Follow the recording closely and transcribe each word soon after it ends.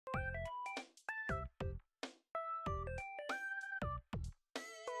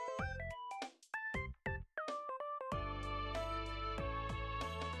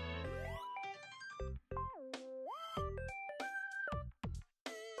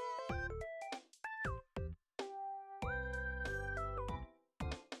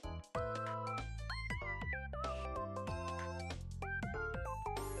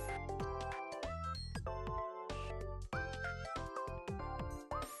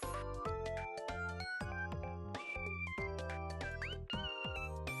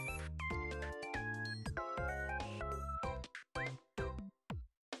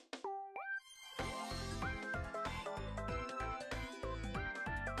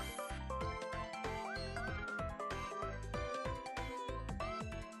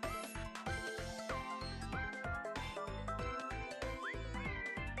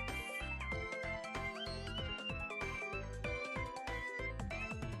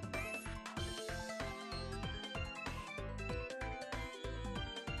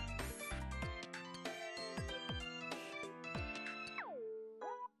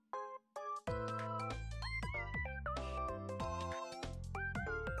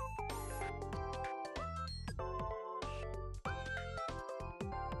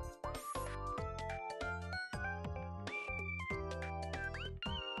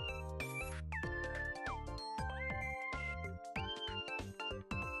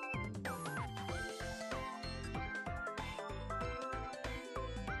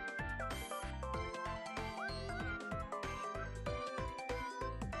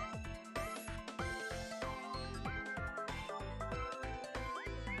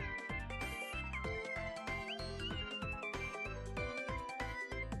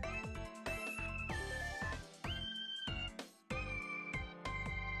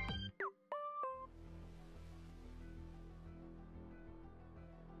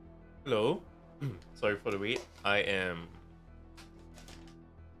Hello. Sorry for the wait. I am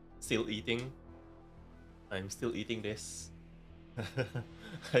still eating. I'm still eating this.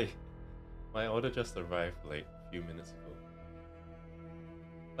 My order just arrived like a few minutes ago.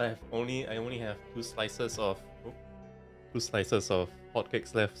 But I only have two slices of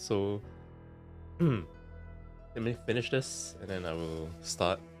hotcakes left, so let me finish this and then I will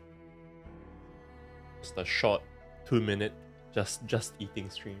start just a short 2-minute just eating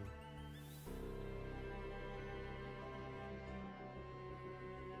stream.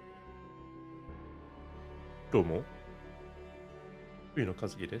 Domo. Fuyuno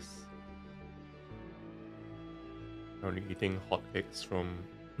Kazuki desu. Currently eating hotcakes from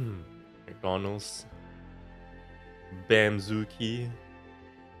McDonald's. Bamzuki.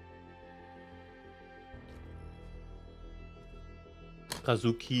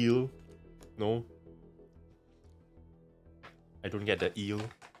 Kazuki. No. I don't get the eel.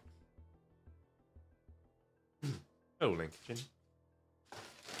 Hello, Kitchen.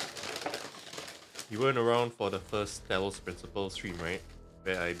 You weren't around for the first Talos Principle stream, right?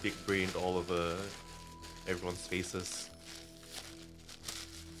 Where I big-brained all over everyone's faces.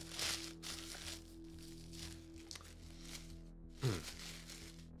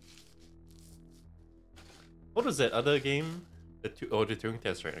 What was that other game? The Turing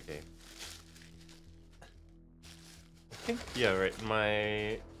test, right? Okay. I think, yeah, right.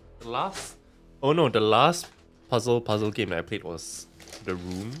 The last puzzle game that I played was The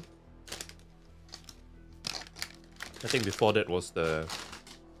Room. I think before that was the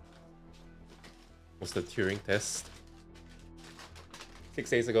Turing test. 6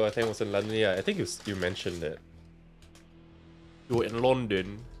 days ago, I think it was in London. Yeah, I think you mentioned it. You were in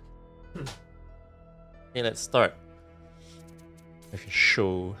London. Okay, let's start. I can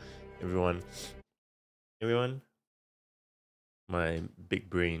show everyone my big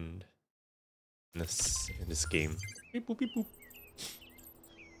brain in this game. Beep boop beep boop.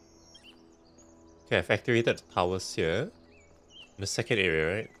 Okay, I've activated the towers here. In the second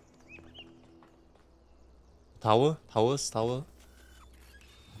area, right? Tower? I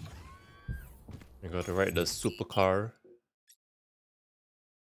gotta ride the supercar.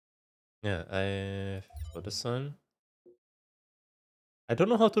 Yeah, for this one. I don't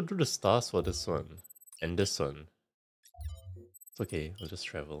know how to do the stars for this one. And this one. It's okay, we'll just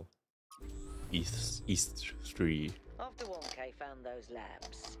travel. East 3. After 1K found those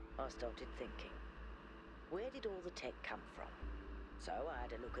labs, I started thinking. Where did all the tech come from? So I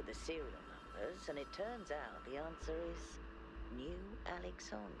had a look at the serial numbers, and it turns out the answer is New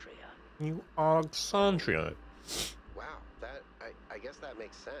Alexandria. New Alexandria. Wow, I guess that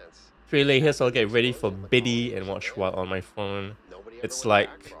makes sense. 3 late here, so I'll get ready for Biddy and watch while on my phone. It's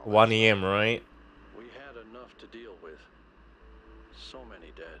like 1 AM, right? We had enough to deal with. So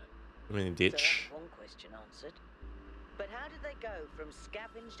many dead. I mean, So ditch. that's one question answered. But how did they go from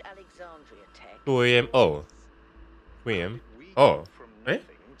scavenged Alexandria tech? 2 AM. Oh. 2 AM. We Oh. go from Eh?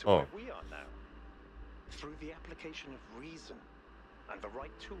 nothing to Oh. where we are now. Through the application of reason and the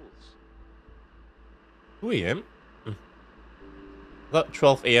right tools. 2 AM? I thought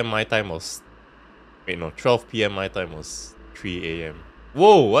 12 AM my time was... Wait, no. 12 PM my time was 3 AM.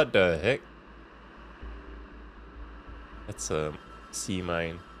 Whoa, what the heck? That's a sea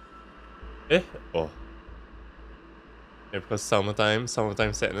mine. Eh? Oh. Yeah, because summertime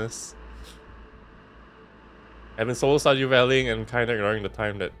sadness. I've been solo Stardew Valleying and kinda ignoring the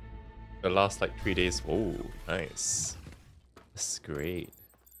time that the last like 3 days. Whoa, nice. That's great.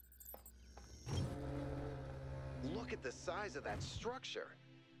 Look at the size of that structure.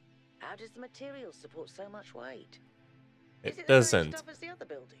 How does the material support so much weight? It Is it the same doesn't. stuff as the other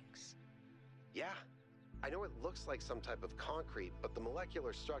buildings? Yeah, I know it looks like some type of concrete, but the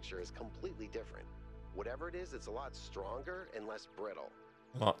molecular structure is completely different. Whatever it is, it's a lot stronger and less brittle.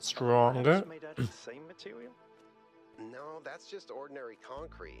 A lot stronger. It's made out of the same material? No, that's just ordinary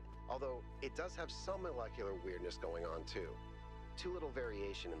concrete. Although it does have some molecular weirdness going on too. Too little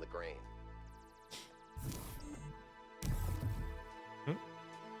variation in the grain.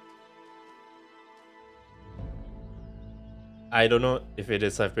 I don't know if it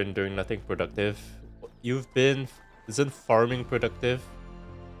is I've been doing nothing productive. Isn't farming productive?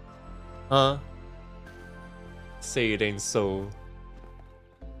 Huh? Say it ain't so.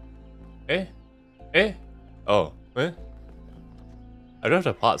 Eh? Eh? Oh, eh? I don't have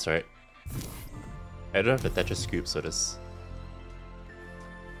the parts, right? I don't have the Tetris cubes for this.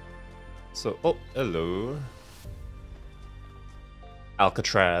 So, oh, hello.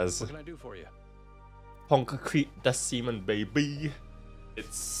 Alcatraz. What can I do for you? Concrete dust cement, baby.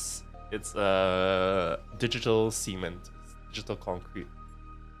 It's digital cement, digital concrete.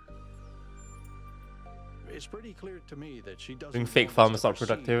 It's pretty clear to me that she doesn't Doing fake want farm us is to not perceive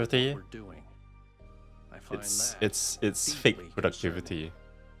productivity. what we're doing. I find It's that it's deeply fake productivity. concerning.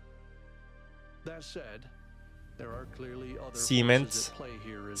 That said, there are clearly other Cement. forces at play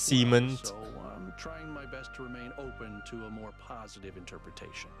here as Cement. well, so I'm trying my best to remain open to a more positive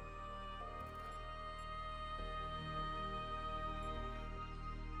interpretation.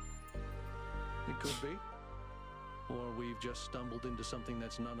 It could be. Or we've just stumbled into something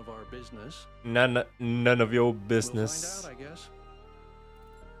that's none of our business. None of your We'll business. find out, I guess.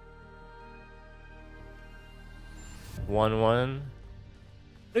 1-1.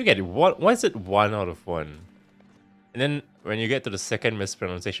 Look at it. Why is it 1 out of 1? And then when you get to the second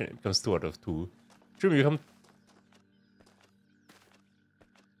mispronunciation, it becomes 2 out of 2. Should become.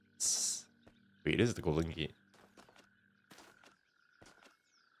 Wait, this is the golden gate.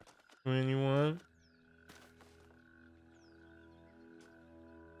 21.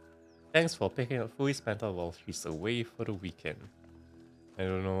 Thanks for picking up Fui's Panta while she's away for the weekend. I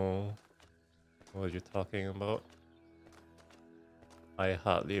don't know what you're talking about. I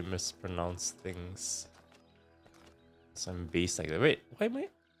hardly mispronounce things. So I'm based like that. Wait, why am I?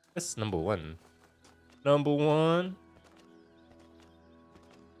 That's number 1. Number 1.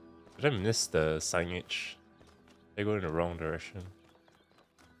 Did I miss the signage? I go in the wrong direction.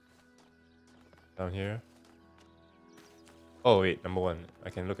 Down here. Oh wait, number 1.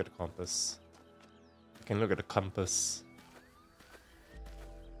 I can look at the compass. I can look at the compass.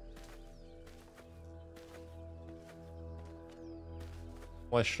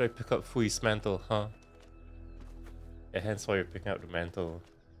 Why should I pick up Fui's mantle, huh? Yeah, hence why you're picking up the mantle.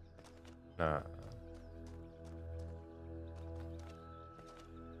 Nah.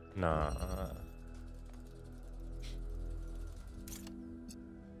 Nah.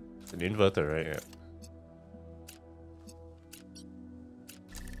 It's an inverter, right? Yeah.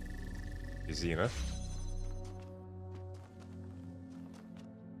 Easy enough.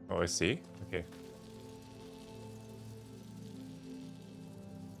 Oh, I see. Okay.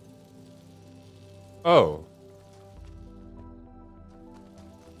 Oh.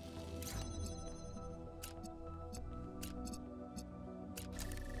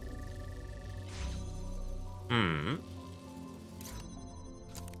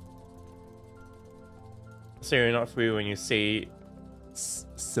 So you're not free when you say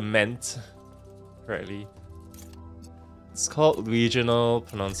cement correctly. It's called regional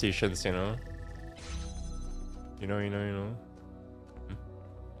pronunciations, you know. You know.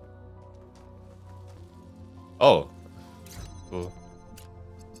 Oh. Cool.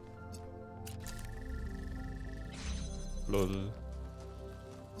 Lol.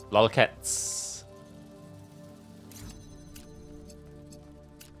 Lolcats.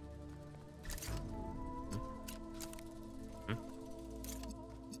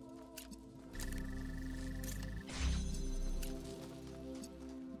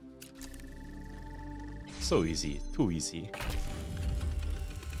 So easy. Too easy.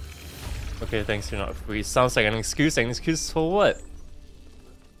 Okay, thanks, you're not free. Sounds like an excuse. An excuse for what?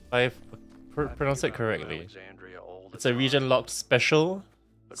 I pronounce it correctly. It's a region-locked special.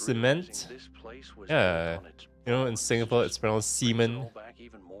 Cement. Yeah. You know, in Singapore it's pronounced semen.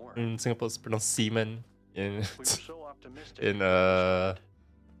 In Singapore it's pronounced semen. In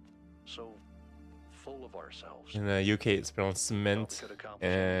in the UK it's pronounced cement.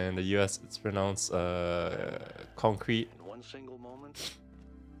 And the US it's pronounced concrete. In one single moment,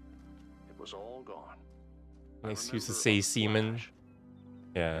 it was all gone. An excuse to say semen.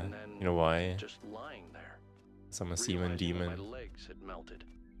 Yeah, you know why? Just lying there. So I'm a semen demon. My legs had melted.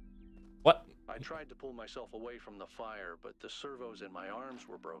 What? I tried to pull myself away from the fire, but the servos in my arms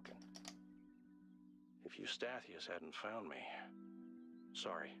were broken. If Eustathius hadn't found me,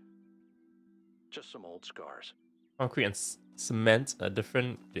 sorry. Just some old scars. Concrete and cement are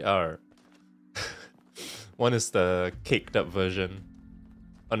different. They are. One is the caked up version.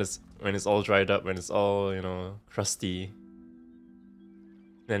 One is when it's all dried up, when it's all, you know, crusty.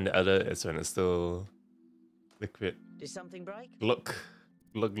 Then the other is when it's still liquid. Did something break? Look.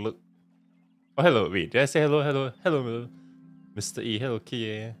 Oh, hello. Wait, did I say hello? Hello, Mr. E. Hello,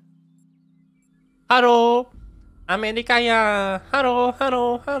 Kie. Hello! Amerikaya!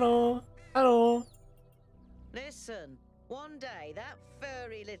 Hello! Listen, one day that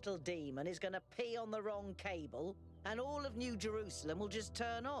furry little demon is gonna pee on the wrong cable and all of New Jerusalem will just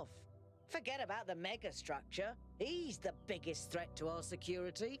turn off. Forget about the megastructure. He's the biggest threat to our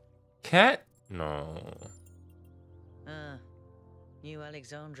security. Cat? No. New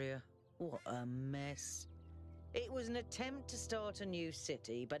Alexandria. What a mess. It was an attempt to start a new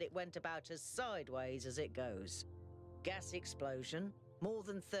city, but it went about as sideways as it goes. Gas explosion, more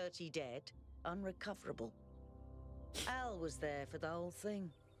than 30 dead, unrecoverable. Al was there for the whole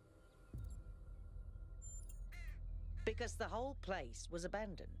thing. Because the whole place was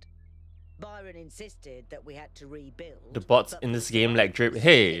abandoned. Byron insisted that we had to rebuild. The bots in this game like drip.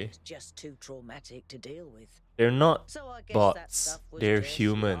 Hey, just too traumatic to deal with. they're not So I guess that bots. stuff was They're just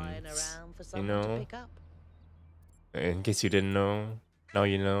lying humans. around for You someone to know. pick up. In case you didn't know, now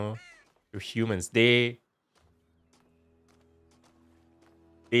you know. They're humans. They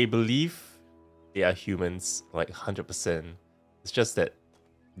believe they are humans, like 100%. It's just that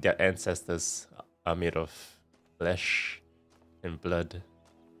their ancestors are made of flesh and blood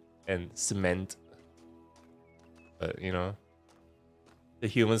and cement. But you know, the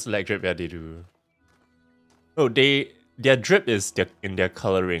humans like drip. Yeah, they do. Oh, their drip is in their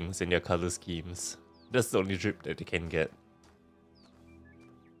colorings, in their color schemes. That's the only drip that they can get.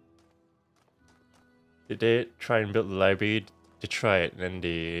 Did they try and build the library? They tried, and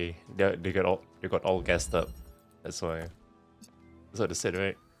they got all gassed up. That's why. That's what they said,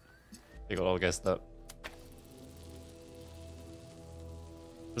 right? They got all gassed up.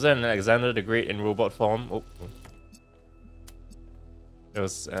 Was that an Alexander the Great in robot form? Oh. There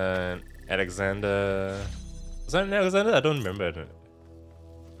was an Alexander. Was that an Alexander? I don't remember. There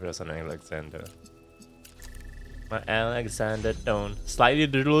was an Alexander. My Alexander don't. Slightly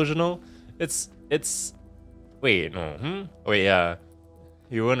delusional? It's wait, no. Wait, yeah.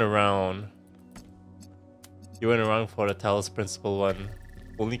 You went around for the Talos Principle 1.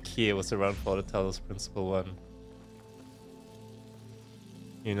 Only Kia was around for the Talos Principle 1.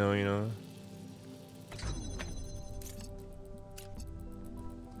 You know.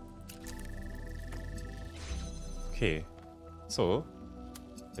 Okay. So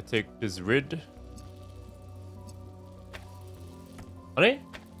I take this rid. Are they?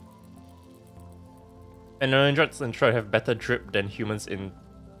 And androids and try to have better drip than humans in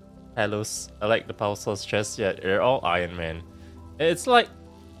Talos. I like the power source chest. Yeah, they're all Iron Man. It's like,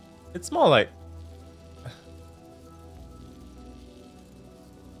 it's more like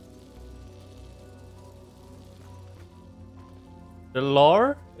the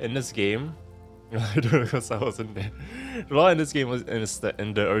lore in this game. I don't know because I wasn't there. The lore in this game was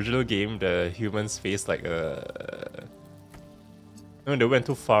in the original game. The humans faced like a. They went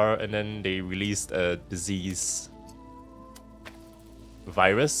too far, and then they released a disease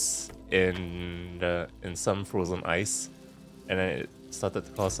virus in some frozen ice, and then it started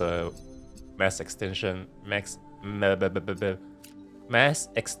to cause a mass extinction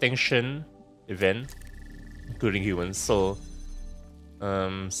event, including humans. So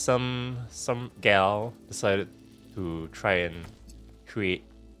some gal decided to try and create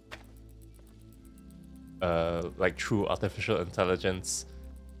like true artificial intelligence,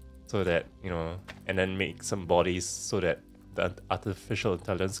 so that, you know, and then make some bodies so that the artificial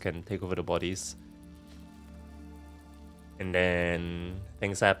intelligence can take over the bodies. And then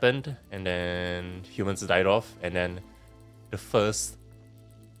things happened, and then humans died off, and then the first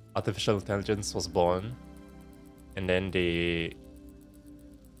artificial intelligence was born, and then they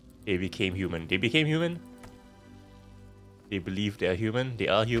became human. They became human. They believe they are human. They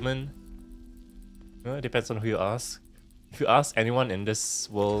are human. Well, it depends on who you ask. If you ask anyone in this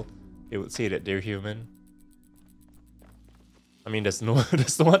world, they would say that they're human. I mean, there's no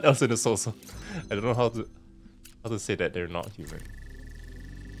one else in this world, so I don't know how to say that they're not human.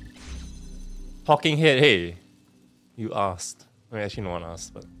 Talking head, hey, you asked. I mean, actually, no one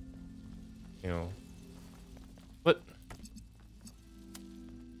asked, but you know, what?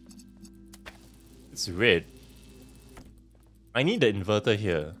 It's red. I need the inverter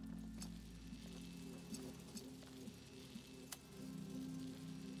here.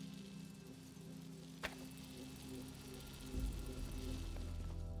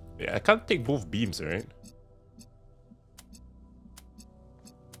 Yeah, I can't take both beams, right?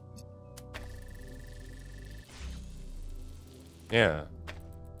 Yeah.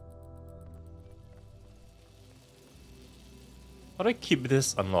 How do I keep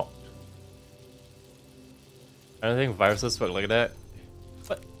this unlocked? I don't think viruses work like that.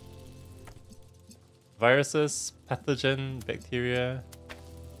 What? Viruses, pathogen, bacteria.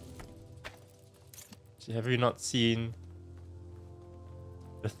 Have you not seen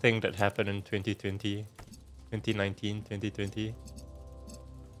the thing that happened in 2020, 2019, 2020?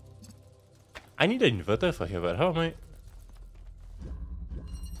 I need an inverter for here, but how am I?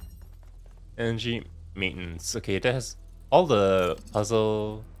 Energy maintenance. Okay, that has all the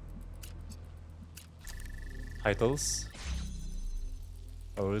puzzle titles.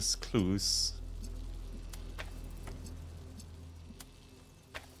 Or is clues.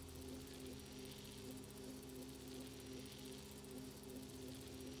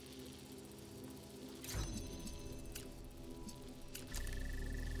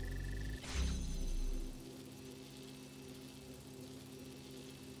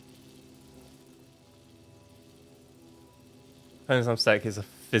 Depends on stack. He's a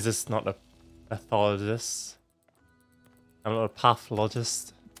physicist, not a pathologist. I'm not a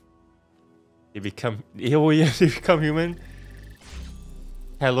pathologist. He become human.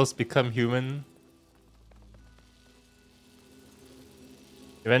 Talos become human.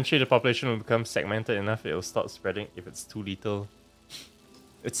 Eventually the population will become segmented enough it will start spreading if it's too little.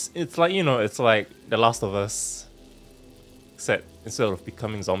 It's like, you know, it's like The Last of Us. Except instead of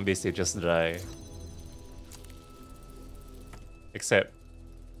becoming zombies they just die. Except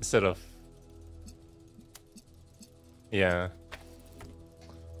instead of... Yeah.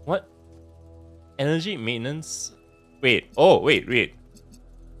 What? Energy maintenance? Wait. Oh, wait.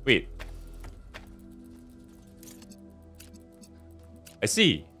 I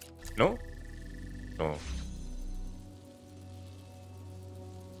see. No? No.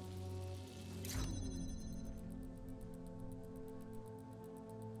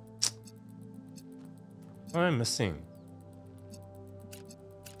 What am I missing?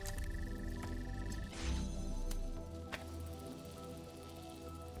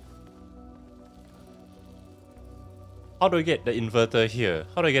 How do I get the inverter here?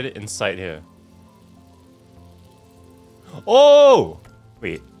 How do I get it inside here? Oh!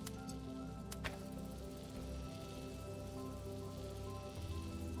 Wait.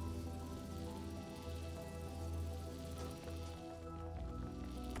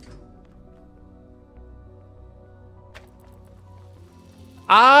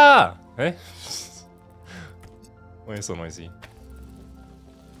 Ah! Eh? Why is it so noisy?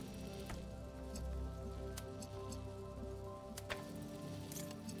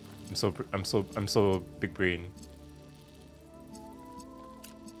 I'm so big brain.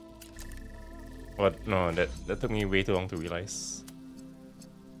 What? No, that took me way too long to realize.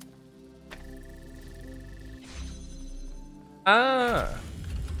 Ah!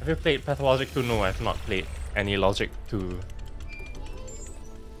 Have you played Pathologic 2? No, I have not played any Logic 2.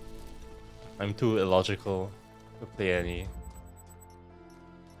 I'm too illogical to play any.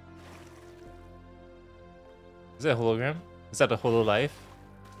 Is that a hologram? Is that a hololive?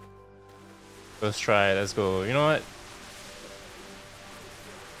 Let's try, let's go. You know what?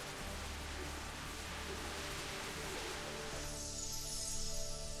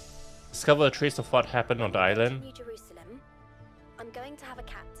 Discover a trace of what happened on the island. New Jerusalem. I'm going to have a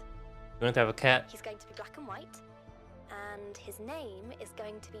cat. You're going to have a cat? He's going to be black and white, and his name is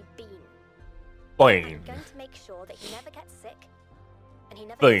going to be Bean. Bean. I'm going to make sure that he never gets sick, and he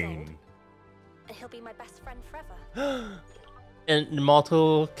never gets old, Bean. and he'll be my best friend forever. An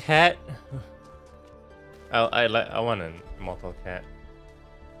immortal cat? I want an immortal cat.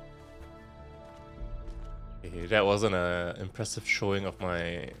 Okay, that wasn't an impressive showing of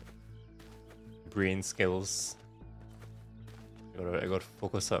my brain skills. I gotta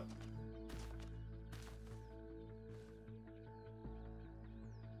focus up.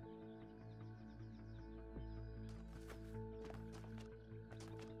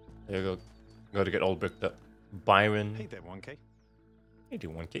 There you go. Gotta get all bricked up. Byron. Hey there, 1K. Hey there,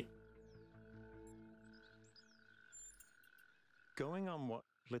 1K. Going on what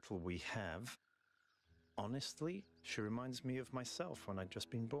little we have, honestly, she reminds me of myself when I'd just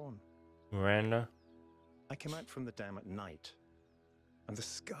been born. Miranda. I came out from the dam at night, and the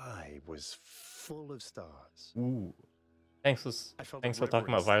sky was full of stars. Ooh. Thanks for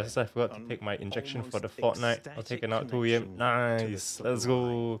talking about viruses. I forgot to take my injection for the fortnight. I'll take it out 2 AM. Nice. Let's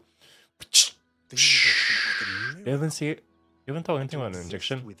go. You haven't talked anything about an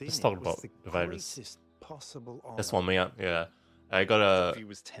injection. Let's talk about the virus. That's warm me up. Yeah. I gotta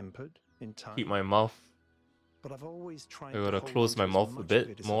keep my mouth. I gotta close my mouth a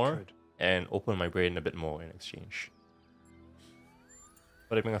bit more and open my brain a bit more in exchange.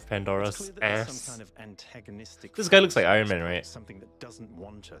 What do you think of Pandora's ass? This guy looks like Iron Man, right? Something that doesn't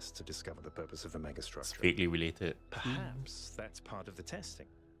want us to discover the purpose of the megastructure. It's vaguely related. Perhaps that's part of the testing.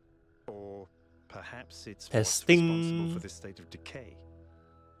 Or perhaps it's testing. What's responsible for this state of decay.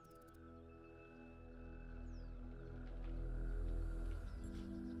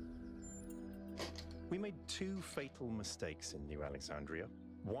 We made 2 fatal mistakes in New Alexandria.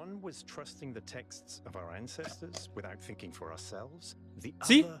 One was trusting the texts of our ancestors without thinking for ourselves. The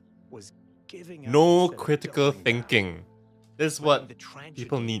other was giving up no instead of critical doubling thinking. down. This is what The tragedy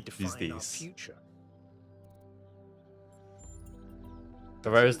people need these defined our days. future. The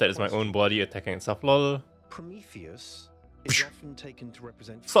virus that is my own body attacking itself. Lol. Prometheus is often taken to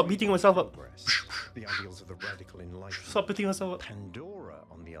represent Stop beating myself up. progress, the ideals of the radical enlightenment. Stop beating myself up. Pandora,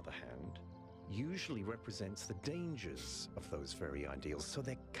 on the other hand, usually represents the dangers of those very ideals, so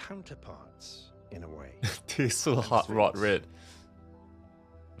they're counterparts in a way. They're so hot rod red.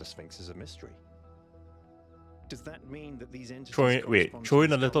 The Sphinx is a mystery. Does that mean that these entities Throw in, wait, correspond to throw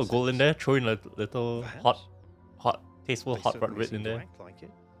in a these little gold in there, concepts? throw in a little Perhaps. tasteful They hot certainly wit seem in to there. act like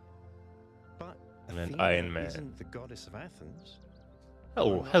it. But And then Athena Iron Man. isn't the goddess of Athens.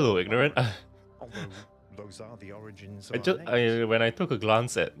 Oh, hello, ignorant. Although those are the origins I of just, our names. when I took a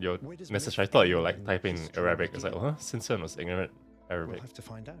glance at your Where does message, myth I thought you were end like and typing history Arabic. I was like, begin? huh? Sinsun was ignorant Arabic. We'll have to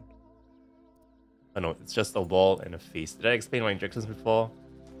find out. Oh no, it's just a wall and a face. Did I explain my injections before?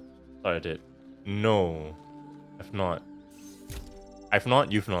 Thought I did. No, I've not. I've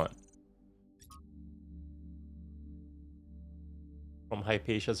not, you've not. From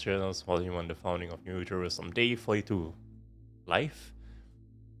Hypatia's Journals, Volume 1, The Founding of New Jerusalem, Day 42. Life?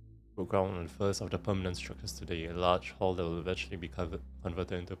 Broke ground on the first of the permanent structures today, a large hall that will eventually be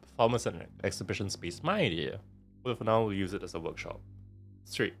converted into a performance and exhibition space. My idea. But for now, we'll use it as a workshop.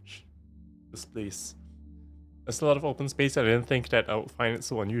 Strange. This place. There's a lot of open space, and I didn't think that I would find it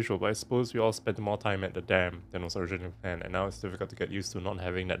so unusual, but I suppose we all spent more time at the dam than was originally planned, and now it's difficult to get used to not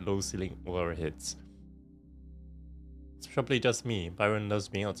having that low ceiling over our heads. It's probably just me. Byron loves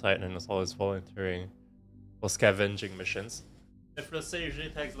being outside and is always volunteering for scavenging missions. If usually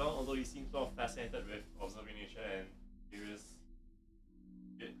tags along, although he seems more fascinated with observing nature and various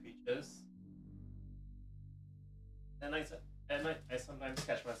weird creatures. At night, I sometimes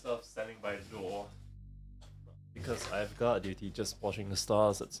catch myself standing by the door. Because I've got a duty just watching the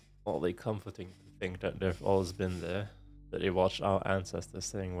stars. It's oddly comforting to think that they've always been there. That they watched our ancestors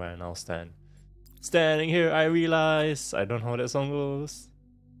sitting where I now stand. Standing here, I realize I don't know how that song goes.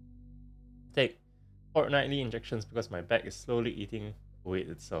 Take fortnightly injections because my back is slowly eating away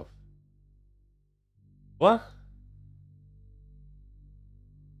itself. What?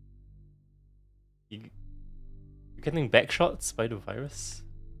 You're getting back shots by the virus?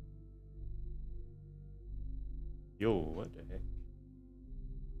 Yo, what the heck?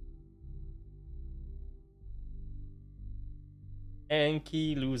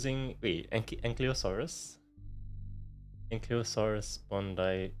 Ankylosaurus? Ankylosaurus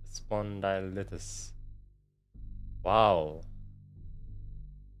spondylitis. Wow.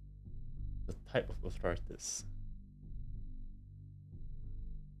 The type of arthritis.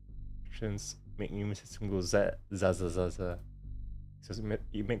 Actions make immune system go za. So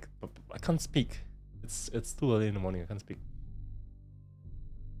you make. I can't speak. It's too early in the morning. I can't speak.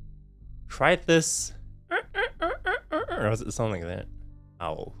 Try this. Or does it sound like that?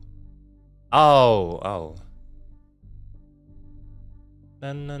 Ow. Ow. Ow.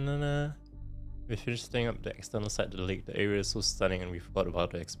 Na. We finished staying up the external side of the lake. The area is so stunning, and we forgot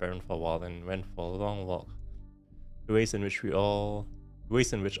about the experiment for a while and went for a long walk. The ways in which all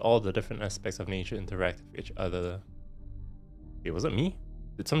the different aspects of nature interact with each other. Wait, was it me?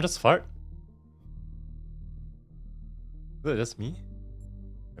 Did someone just fart? Was it just me?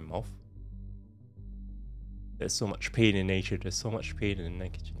 My mouth? There's so much pain in nature. There's so much pain in the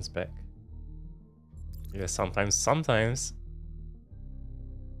kitchen's back. Yeah, sometimes.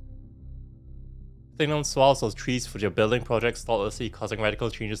 Cutting down swaths of trees for their building projects, thoughtlessly causing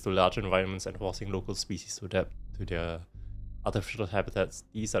radical changes to large environments and forcing local species to adapt to their artificial habitats.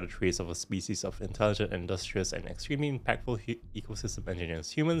 These are the traits of a species of intelligent, industrious, and extremely impactful ecosystem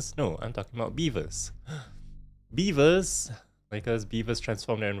engineers. Humans? No, I'm talking about beavers. Beavers? Because beavers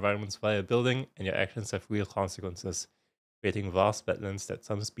transform their environments via building, and their actions have real consequences, creating vast wetlands that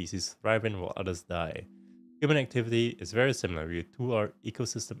some species thrive in while others die. Human activity is very similar. We too are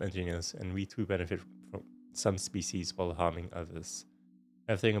ecosystem engineers, and we too benefit from some species while harming others.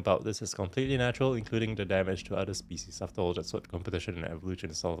 Everything about this is completely natural, including the damage to other species. After all, that's what competition and evolution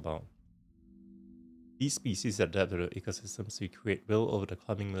is all about. These species that adapt to the ecosystems we create will, over the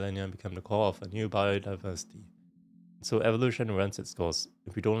coming millennia, become the core of a new biodiversity. So evolution runs its course.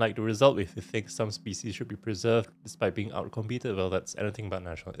 If we don't like the result, if we think some species should be preserved despite being outcompeted, well, that's anything but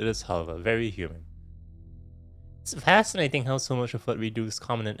natural. It is, however, very human. It's fascinating how so much of what we do is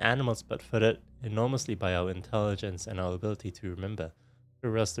common in animals, but furthered enormously by our intelligence and our ability to remember. The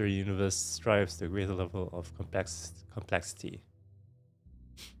rest of the universe strives to a greater level of complexity.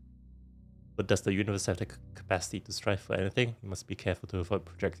 But does the universe have the capacity to strive for anything? You must be careful to avoid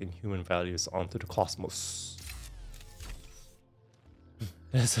projecting human values onto the cosmos.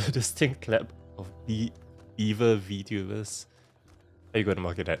 There's a distinct clap of beaver VTubers. How are you going to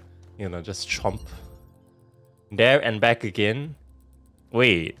market that? You know, just chomp. There and back again.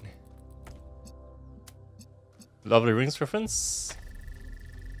 Wait. Lord of the Rings reference?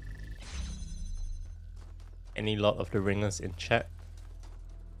 Any Lord of the Ringers in chat?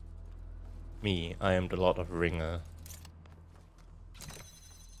 Me, I am the Lord of the Ringer.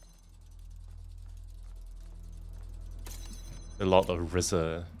 The Lord of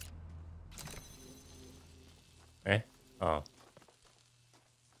Rizzer. Oh.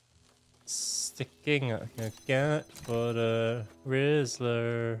 Sticking a cat for the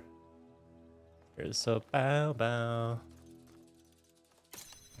Rizzler. Here's a bow bow.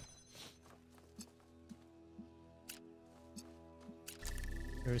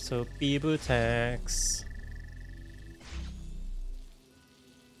 Here's a Bibu tax.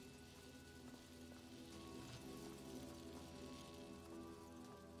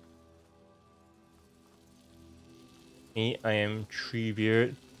 Me, I am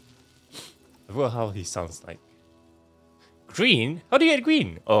Treebeard. I forgot how he sounds like. Green? How do you get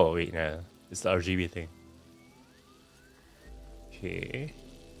green? Oh, wait, no. It's the RGB thing. Okay.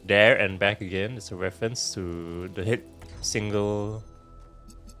 There and back again. It's a reference to the hit single.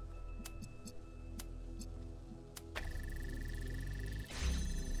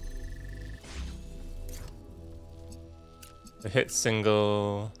 The hit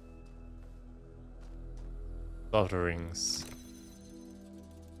single. Lord of the Rings.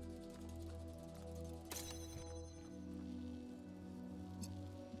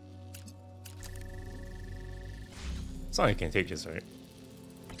 It's not like you can take this, right?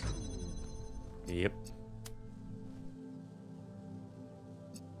 Yep.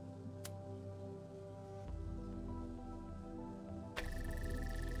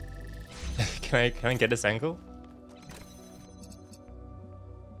 Can I get this angle?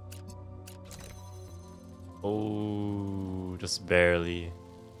 Oh, just barely.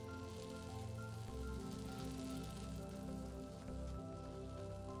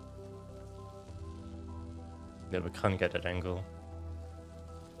 Yeah, we can't get that angle.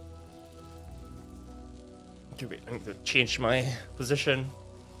 Okay, wait, I need to change my position.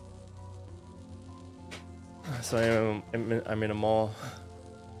 So I'm in a more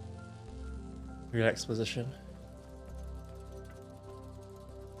relaxed position.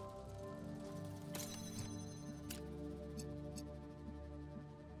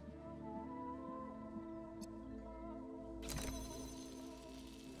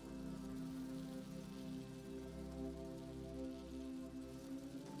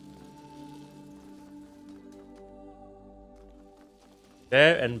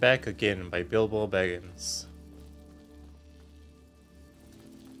 There and Back Again by Bilbo Baggins.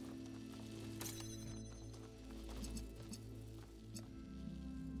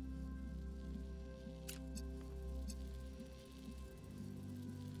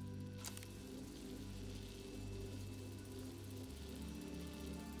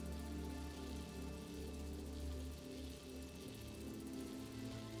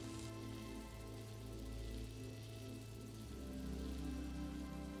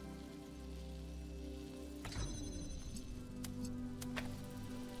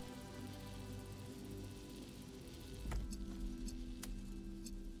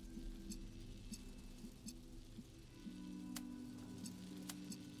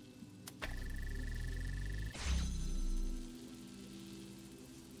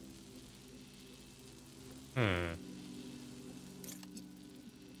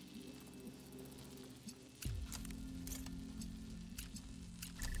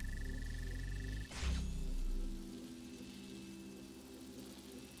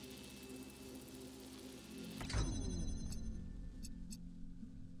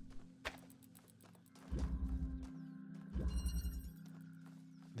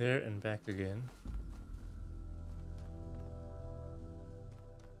 There and Back Again.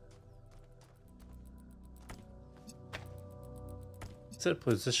 Is it a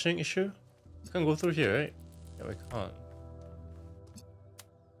positioning issue? I can't go through here, right? No, I can't.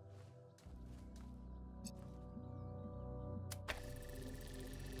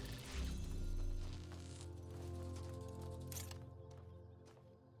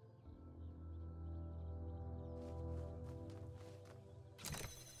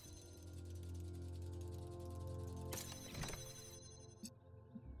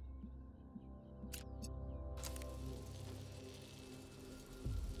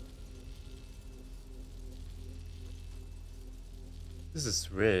 This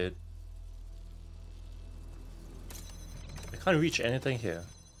is red. I can't reach anything here.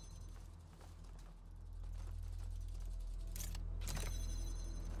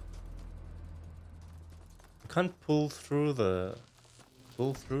 I can't pull through the...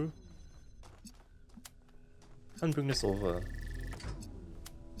 Pull through? Can't bring this over.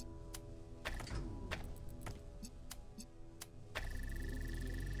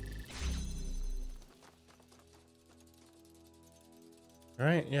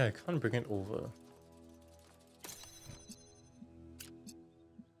 Right, yeah, I can't bring it over.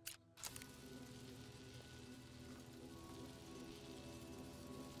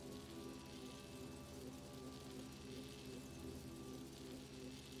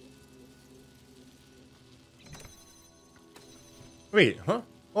 Wait, huh?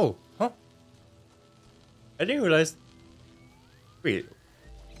 Oh, huh? I didn't realize. Wait.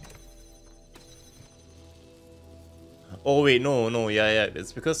 Oh wait, no, yeah.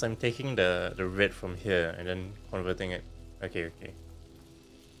 It's because I'm taking the red from here and then converting it. Okay.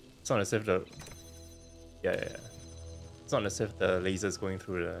 It's not as if the yeah. It's not as if the laser's going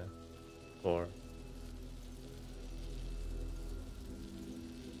through the floor.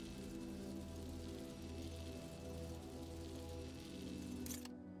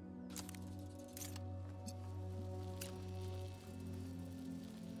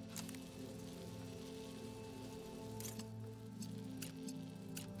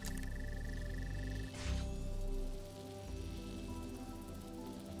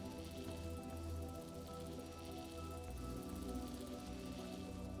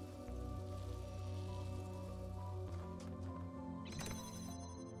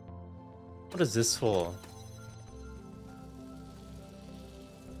 What is this for?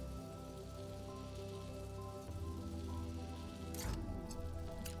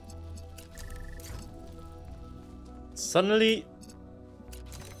 Suddenly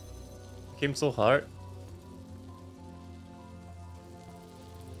became so hard.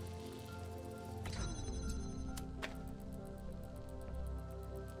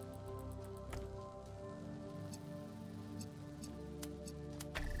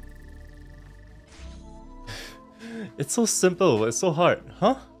 It's so simple, but it's so hard,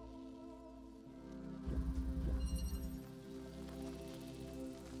 huh?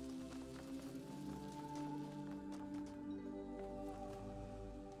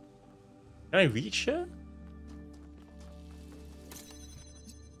 Can I reach here?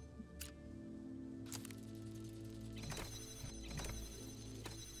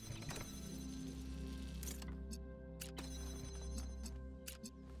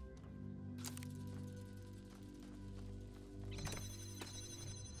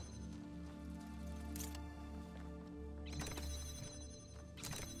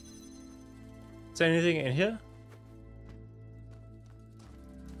 Is there anything in here?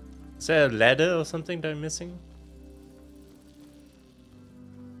 Is there a ladder or something that I'm missing?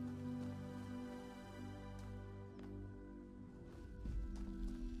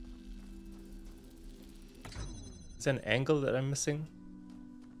 Is there an angle that I'm missing?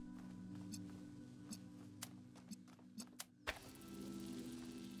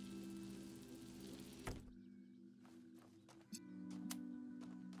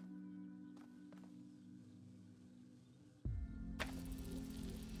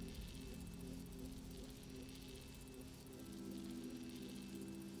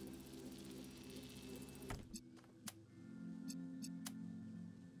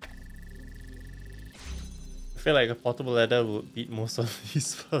 I feel like a portable ladder would beat most of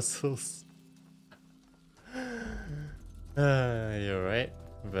these puzzles. You're right,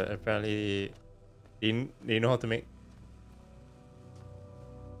 but apparently they know how to make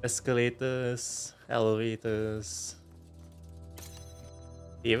escalators, elevators.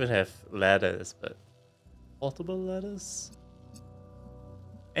 They even have ladders, but portable ladders?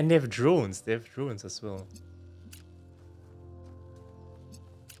 And they have drones as well.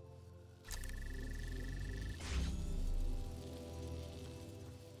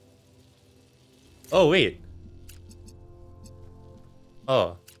 Oh, wait.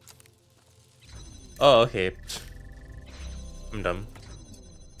 Oh. Oh, okay. I'm dumb.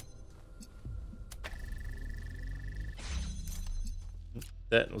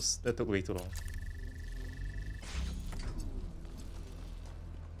 That took way too long.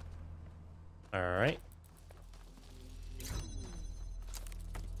 Alright.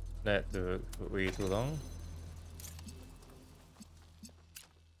 That took way too long.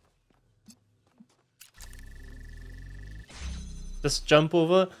 Just jump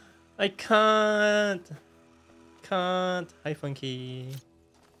over. I can't. Hi, Funky.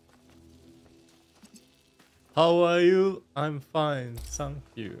 How are you? I'm fine, thank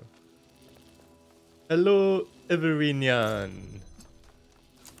you. Hello, Everinian.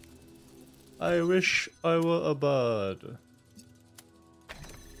 I wish I were a bird.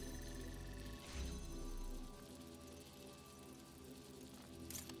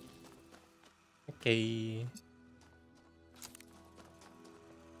 Okay.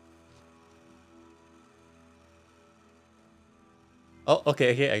 Oh,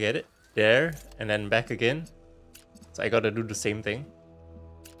 okay, I get it. There, and then back again. So I gotta do the same thing.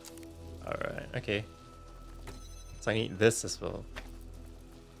 Alright, okay. So I need this as well.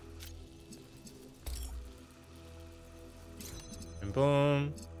 And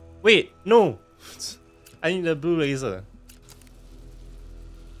boom. Wait, no! I need a blue laser.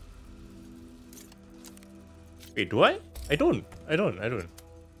 Wait, do I? I don't.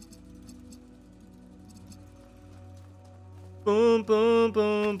 Boom, boom,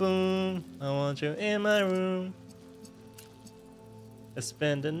 boom, boom. I want you in my room. Let's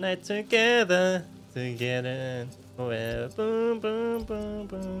spend the night together and forever. Boom, boom, boom,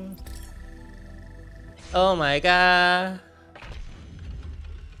 boom. Oh my god.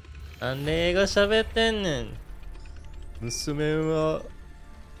 なんで英語喋ってんねん。娘は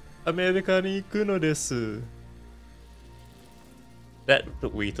アメリカに行くのです。That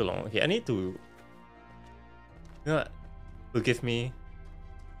took way too long. Okay, I need to. You know what? Forgive me.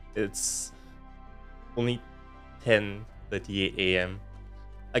 It's only 10:38 a.m.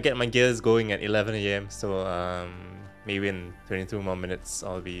 I get my gears going at 11 a.m. So maybe in 22 more minutes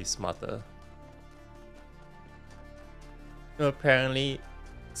I'll be smarter. Apparently,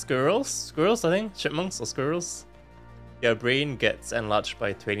 squirrels, I think, chipmunks or squirrels, their brain gets enlarged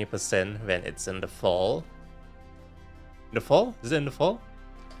by 20% when it's in the fall. In the fall? Is it in the fall?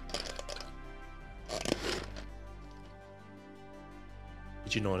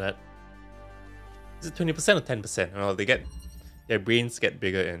 Did you know that? Is it 20% or 10%? Well, their brains get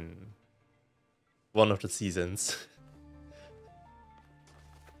bigger in one of the seasons.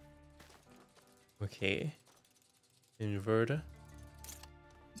 Okay. Inverter.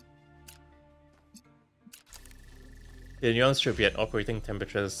 The neurons should be at operating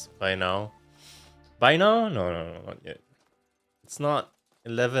temperatures by now. By now? No, not yet. It's not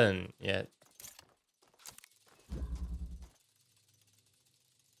 11 yet.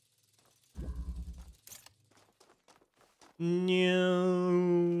 No.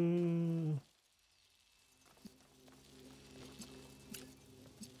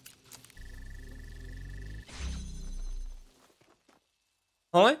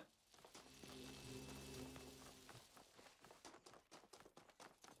 Huh?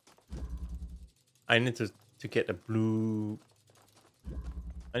 I need to get a blue.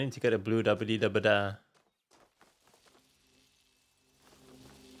 I need to get a blue da-ba-dee-da-ba-da.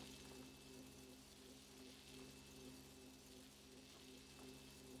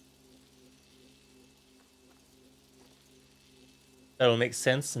 That'll make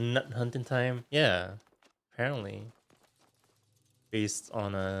sense. Nut hunting time. Yeah, apparently. Based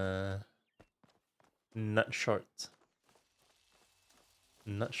on a nut short.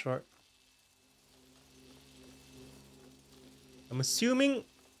 Nut short. I'm assuming.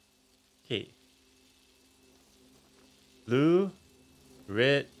 Okay. Blue,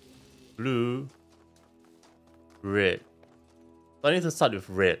 red, blue, red. So I need to start with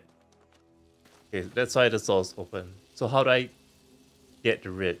red. Okay, that's why the door's open. So how do I get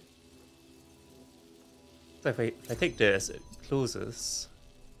the red? So if I take this, it closes.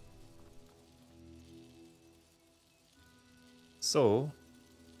 So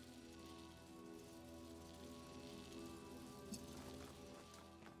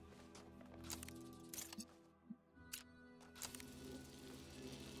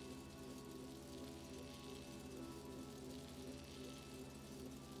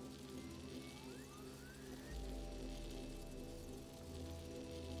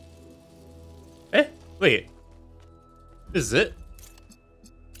wait. This is it?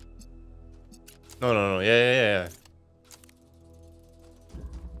 No. Yeah.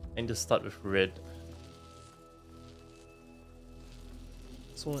 I need to start with red.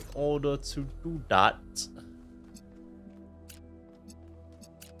 So in order to do that,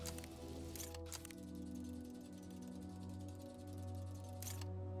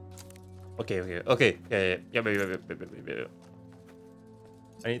 okay. Yeah.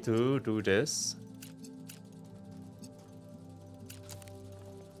 I need to do this.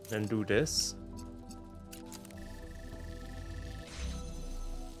 Then do this.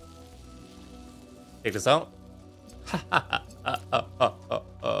 Take this out.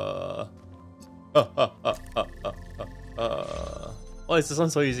 Oh, is this one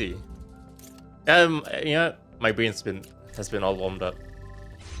so easy? Yeah, my brain's has been all warmed up.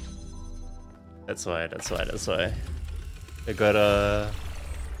 That's why. I gotta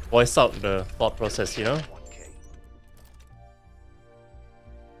voice out the thought process, you know?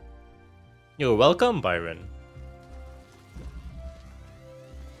 You're welcome, Byron.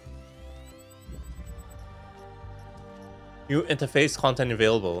 New interface content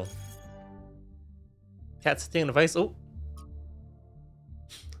available. Cat sitting on the device. Oh.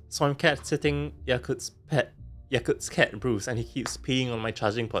 So I'm cat sitting Yakut's cat Bruce, and he keeps peeing on my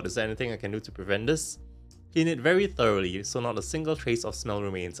charging port. Is there anything I can do to prevent this? Clean it very thoroughly so not a single trace of smell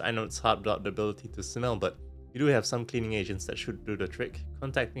remains. I know it's hard without the ability to smell, but we do have some cleaning agents that should do the trick.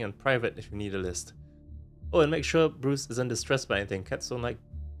 Contact me on private if you need a list. Oh, and make sure Bruce isn't distressed by anything. Cats don't like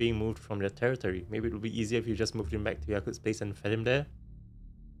being moved from their territory. Maybe it would be easier if you just moved him back to Yakut's place and fed him there?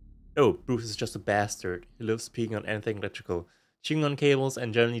 No, Bruce is just a bastard. He loves peeing on anything electrical, chewing on cables,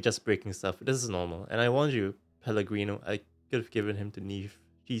 and generally just breaking stuff. This is normal. And I warned you, Pellegrino, I could have given him to Neve.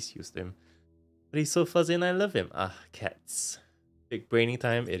 She's used him. But he's so fuzzy and I love him. Ah, cats. Big braining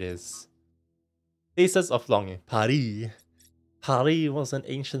time it is. Faces of longing. Paris. Paris was an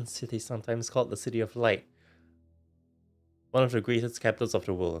ancient city, sometimes called the City of Light. One of the greatest capitals of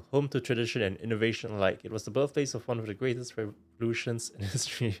the world, home to tradition and innovation alike. It was the birthplace of one of the greatest revolutions in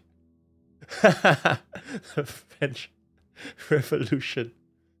history. The French Revolution,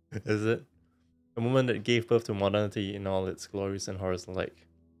 is it? A moment that gave birth to modernity in all its glories and horrors alike.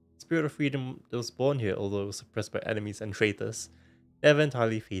 The spirit of freedom that was born here, although it was suppressed by enemies and traitors, never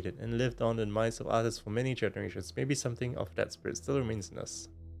entirely faded and lived on in the minds of artists for many generations. Maybe something of that spirit still remains in us.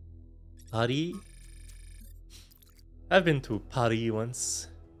 Paris? I've been to Paris once.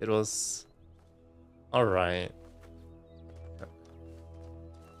 It was alright.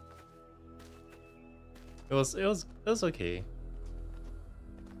 It was okay.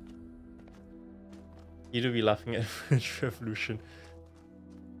 You'd be laughing at French Revolution.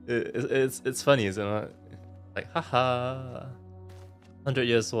 It's funny, isn't it? Like, haha, 100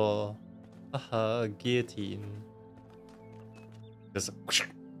 Years War, haha, guillotine. Just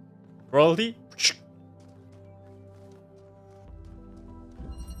royalty.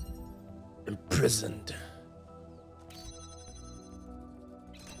 Imprisoned.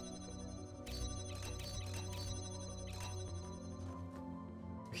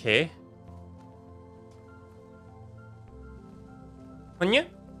 Okay.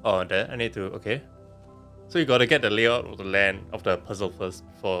 Oh, there. I need to. Okay. So you gotta get the layout of the land of the puzzle first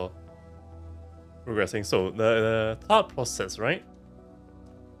before progressing. So the thought process, right?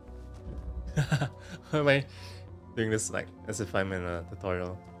 Why am I doing this like as if I'm in a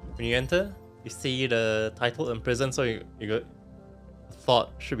tutorial? When you enter, you see the title Imprisoned, so you got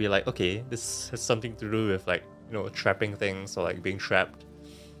thought should be like, okay, this has something to do with like, you know, trapping things or like being trapped.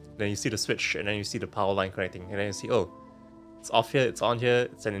 Then you see the switch and then you see the power line connecting and then you see, oh, it's off here, it's on here,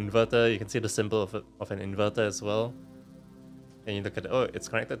 it's an inverter. You can see the symbol of an inverter as well. And you look at it, oh, it's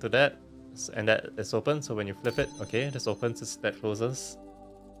connected to that and that is open. So when you flip it, okay, this opens, that closes.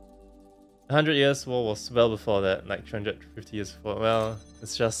 100 Years War was well before that, like 250 years before. Well,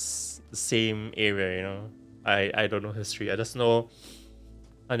 it's just the same area, you know. I don't know history. I just know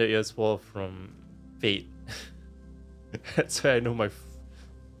 100 Years War from Fate. That's where I know my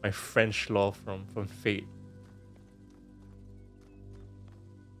French law from Fate.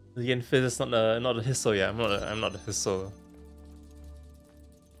 Again, Fizz is not a hissel. Yeah, I'm not a hissel.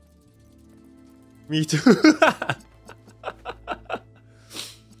 Me too.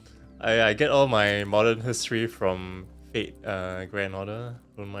 I get all my modern history from Fate Grand Order.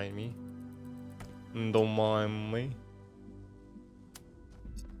 Don't mind me. Don't mind me.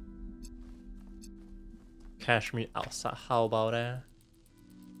 Cash me outside. How about that?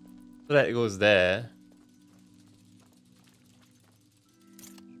 So that goes there.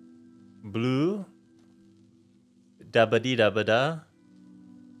 Blue. Dabba-dee dabba-da.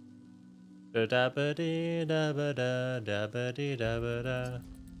 Dabba-dee dabba-da. Dabba-dee dabba-da.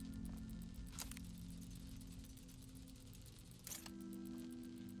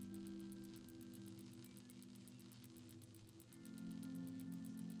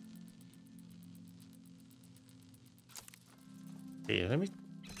 Okay, let me...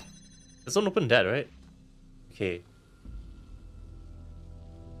 Let's not open that, right? Okay.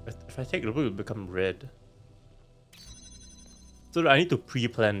 If I take the blue, it will become red. So I need to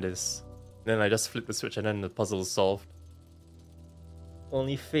pre-plan this. Then I just flip the switch and then the puzzle is solved.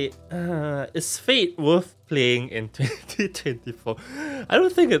 Only Fate. Is Fate worth playing in 2024? I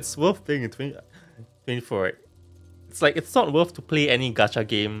don't think it's worth playing in 2024. It's like, it's not worth to play any gacha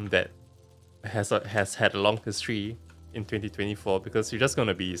game that has had a long history in 2024 because you're just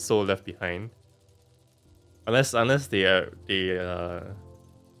gonna be so left behind. Unless they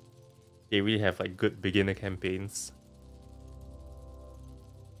really have like good beginner campaigns.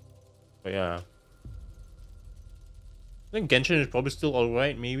 But yeah, I think Genshin is probably still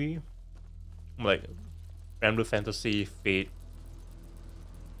alright. Maybe like Grand Fantasy, Fate.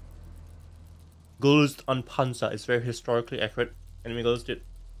 Ghost on Panzer is very historically accurate. Anime girls do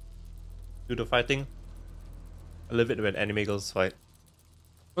the fighting. I love it when anime girls fight.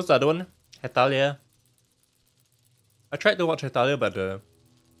 What's the other one? Hetalia. I tried to watch Hetalia, but the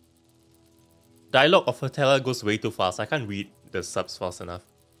dialogue of Hetalia goes way too fast. I can't read the subs fast enough.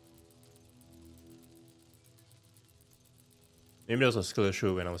 Maybe there was a skill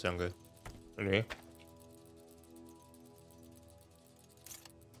issue when I was younger. Anyway.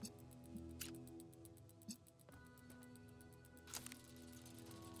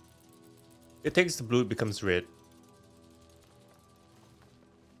 It takes the blue, it becomes red.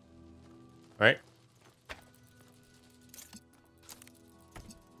 Right?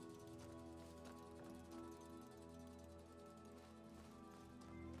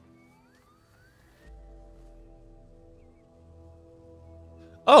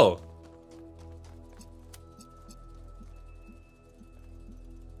 Oh!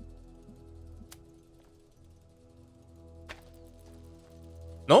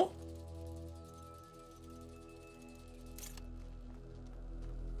 No?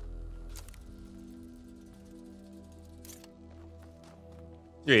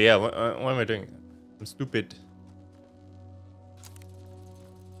 Yeah, what am I doing? I'm stupid.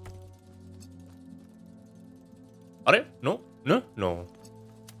 Are they? No? No? No.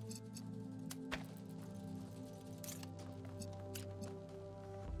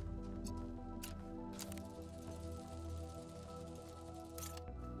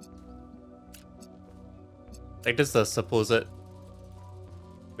 Like this is the supposed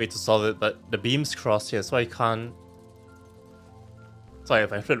way to solve it, but the beams cross here, so I can't. Sorry,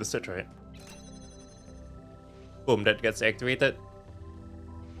 if I flip the switch, right? Boom, that gets activated.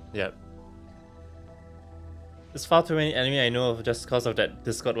 Yep. There's far too many anime I know of just because of that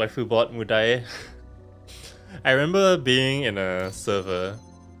Discord waifu bot Mudai. I remember being in a server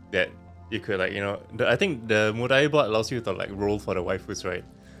that you could like, you know, I think the Mudai bot allows you to like roll for the waifus, right?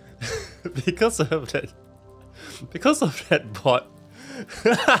 Because of that bot,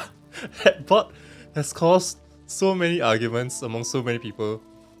 that bot has caused so many arguments among so many people,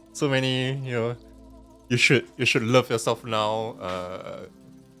 so many, you know, you should love yourself now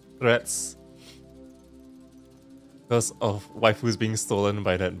threats because of waifus being stolen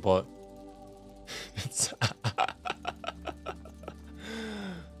by that bot. It's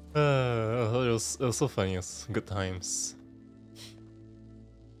it was so funny. It was good times.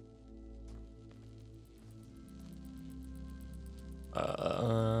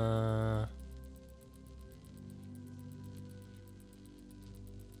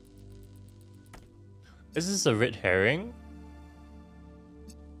 Is this a red herring?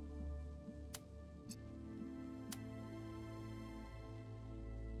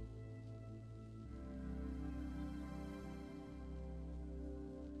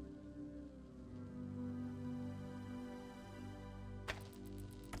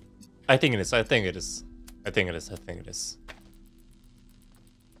 I think it is. I think it is. I think it is. I think it is.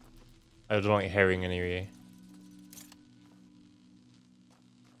 I don't like herring anyway.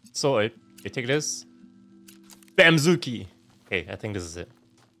 So I take this. Bamzuki! Okay, I think this is it.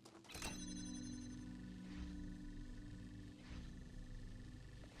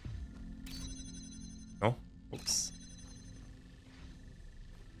 No? Oops.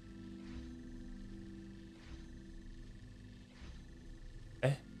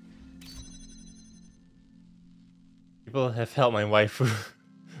 Eh? People have held my waifu.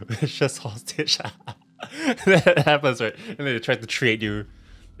 It's just hostage. That happens, right? And then they try to trade you.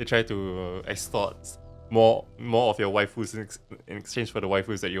 They try to extort more of your waifus in exchange for the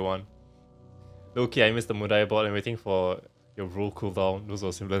waifus that you want. Okay, I missed the Mudai bot. I'm waiting for your roll cooldown. Those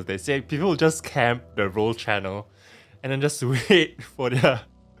were simple as they say. People will just camp the roll channel and then just wait for the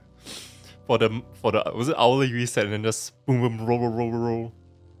was it hourly reset and then just boom boom roll.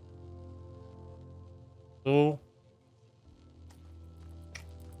 So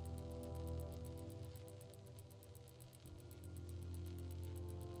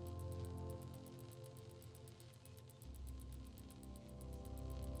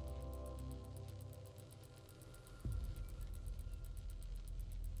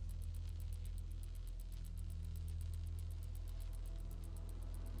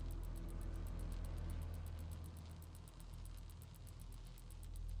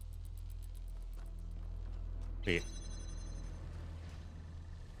wait.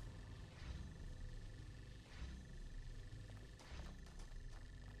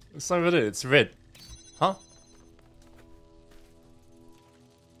 It's not red, it's red. Huh?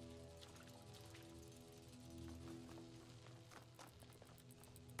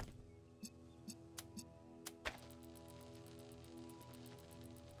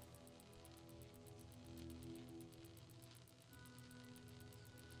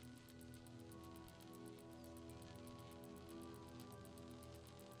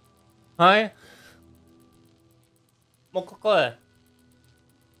 Hi. Mokoko.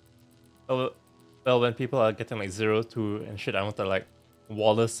 Well, when people are getting like 0, 2 and shit, I want to like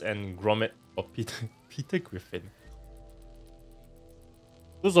Wallace and Gromit or Peter Griffin.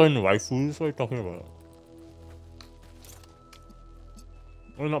 Those aren't waifus, what are you talking about?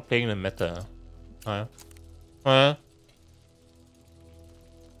 We're not playing the meta. Huh? Huh?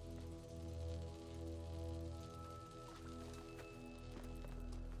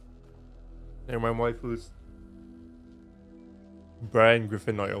 They're my waifus. Brian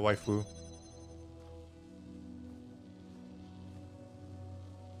Griffin, not your waifu.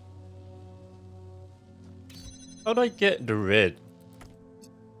 How do I get the red?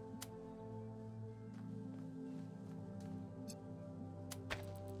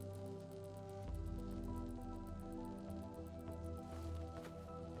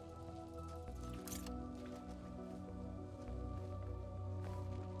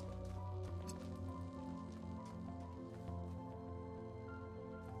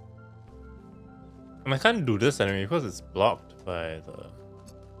 I can't do this anyway because it's blocked by the...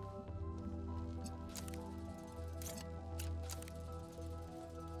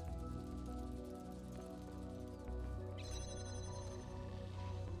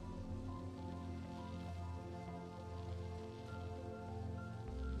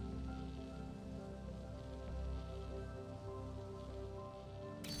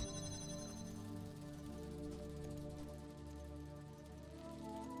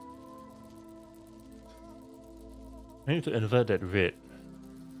 I need to invert that red.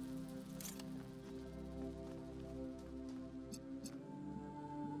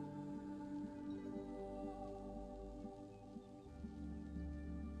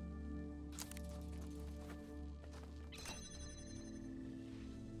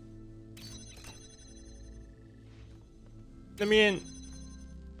 Let me in.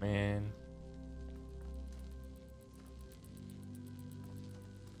 Man.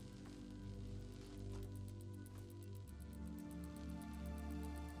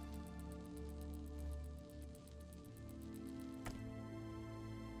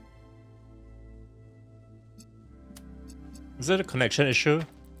 Is it a connection issue?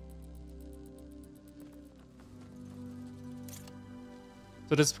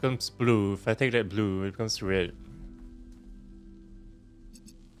 So this becomes blue. If I take that blue, it becomes red.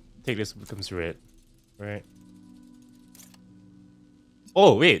 Take this, it becomes red. Right?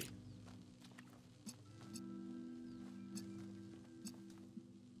 Oh, wait.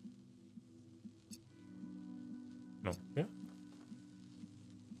 No, yeah.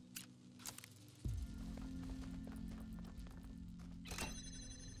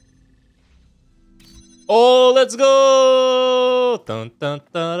 Oh, let's go! Dun, dun,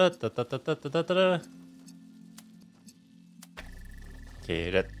 da, da, da, da, da, da, da, da.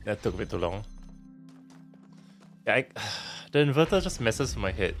 Okay, that took a bit too long. Yeah, the inverter just messes with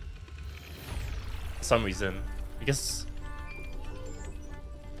my head for some reason. I guess.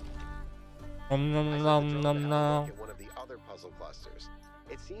 Nom nom nom nom. One of the other puzzle clusters.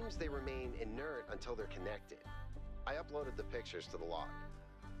 It seems they remain inert until they're connected. I uploaded the pictures to the log.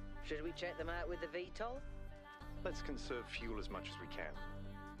 Should we check them out with the VTOL? Let's conserve fuel as much as we can.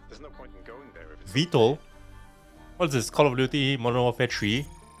 There's no point in going there if it's... VTOL? What is this? Call of Duty Modern Warfare 3?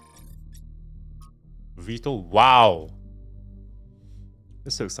 VTOL? Wow!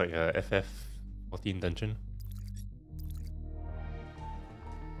 This looks like a FF14 dungeon.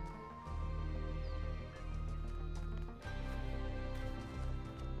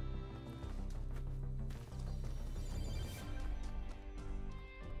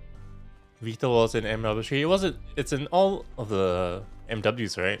 VTOL was in MW3. It wasn't. It's in all of the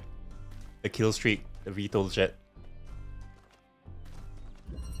MWs, right? The kill streak, the VTOL jet.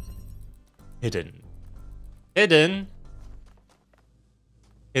 Hidden. Hidden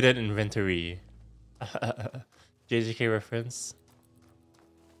inventory. JJK reference.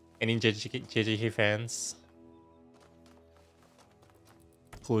 Any JJK fans?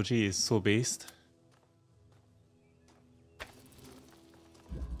 4G is so based.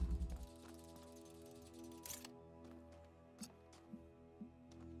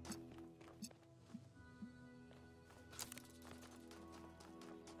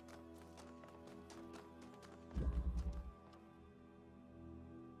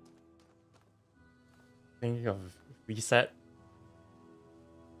 Thinking of reset.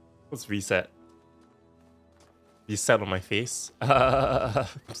 What's reset? Reset on my face. Oh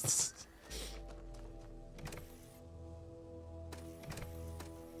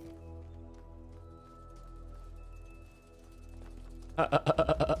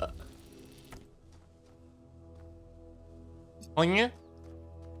yeah.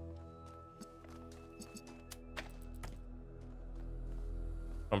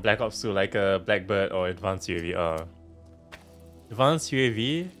 From Black Ops to like a Blackbird or Advanced UAV. Advanced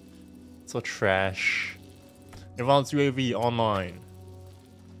UAV? So trash. Advanced UAV online.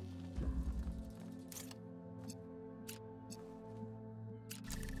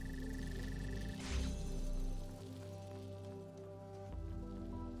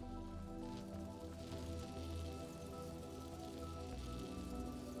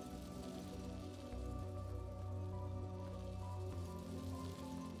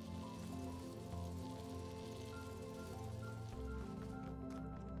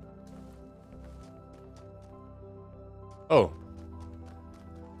 Oh.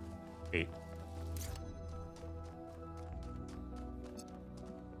 Wait.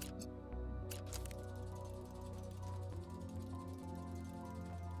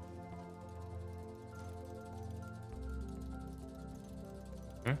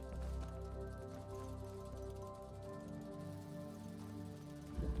 Hmm?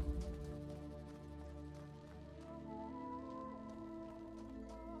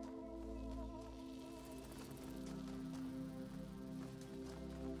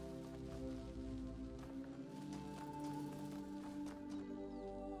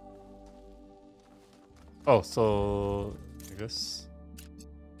 Oh, so I guess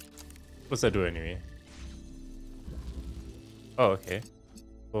what's that do anyway? Oh, okay.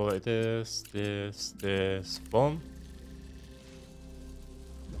 So like this, boom.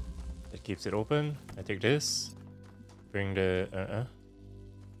 It keeps it open. I take this, bring the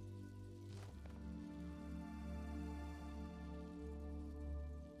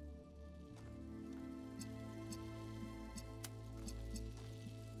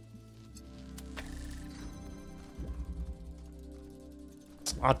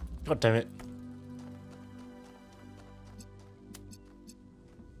Ah, god damn it.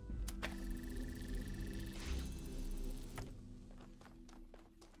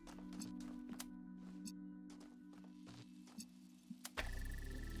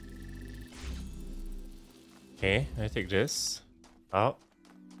 Okay, I take this out.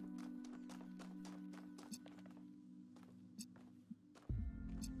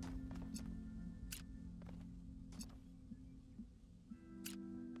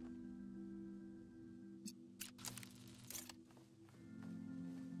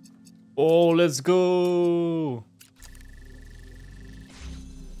 Oh, let's go!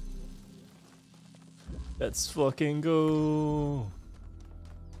 Let's fucking go!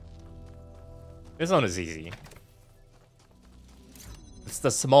 It's not as easy. It's the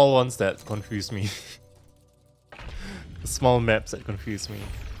small ones that confuse me. The small maps that confuse me.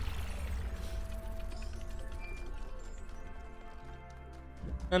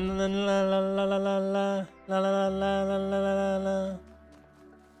 La la la la la la la la la la la la la.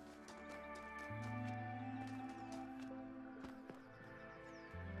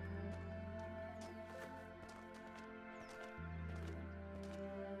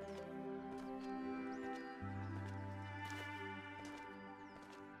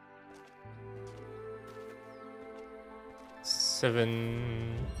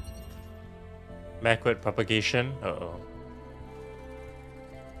 Seven backward propagation. Uh-oh.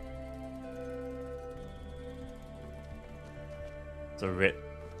 It's a red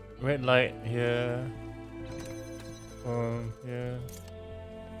light here. Yeah.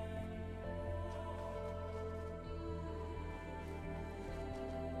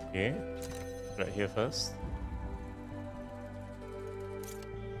 Okay. Right here first.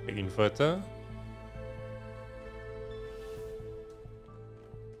 Big inverter.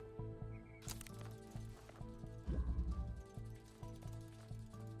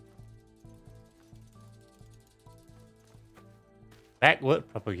 Backward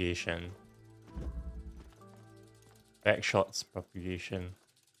propagation. Backshots propagation.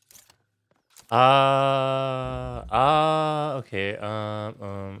 Okay.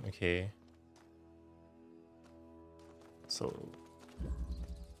 Okay. So,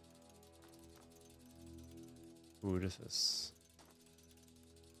 ooh, this is.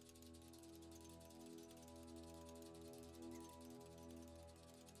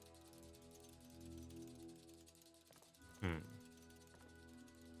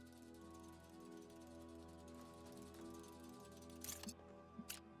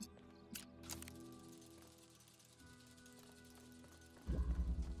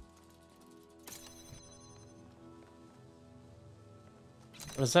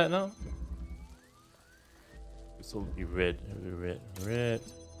 What is that now? This will be red, red.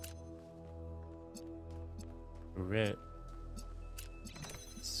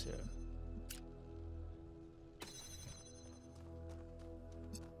 So,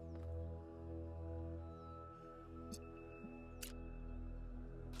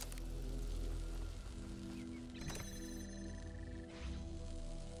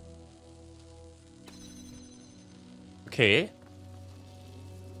 okay.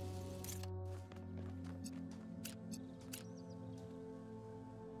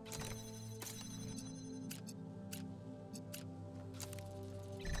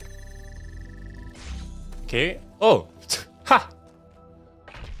 Okay. Oh! Ha!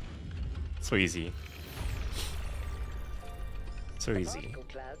 So easy. So The easy. particle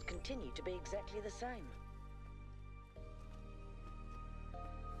clouds continue to be exactly the same.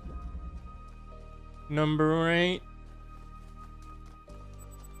 Number 8.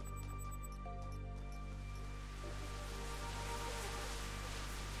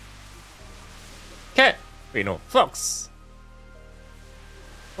 Wait, no, fox.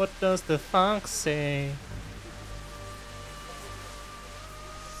 What does the fox say?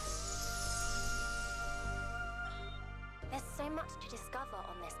 There's so much to discover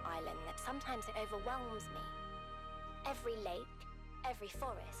on this island that sometimes it overwhelms me. Every lake, every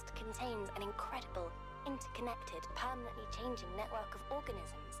forest contains an incredible, interconnected, permanently changing network of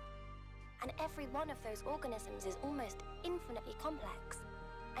organisms. And every one of those organisms is almost infinitely complex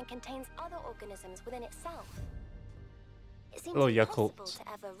and contains other organisms within itself. It seems impossible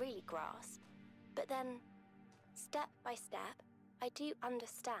to ever really grasp, but then, step by step, I do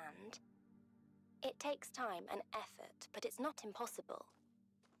understand. It takes time and effort, but it's not impossible.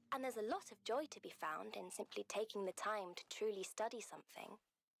 And there's a lot of joy to be found in simply taking the time to truly study something.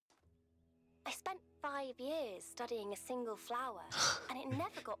 I spent 5 years studying a single flower, and it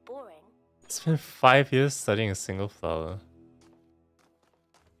never got boring. It's been 5 years studying a single flower.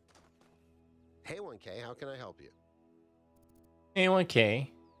 Hey 1K, how can I help you? Hey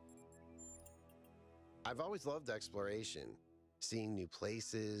 1K. I've always loved exploration, seeing new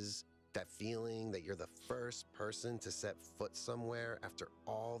places, that feeling that you're the first person to set foot somewhere after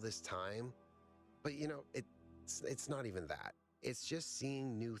all this time. But you know, it's not even that. It's just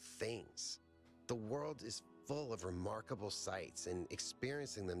seeing new things. The world is full of remarkable sights, and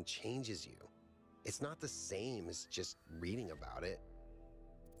experiencing them changes you. It's not the same as just reading about it.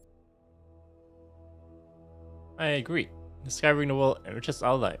 I agree. Discovering the world enriches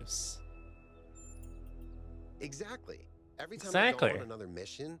our lives. Exactly. Every time I go on another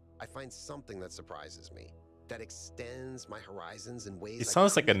mission, I find something that surprises me, that extends my horizons in ways It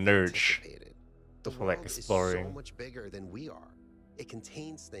sounds like a nerd. The For world like exploring. is so much bigger than we are. It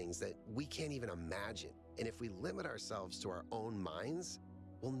contains things that we can't even imagine. And if we limit ourselves to our own minds,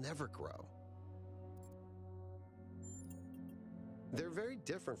 we'll never grow. They're very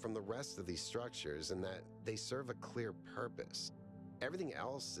different from the rest of these structures in that they serve a clear purpose. Everything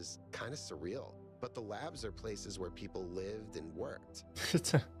else is kind of surreal, but the labs are places where people lived and worked.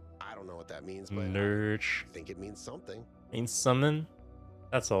 I don't know what that means, but nerd. I think it means something. Means summon?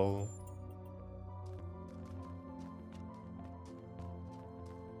 That's all.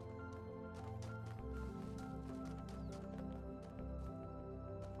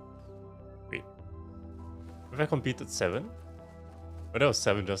 Wait. Have I completed 7? Oh, that was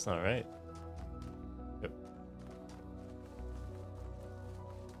 7 just now, right? Yep.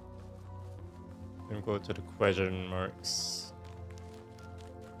 Then go to the question marks.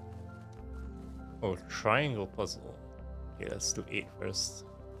 Oh, triangle puzzle. Okay, let's do 8 first.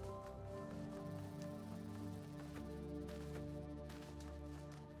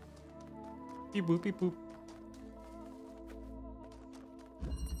 Beep boop, beep boop.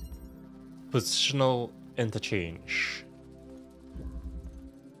 Positional interchange.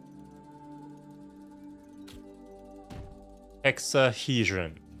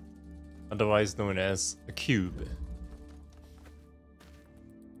 Hexahedron, otherwise known as a cube.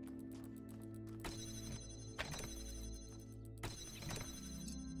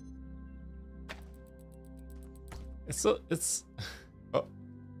 It's oh.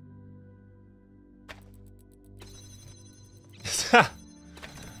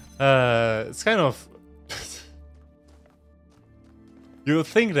 It's kind of you would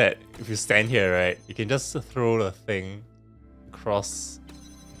think that if you stand here, right, you can just throw the thing across,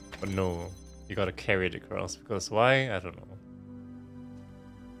 but no, you gotta carry it across, because why? I don't know.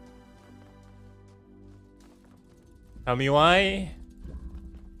 Tell me why?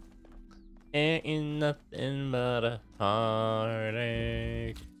 Ain't nothing but a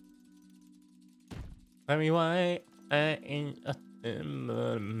heartache. Tell me why I ain't nothing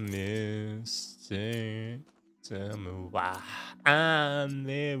but a mistake. Tell me why I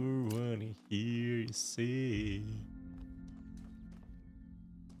never wanna hear you say.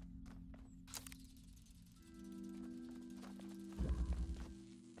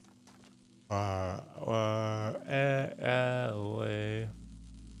 Away.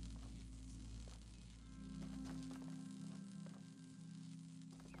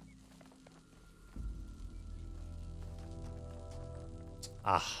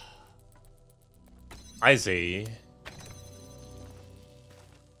 I see.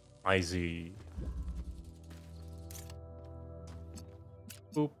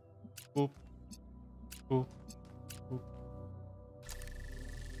 Boop, boop, boop, boop.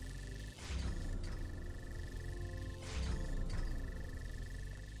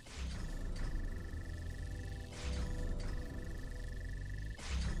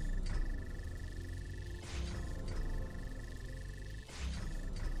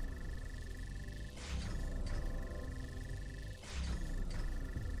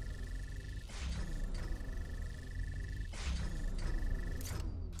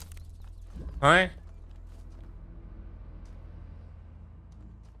 Hi.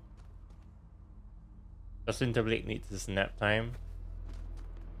 Justin Timberlake needs his nap time.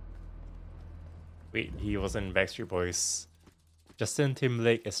 Wait, he was in Backstreet Boys. Justin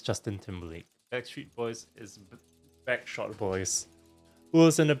Timberlake is Justin Timberlake. Backstreet Boys is Backshot Boys. Who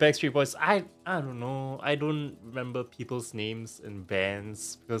was in the Backstreet Boys? I don't know. I don't remember people's names in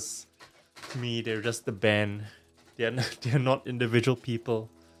bands because to me they're just the band. They're not individual people.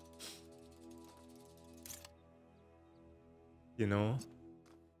 You know?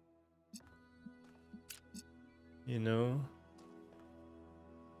 You know?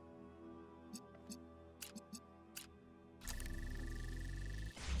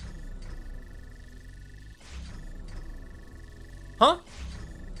 Huh?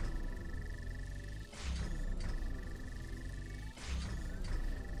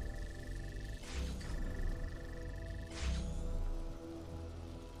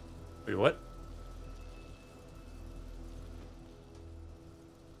 Wait, what?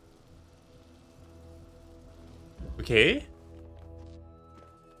 Okay.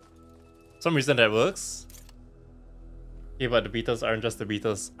 Some reason that works. Okay, but the Beatles aren't just the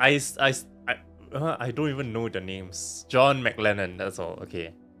Beatles. I don't even know the names. John McLennan, that's all.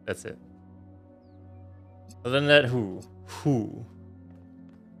 Okay, that's it. Other than that, who? Who?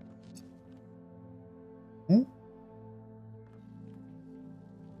 Who?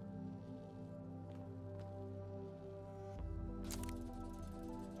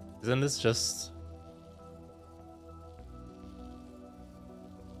 Isn't this just...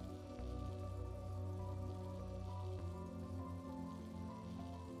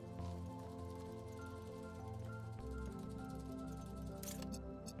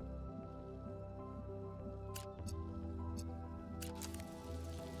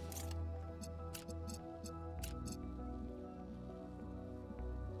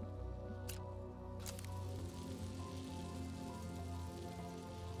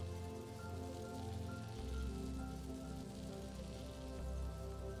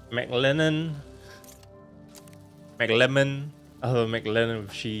 McLennan, McLemon, oh McLennan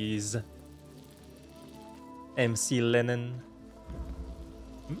with cheese, MC Lennon.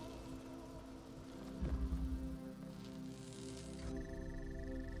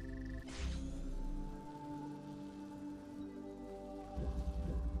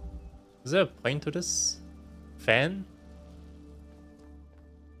 Is there a point to this? Fan?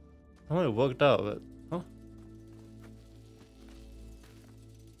 I don't know, it worked out, but huh?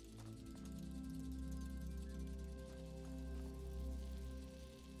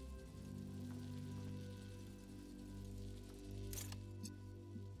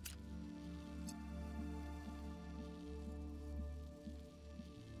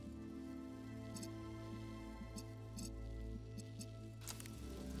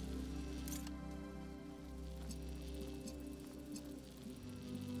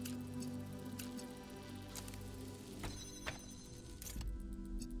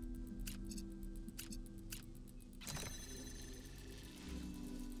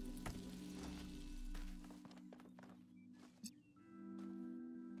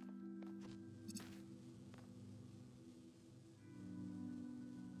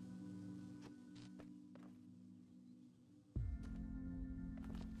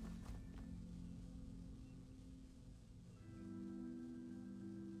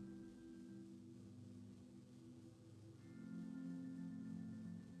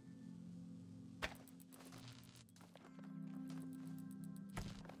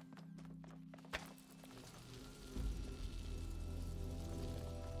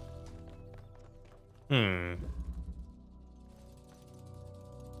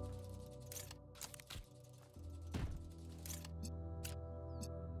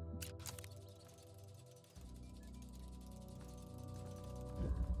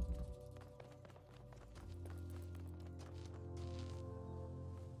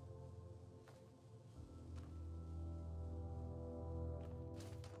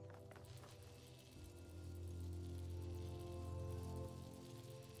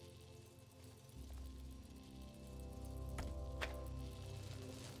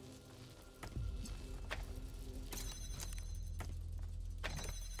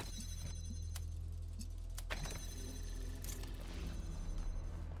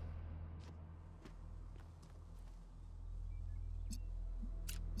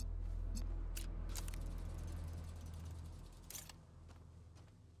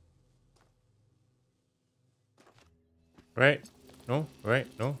 Right? No? Right?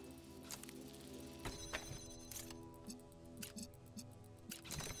 No?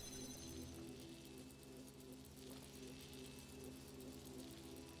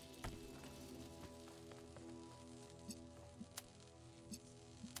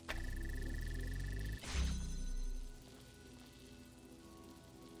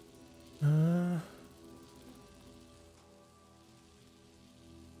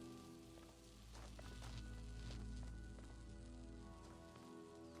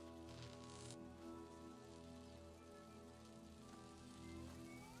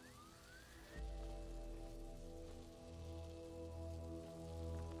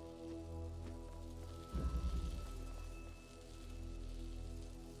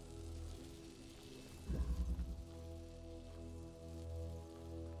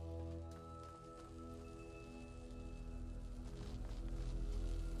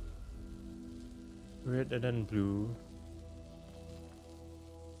 Red and then blue.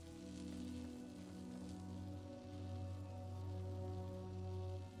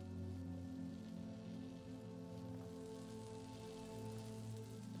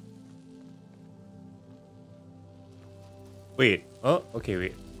 Wait. Oh, okay,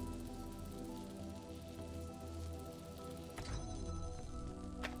 wait.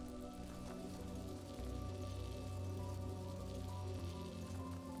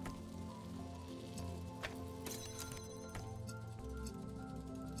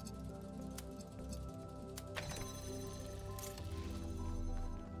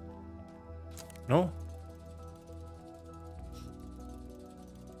 No?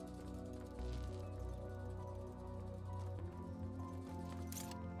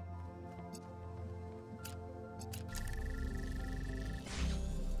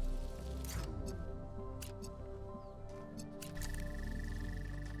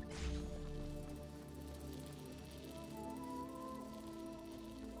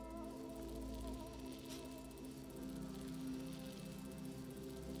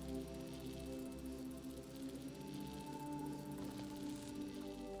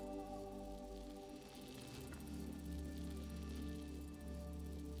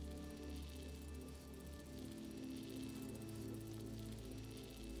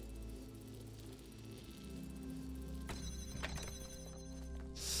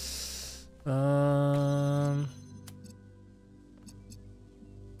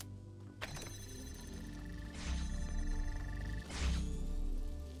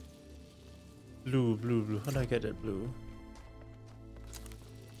 Blue. How do I get that blue?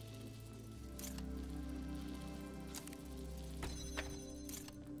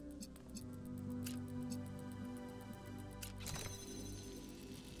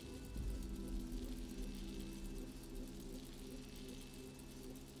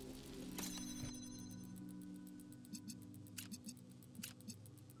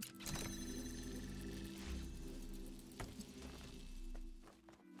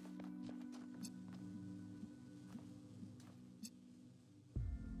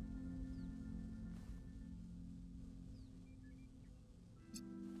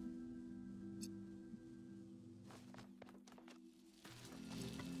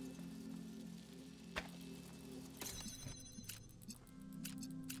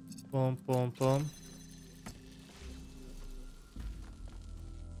 Boom.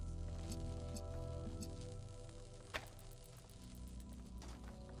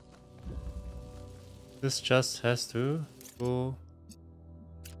 This just has to go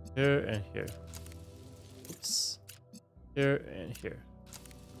here and here. Oops. Here and here.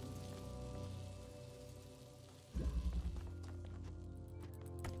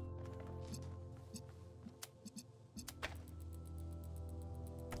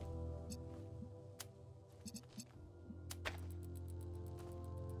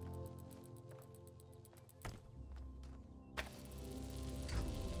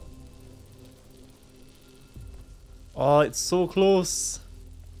 Oh, it's so close.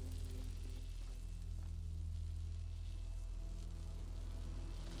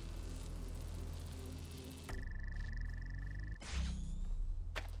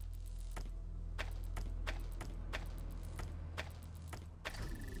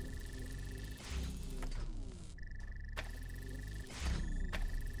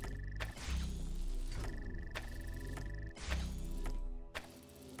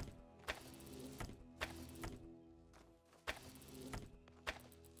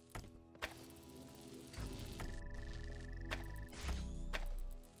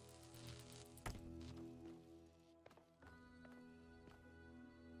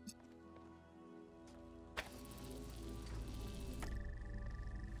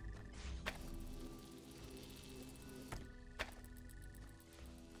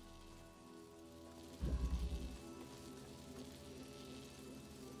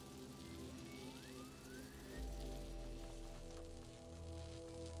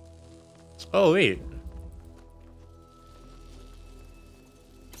 Oh, wait.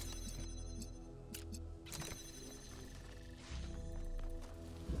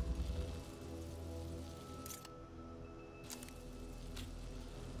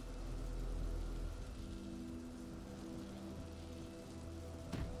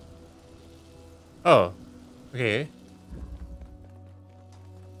 Oh, okay.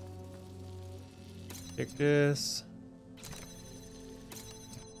 Take this.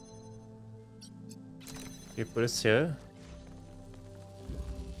 Okay, put this here.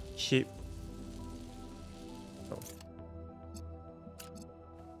 Keep. Oh.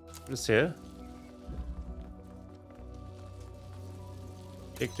 Put this here.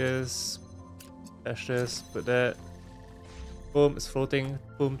 Take this. Dash this, put that. Boom, it's floating.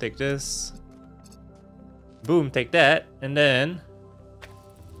 Boom, take this. Boom, take that. And then...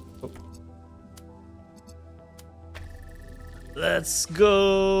 Oh. Let's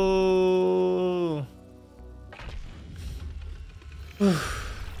go!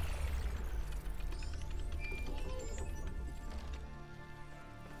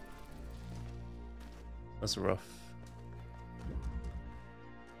 That's rough.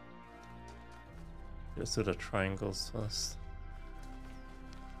 Let's do the triangles first.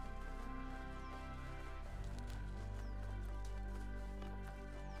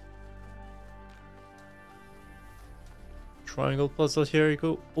 Triangle puzzle, here you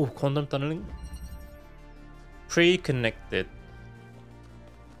go. Oh, quantum tunneling. Pre-connected.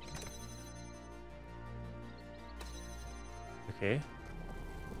 Okay.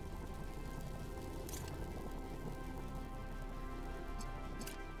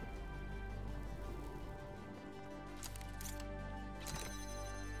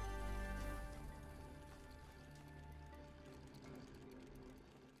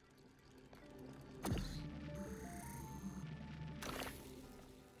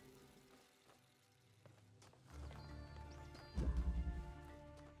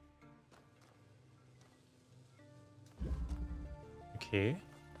 Okay.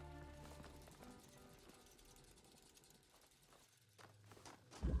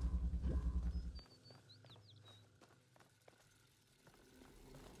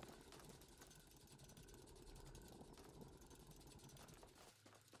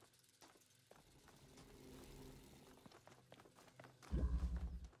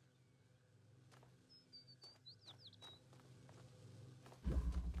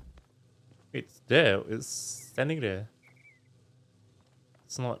 It's there. It's standing there.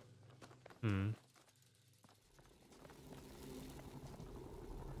 It's not.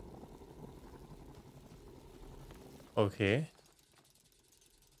 Okay.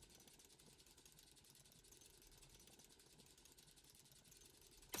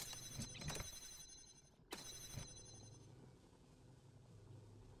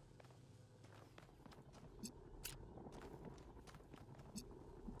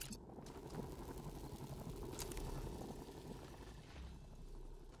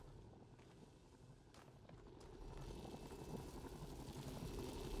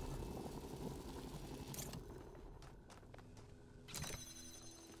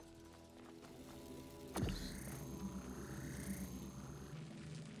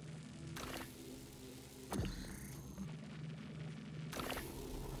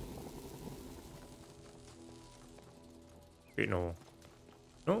 Wait, no.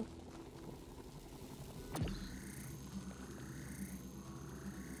 No?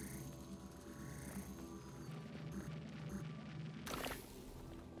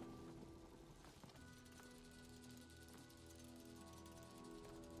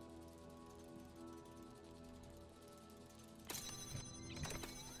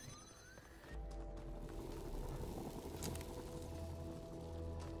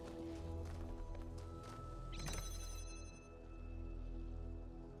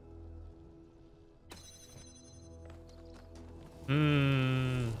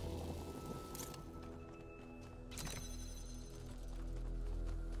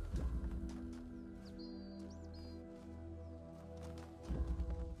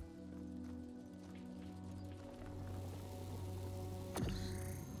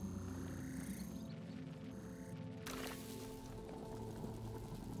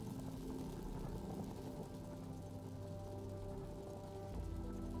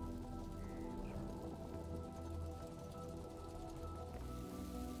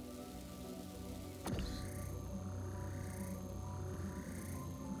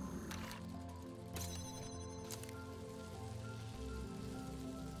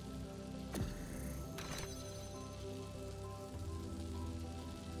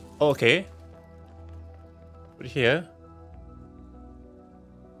 Okay. Put it here.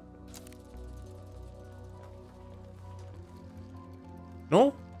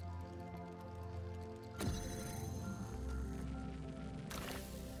 No?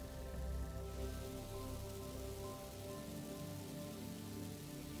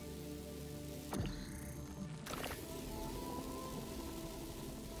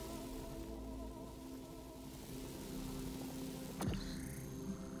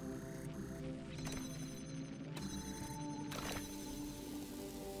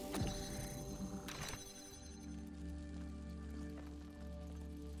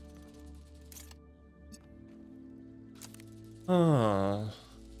 Ah.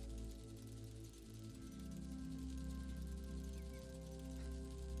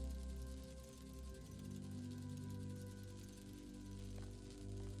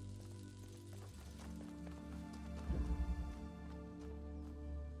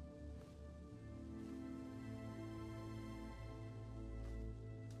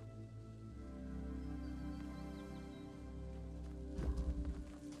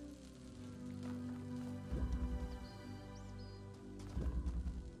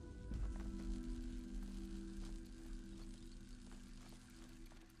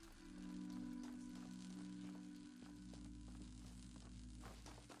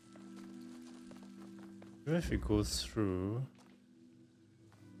 What if it goes through?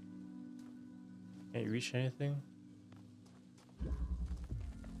 Can't you reach anything?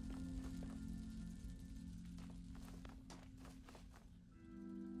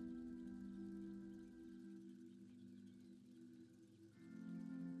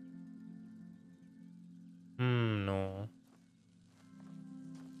 No.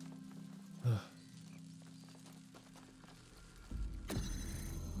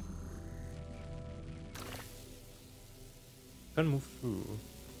 Can't move through.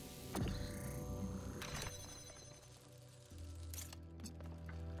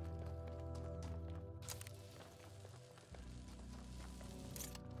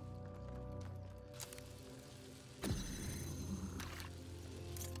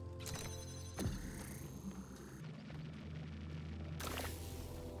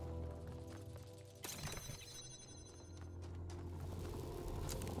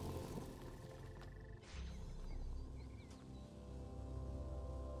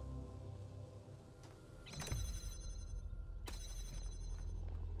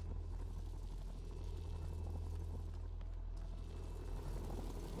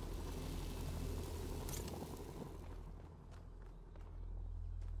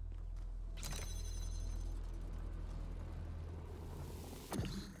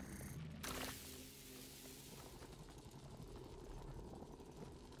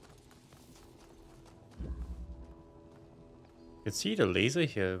 I can see the laser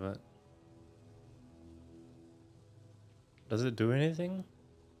here, but does it do anything?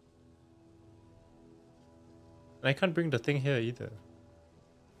 And I can't bring the thing here either.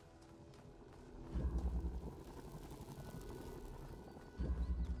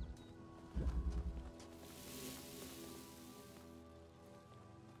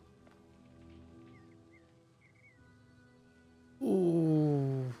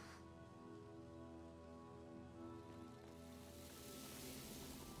 Ooh.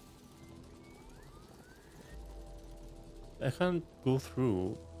 I can't go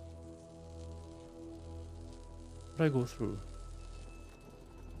through. How do I go through?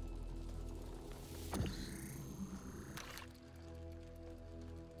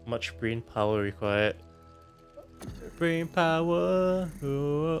 Much brain power required. Brain power.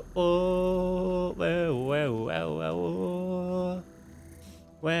 Oh, oh, well, well, well, well.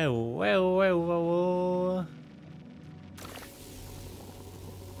 Well, well, well, well.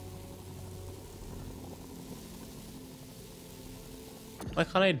 Why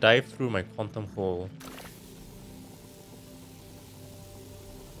can't I dive through my quantum hole?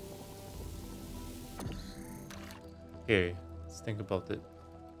 Okay, let's think about it.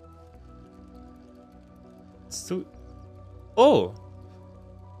 It's too... Oh!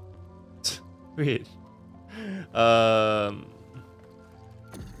 Wait.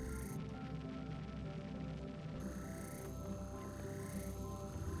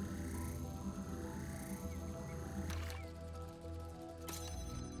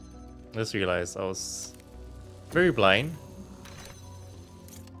 Just realized I was very blind.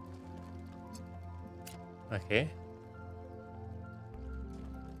 Okay.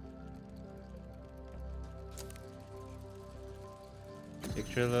 Take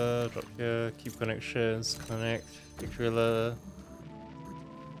trailer, drop here, keep connections, connect, take trailer,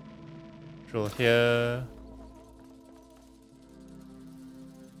 drill here,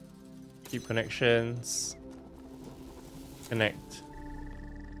 keep connections, connect.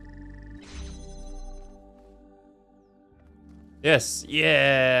 Yes,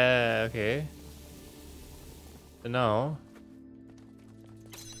 yeah, okay. And now,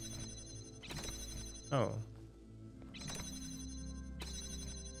 oh.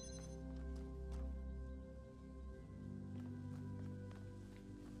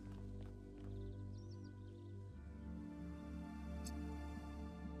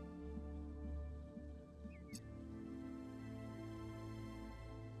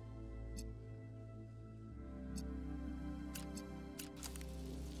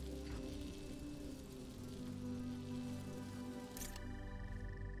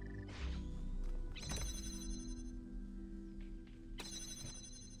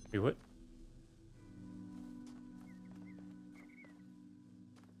 Wait, what?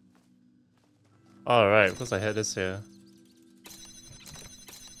 Alright, because I had this here.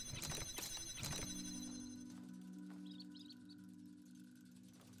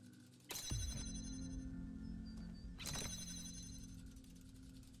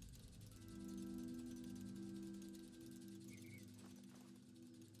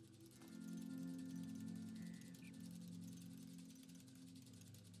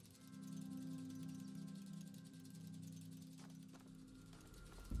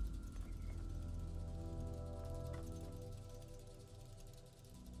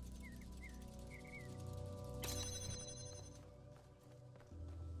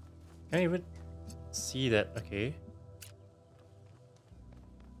 Can't even see that. Okay.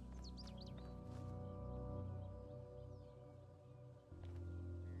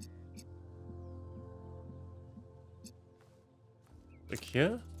 Like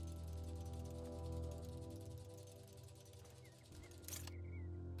here?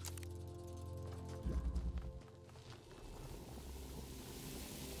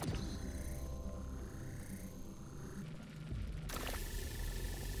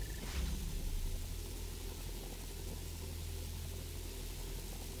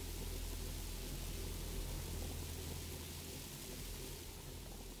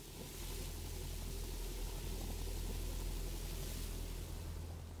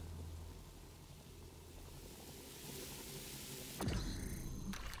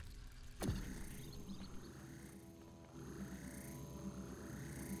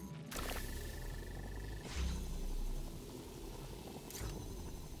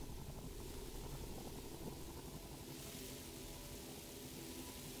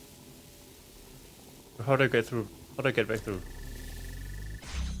 How do I get through? How do I get back through?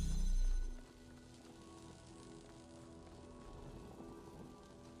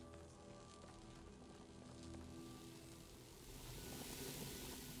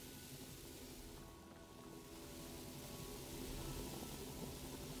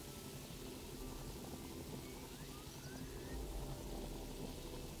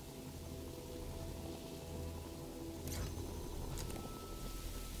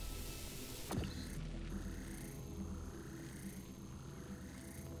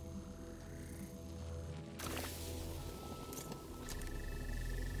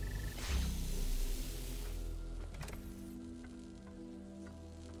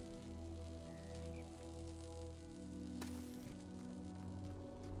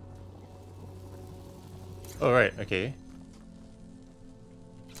 All right, okay.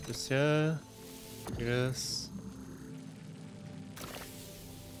 Just here. Yes.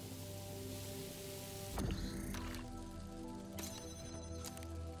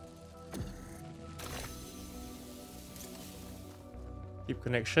 Keep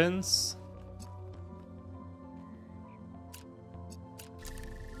connections.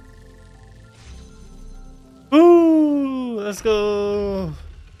 Woo! Let's go.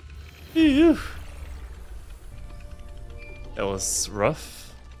 Phew. That was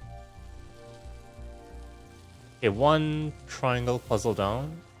rough. Okay, one triangle puzzle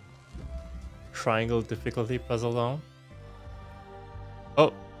down. Triangle difficulty puzzle down.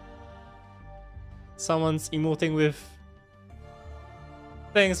 Oh. Someone's emoting with...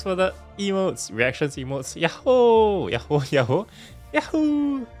 Thanks for the emotes. Reactions emotes. Yahoo! Yahoo! Yahoo!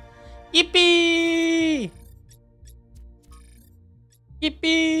 Yahoo! Yippee!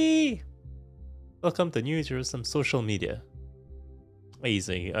 Yippee! Welcome to New Jerusalem social media.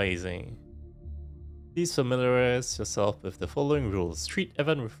 Amazing, amazing. Please familiarize yourself with the following rules. Treat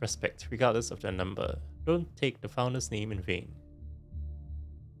everyone with respect, regardless of their number. Don't take the founder's name in vain.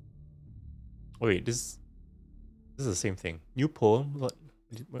 Oh wait, this is the same thing. New poem? What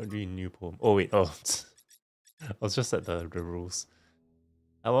do you mean new poem? Oh wait, oh. I was just at the rules.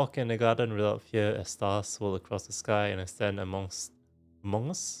 I walk in the garden without fear as stars swirl across the sky, and I stand among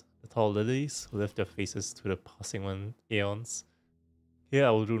us, the tall lilies who lift their faces to the passing aeons. Here I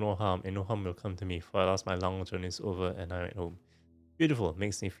will do no harm, and no harm will come to me, for at last my long journey is over and I'm at home. Beautiful,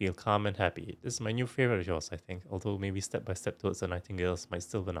 makes me feel calm and happy. This is my new favorite of yours, I think, although maybe step by step towards the nightingales might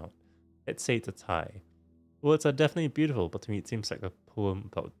still win out. Let's say it's a tie. The words are definitely beautiful, but to me it seems like a poem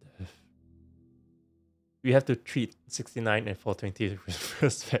about death. We have to treat 69 and 420 with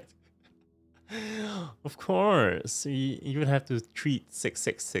respect. Of course, we even have to treat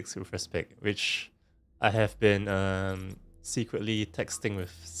 666 with respect, which I have been secretly texting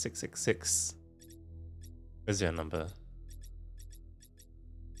with 666. Where's your number?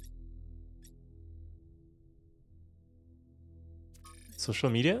 Social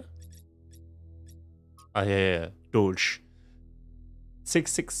media? Ah, yeah. Doge.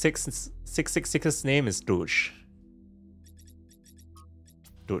 666's name is Doge.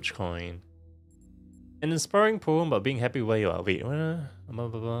 Dogecoin. An inspiring poem about being happy where you are. Wait,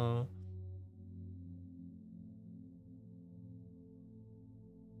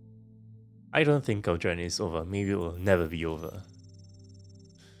 I don't think our journey is over. Maybe it will never be over.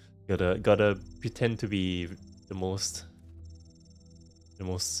 Gotta pretend to be the most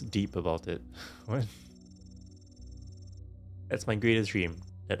deep about it. What? That's my greatest dream.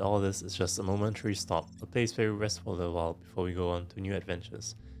 That all this is just a momentary stop, a place where we rest for a little while before we go on to new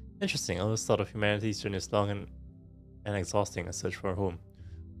adventures. Interesting. I always thought of humanity's journey as long and exhausting a search for a home.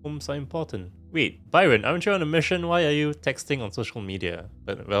 Homes are important. Wait, Byron, aren't you on a mission? Why are you texting on social media?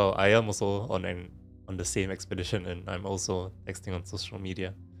 But well, I am also on the same expedition, and I'm also texting on social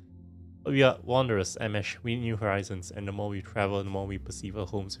media. But we are wanderers, Amesh. We need new horizons, and the more we travel, the more we perceive our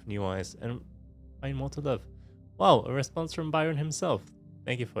homes with new eyes, and find more to love. Wow, a response from Byron himself.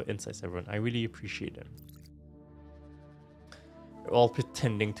 Thank you for insights, everyone. I really appreciate them. We're all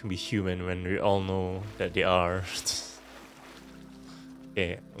pretending to be human when we all know that they are.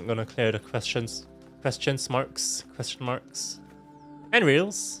 Okay, I'm gonna clear the question marks, and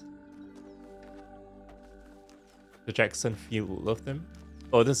rails. The Jackson Field love them.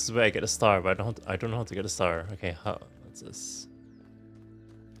 Oh, this is where I get a star, but I don't know how to get a star. Okay, what's this?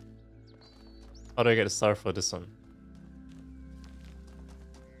 How do I get a star for this one?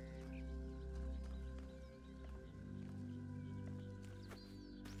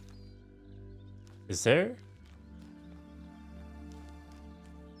 Is there?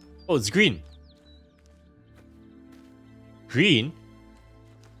 Oh, it's green. Green?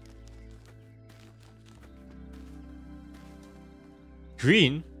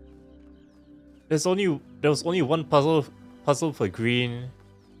 Green? There was only one puzzle for green.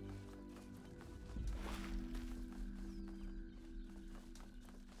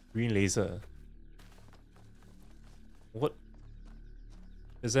 Green laser. What?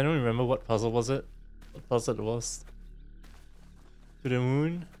 Does anyone remember what puzzle was it? What puzzle it was? To the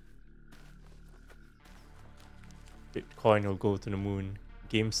moon? Bitcoin will go to the moon.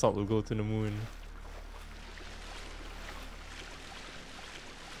 GameStop will go to the moon.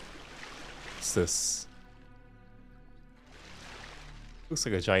 What's this? Looks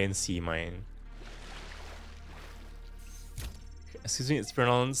like a giant sea mine. Excuse me, it's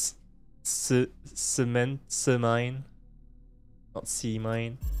pronounced cement mine, not sea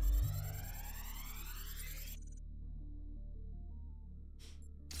mine.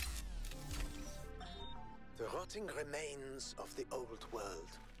 The rotting remains of the old world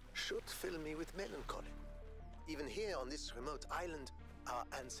should fill me with melancholy. Even here on this remote island, our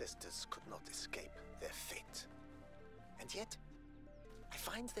ancestors could not escape their fate. And yet, I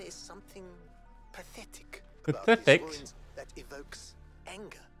find there is something pathetic about these ruins that evokes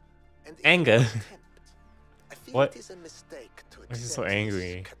anger. And anger? I feel What? it is a mistake to Why is he accept so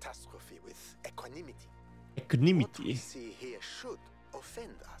angry? this catastrophe with equanimity. Equanimity. What we see here should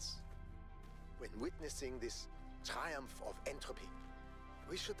offend us. When witnessing this triumph of entropy,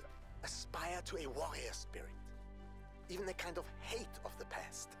 we should aspire to a warrior spirit. Even a kind of hate of the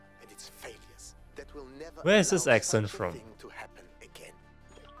past and its failures that will never Where is this allow accent such a from? thing to happen again.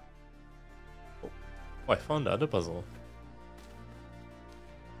 Oh, I found the other puzzle.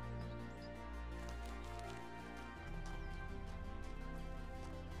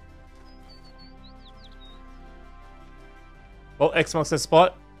 Oh, X marks the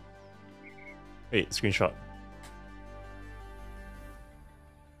spot. Wait, screenshot.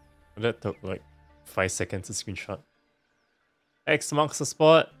 That took like 5 seconds to screenshot. X marks the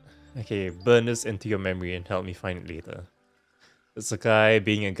spot. Okay, burn this into your memory and help me find it later. It's a guy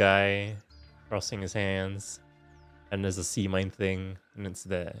being a guy, crossing his hands, and there's a sea mine thing, and it's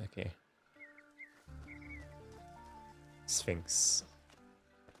there. Okay. Sphinx.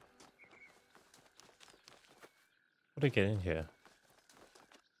 How do I get in here?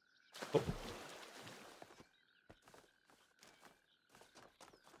 Oh.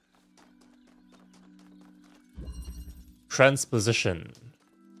 Transposition.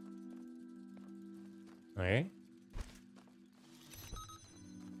 Alright.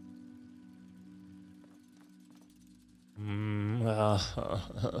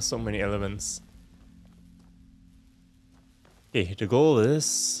 So many elements. Okay, the goal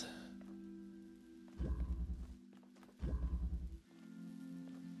is...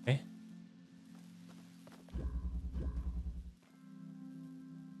 Okay.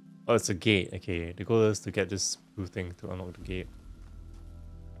 Oh, it's a gate. Okay, the goal is to get this blue thing to unlock the gate.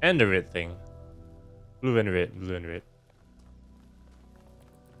 And the red thing. Blue and red, blue and red.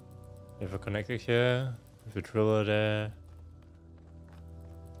 We have a connector here. We have a driller there.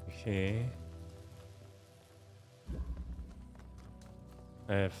 Okay.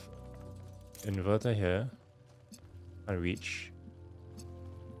 I have inverter here. I reach.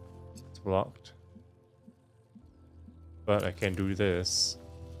 It's blocked. But I can do this.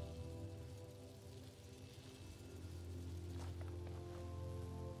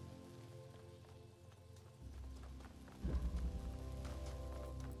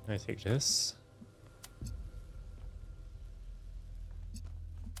 I take this.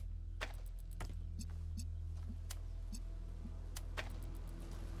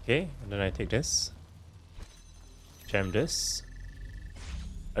 Okay, and then I take this. Jam this.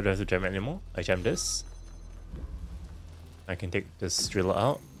 I don't have to jam anymore. I jam this. I can take this driller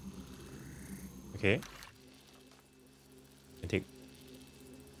out. Okay. I take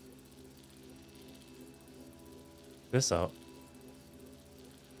this out.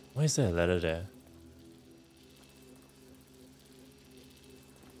 Why is there a ladder there?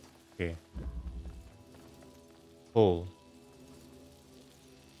 Okay. Hole.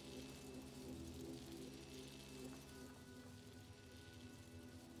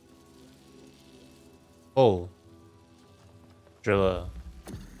 Hole. Driller.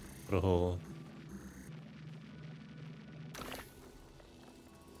 Put a hole.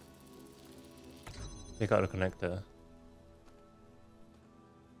 Take out a connector.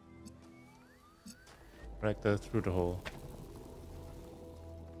 Connector through the hole.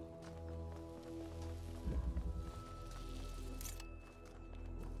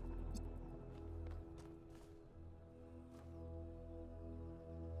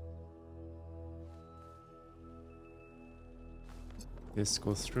 This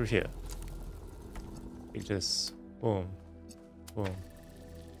goes through here. It just boom, boom,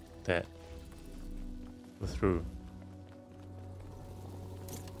 that go through.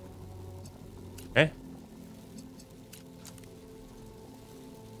 Eh?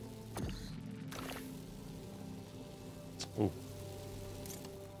 Oh.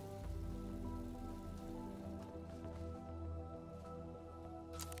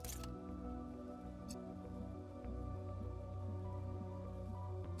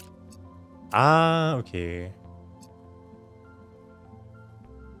 Ah, okay.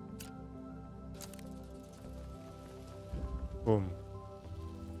 Boom.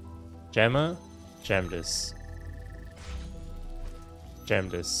 Jammer, jam this. Jam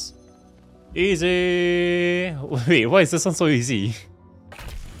this. Easy! Wait, why is this one so easy?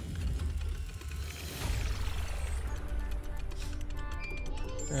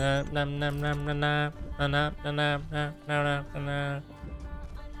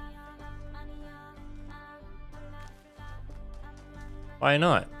 Why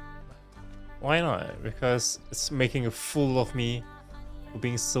not? Why not? Because it's making a fool of me for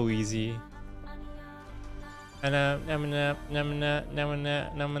being so easy. Because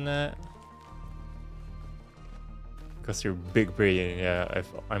you're big brain, yeah,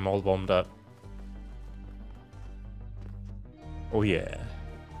 I'm all bombed up. Oh yeah,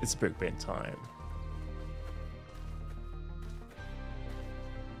 it's big brain time.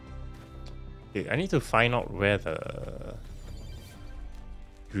 Okay, I need to find out where the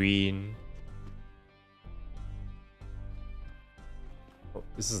green... Oh,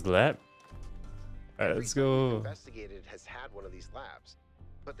 this is the lab? Alright, let's go. Investigated has had one of these labs,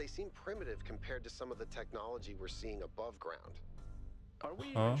 but they seem primitive compared to some of the technology we're seeing above ground. Are we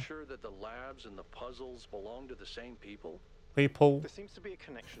even sure that the labs and the puzzles belong to the same people? People. There seems to be a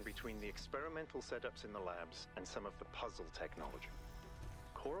connection between the experimental setups in the labs and some of the puzzle technology.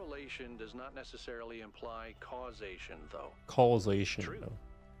 Correlation does not necessarily imply causation, though. Causation. True. Though.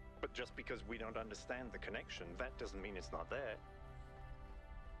 But just because we don't understand the connection, that doesn't mean it's not there.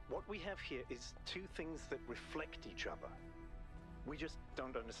 What we have here is two things that reflect each other. We just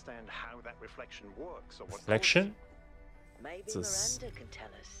don't understand how that reflection works or what. Reflection? Maybe It's Miranda can tell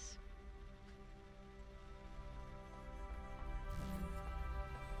us.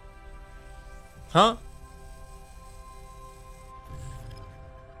 Huh?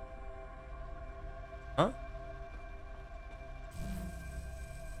 Huh?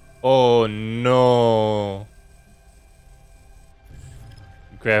 Oh no.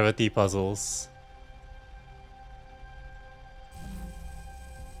 Gravity puzzles.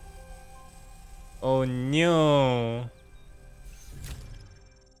 Oh no.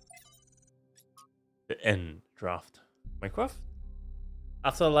 The end draft. Minecraft?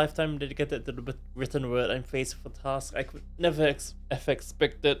 After a lifetime dedicated to the written word, I'm faced with a task I could never have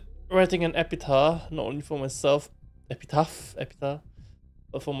expected. Writing an epitaph, not only for myself, but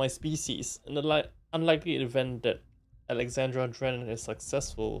for my species. In the unlikely event that Alexandra Drennan is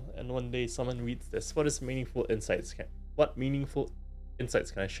successful, and one day someone reads this, what meaningful insights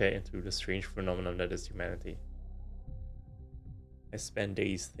can I share into the strange phenomenon that is humanity? I spent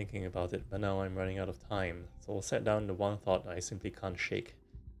days thinking about it, but now I'm running out of time, so I'll set down the one thought I simply can't shake.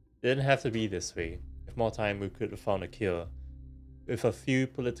 It didn't have to be this way. With more time, we could have found a cure. With a few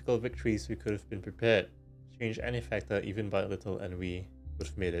political victories, we could have been prepared. Change any factor, even by a little, and we would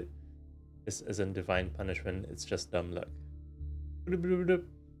have made it. This isn't divine punishment, it's just dumb luck. I'm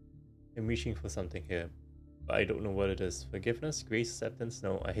reaching for something here, but I don't know what it is. Forgiveness? Grace? Acceptance?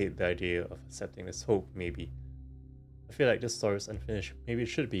 No, I hate the idea of accepting this. Hope, maybe. I feel like this story is unfinished. Maybe it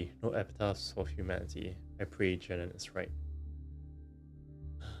should be. No epitaphs of humanity. I pray Jenan is right.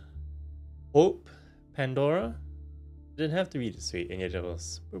 Hope, Pandora. It didn't have to be this way, and yet it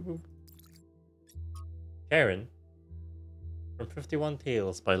was. Boop, boop. Karen. From 51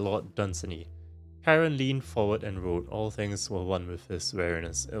 Tales by Lord Dunsany. Karen leaned forward and wrote. All things were one with his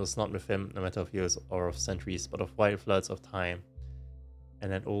wariness. It was not with him, no matter of years or of centuries, but of wide floods of time,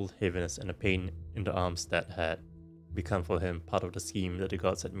 and an old heaviness and a pain in the arms that had become for him part of the scheme that the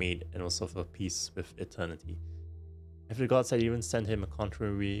gods had made, and was of a peace with eternity. If the gods had even sent him a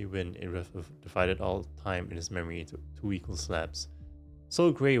contrary wind, it would have divided all time in his memory into 2 equal slabs. So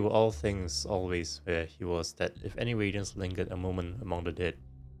grey were all things always where he was, that if any radiance lingered a moment among the dead,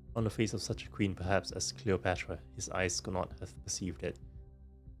 on the face of such a queen perhaps as Cleopatra, his eyes could not have perceived it.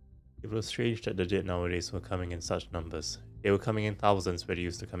 It was strange that the dead nowadays were coming in such numbers. They were coming in thousands where they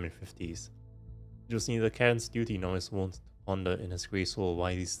used to come in 50s. It was neither Karen's duty nor his wont to ponder in his grey soul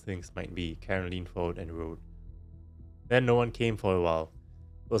why these things might be. Karen leaned forward and wrote. Then no one came for a while.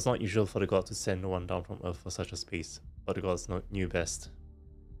 It was not usual for the gods to send no one down from Earth for such a space, but the gods knew best.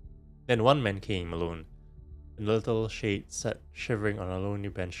 Then one man came alone. The little shade sat shivering on a lonely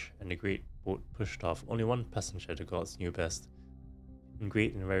bench, and the great boat pushed off. Only one passenger the gods knew best. And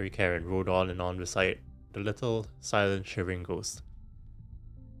great and weary Karen rode on and on beside the little, silent, shivering ghost.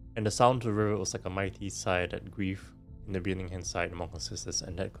 And the sound of the river was like a mighty sigh that grief in the beginning had sighed among her sisters,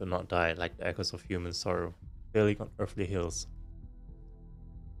 and that could not die, like the echoes of human sorrow, failing on earthly hills.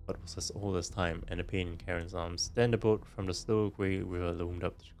 But was as old as time, and the pain in Karen's arms. Then the boat from the slow grey river loomed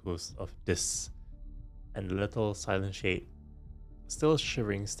up to the coast of Dis, and the little silent shade, still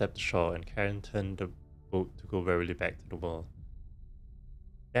shivering, stepped ashore, and Karen turned the boat to go wearily back to the world.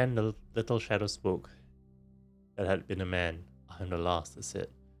 Then the little shadow spoke. That had been a man. I am the last, it said.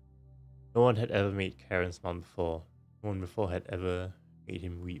 No one had ever made Karen smile before. No one before had ever made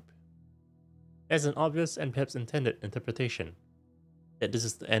him weep. There's an obvious and perhaps intended interpretation that this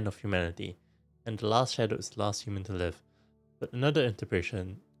is the end of humanity, and the last shadow is the last human to live. But another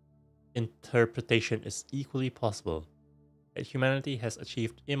interpretation is equally possible, that humanity has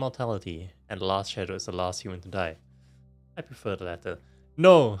achieved immortality, and the last shadow is the last human to die. I prefer the latter.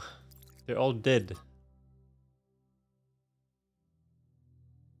 No! They're all dead.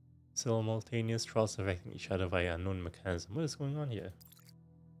 Simultaneous thoughts affecting each other via unknown mechanism. What is going on here?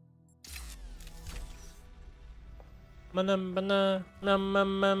 Mana mana mana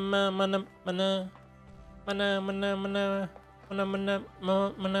mana mana mana mana mana mana mana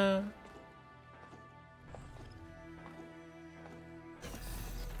mana mana.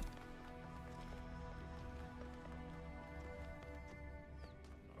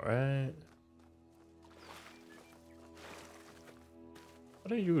 All right.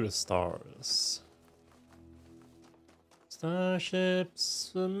 What are you, the stars?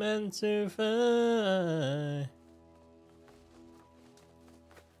 Starships were meant to fly.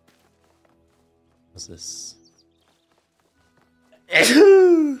 What's this?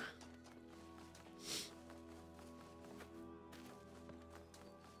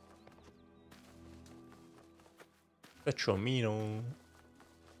 Petromino.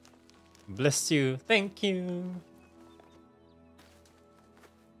 Bless you. Thank you.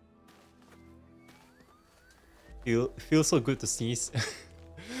 It feels so good to sneeze.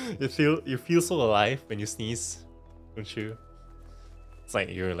 you feel so alive when you sneeze, don't you? It's like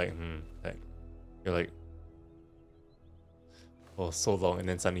you're like you're like for so long, and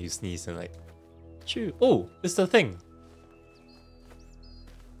then suddenly you sneeze and like, chew. Oh, it's the thing.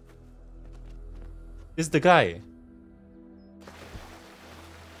 It's the guy.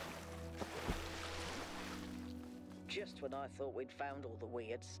 Just when I thought we'd found all the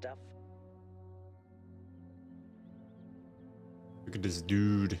weird stuff. Look at this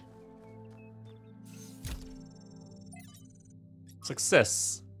dude.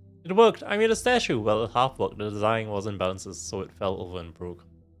 Success. It worked. I made a statue. Well, it half worked. The design wasn't balanced, so it fell over and broke.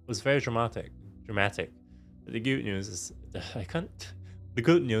 It was very dramatic. But the good news is The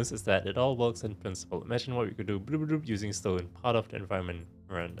good news is that it all works in principle. Imagine what we could do using stone, part of the environment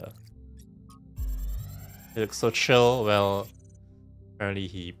render. It looks so chill. Well, apparently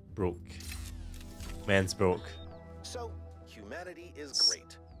he broke. Man's broke. So, humanity is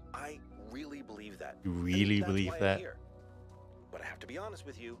great. I really believe that. You really believe that? But I have to be honest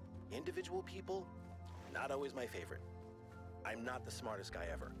with you, individual people, not always my favorite. I'm not the smartest guy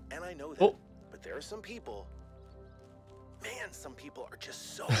ever, and I know that. Oh. But there are some people, man, some people are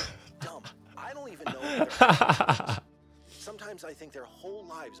just so dumb. I don't even know what Sometimes I think their whole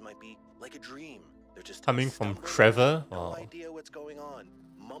lives might be like a dream. They're just coming from Trevor. No idea what's going on,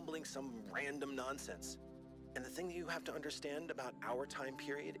 mumbling some random nonsense. And the thing that you have to understand about our time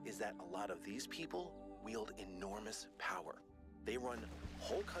period is that a lot of these people wield enormous power. They run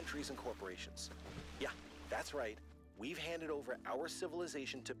whole countries and corporations. Yeah, that's right. We've handed over our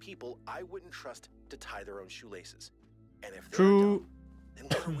civilization to people I wouldn't trust to tie their own shoelaces. And if they're dumb, then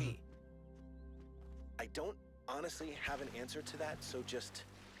what are we? I don't honestly have an answer to that, so just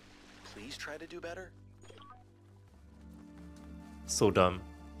please try to do better. So dumb.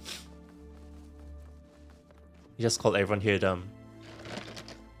 You just called everyone here dumb.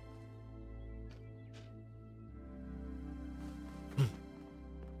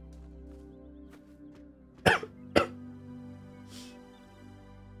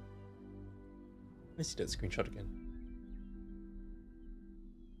 Let me see that screenshot again.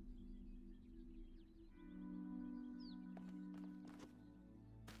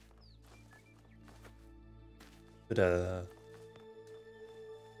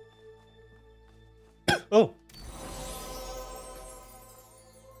 Oh!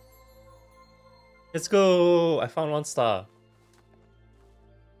 Let's go! I found 1 star.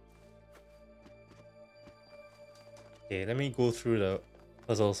 Okay, let me go through the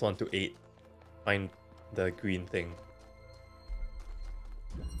puzzles 1 to 8. Find the green thing.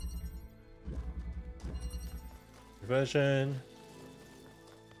 Version.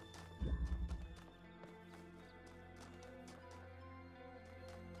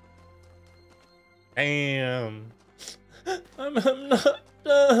 Damn. I'm not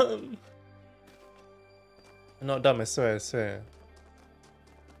dumb. I'm not dumb, I swear, I swear.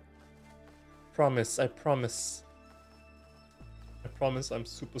 Promise, I promise. I promise I'm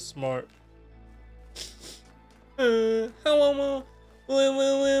super smart. I don't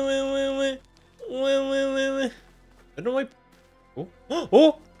know why. Oh!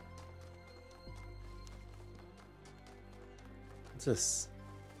 Oh! What's this?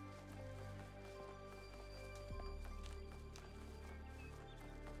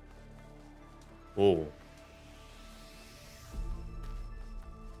 Oh.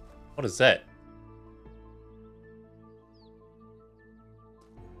 What is that?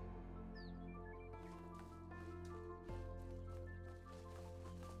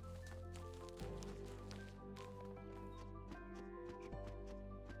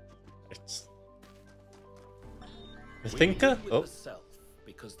 The thinker? Oh. The self,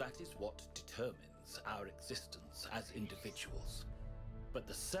 because that is what determines our existence as individuals. But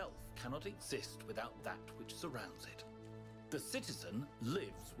the self cannot exist without that which surrounds it. The citizen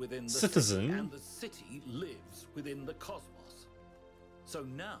lives within the city, and the city lives within the cosmos. So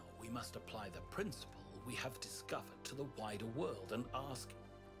now we must apply the principle we have discovered to the wider world and ask,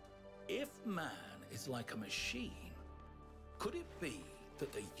 if man is like a machine, could it be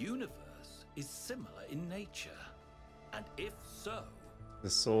that the universe is similar in nature? And if so,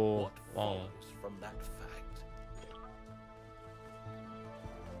 what follows from that fact?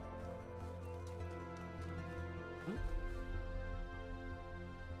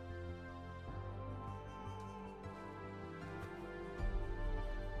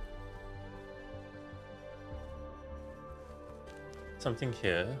 Something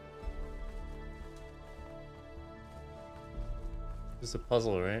here. This is a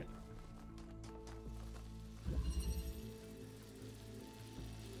puzzle, right?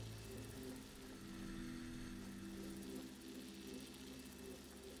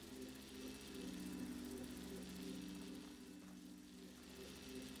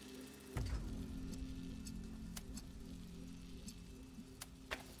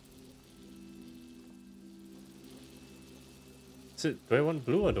 Do I want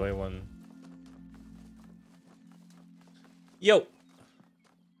blue or do I want... Yo!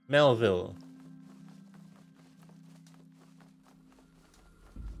 Melville.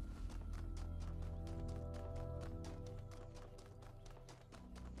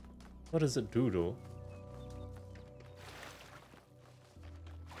 What does it do though?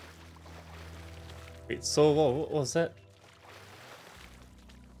 Wait, so what was that?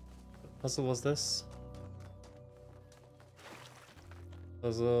 What puzzle was this?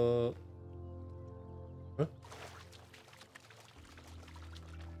 Puzzle... Huh?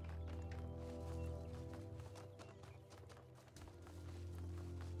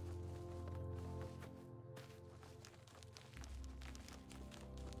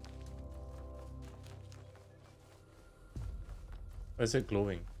 Why is it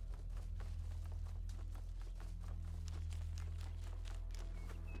glowing?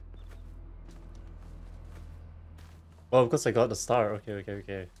 Well, because I got the star.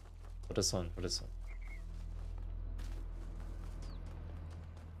 Okay. For this one,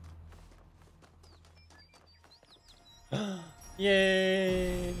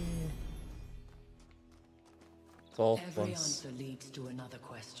 Yay! Solved Every once. answer leads to another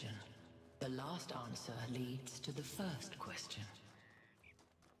question. The last answer leads to the first question.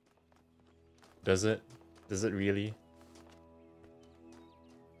 Does it? Does it really?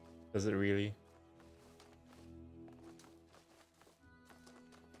 Does it really?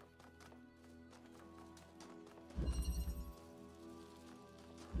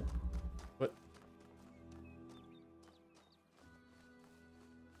 What?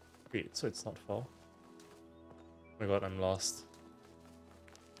 Wait, so it's not fall? Oh my god, I'm lost.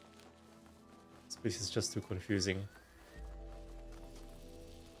 This is just too confusing.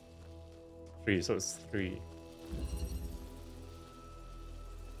 3, so it's 3.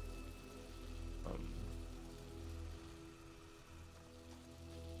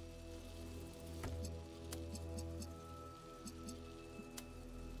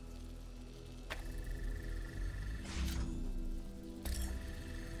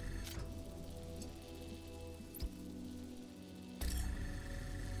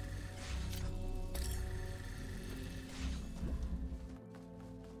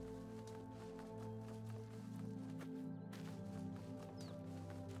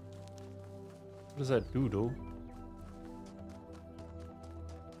 What does that do though?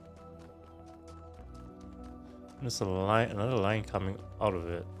 There's a line, another line coming out of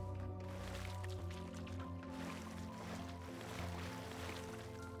it.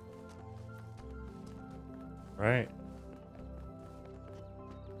 Right.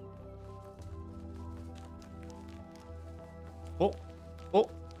 Oh, oh.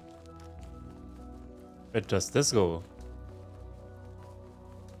 Where does this go?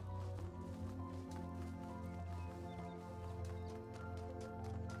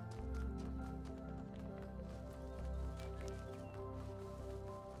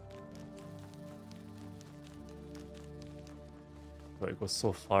 But it goes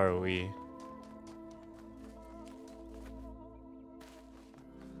so far away.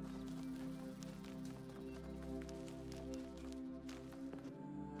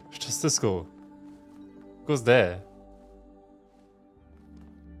 Where does this go? It goes there.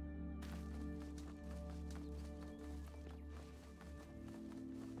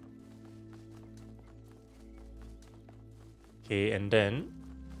 Okay, and then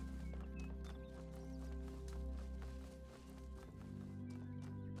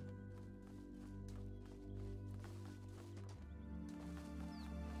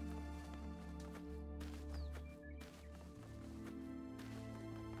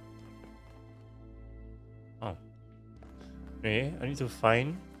okay, I need to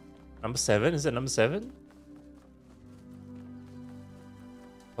find number 7. Is it number 7?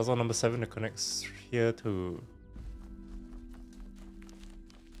 Puzzle number 7 that connects here to.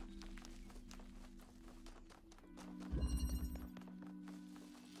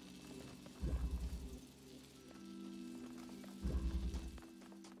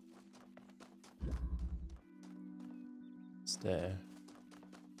 It's there.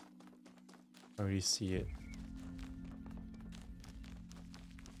 I already see it.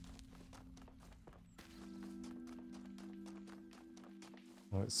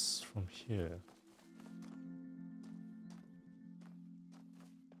 Oh, it's from here.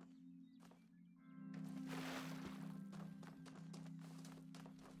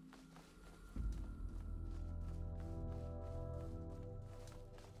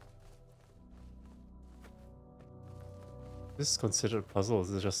 This is considered a puzzle, or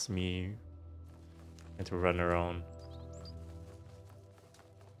is it just me trying to run around?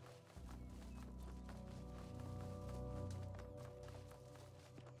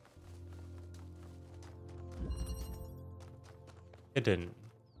 Hidden.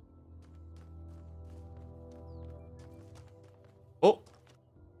 Oh!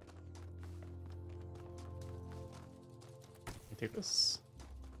 Can I take this?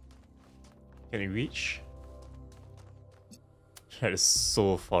 Can you reach? That is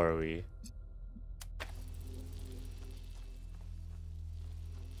so far away.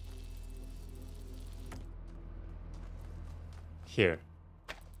 Here.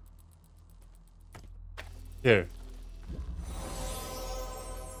 Here.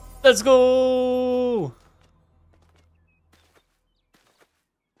 Let's go!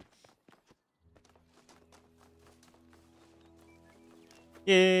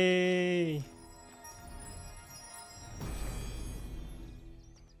 Yay!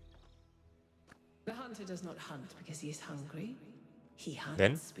 The hunter does not hunt because he is hungry. He hunts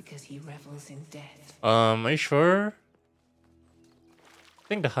Then? because he revels in death. Are you sure? I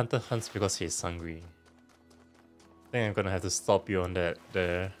think the hunter hunts because he's hungry. I think I'm gonna have to stop you on that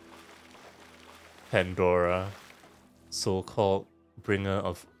there. Pandora, so-called bringer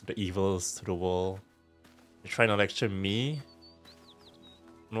of the evils to the world. You're trying to lecture me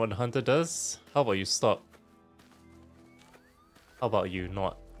on what the hunter does? How about you stop? How about you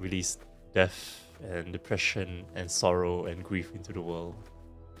not release death and depression and sorrow and grief into the world.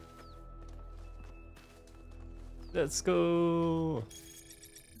 Let's go!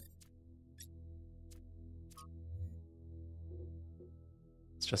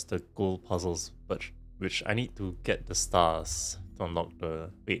 It's just the gold puzzles, but which I need to get the stars to unlock the...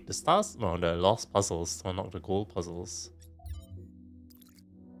 Wait, the stars? No, the lost puzzles to unlock the gold puzzles.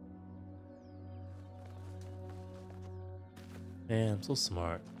 Man, I'm so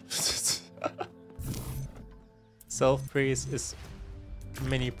smart. Self-praise is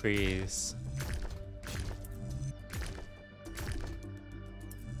many praise.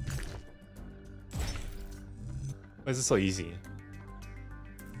 Why is it so easy?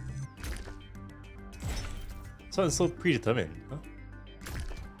 This one's so predetermined, huh?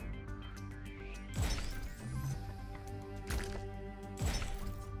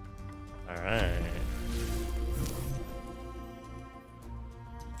 Alright.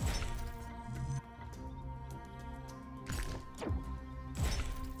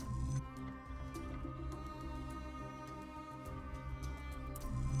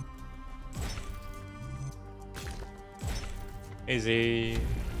 Easy.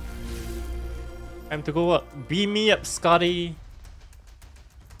 Time to go up. Beam me up, Scotty.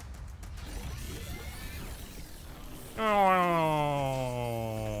 Oh.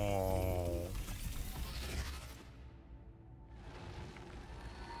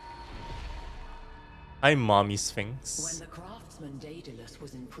 Hi, Mommy Sphinx. When the craftsman Daedalus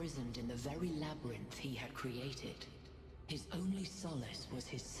was imprisoned in the very labyrinth he had created, his only solace was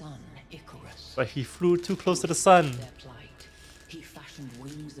his son, Icarus. But he flew too close to the sun. Their plight. He fashioned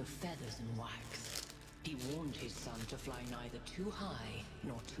wings of feathers and wax. He warned his son to fly neither too high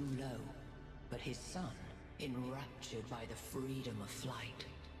nor too low. But his son, enraptured by the freedom of flight,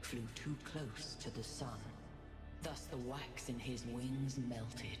 flew too close to the sun. Thus the wax in his wings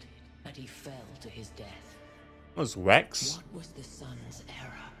melted, and he fell to his death. Was wax? What was the sun's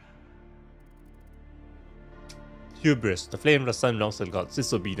error? Hubris. The flame of the sun belongs to the gods.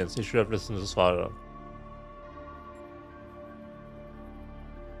 Disobedience. He should have listened to his father.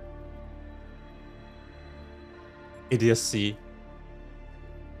 Idiocy.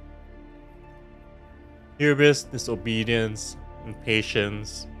 Hubris, disobedience,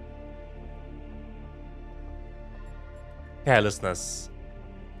 impatience, carelessness.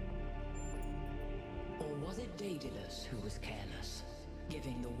 Or was it Daedalus who was careless,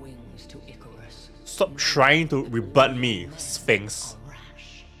 giving the wings to Icarus? Stop trying to rebut me, Sphinx.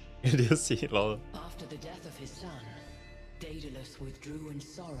 Idiocy, lol. After the death of his son, Daedalus withdrew in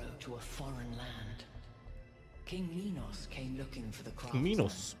sorrow to a foreign land. King Minos came looking for the craftsman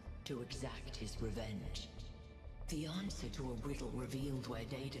to exact his revenge. The answer to a riddle revealed where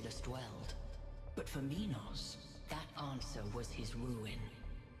Daedalus dwelled. But for Minos, that answer was his ruin.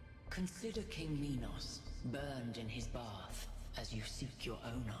 Consider King Minos, burned in his bath, as you seek your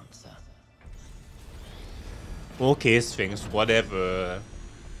own answer. Okay, Sphinx, whatever.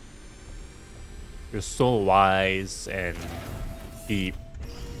 You're so wise and deep.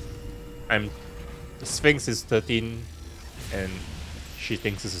 The Sphinx is 13 and she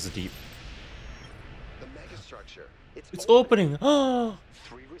thinks this is deep. The megastructure. It's opening. Oh.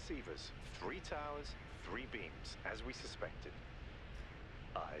 3 receivers, 3 towers, 3 beams, as we suspected.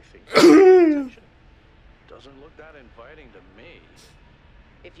 I think doesn't look that inviting to me.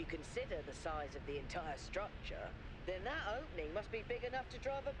 If you consider the size of the entire structure, then that opening must be big enough to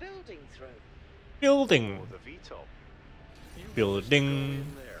drive a building through. Building. the VTOL. Building.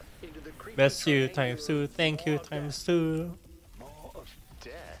 Bless you times 2. Thank you times 2. More of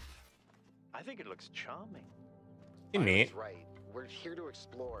death. I think it looks charming. That's right. We're here to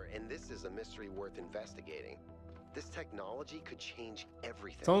explore, and this is a mystery worth investigating. This technology could change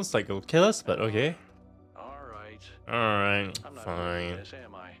everything. Sounds like it'll kill us, but okay. Alright. Alright, I'm not fine. winning this,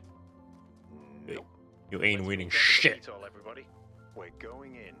 am I? Nope. You ain't Let's winning move on to the shit. VTOL, everybody. We're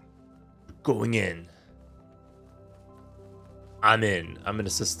going in. Going in. I'm in. I'm in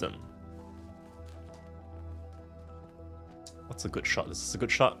the system. What's a good shot? This is a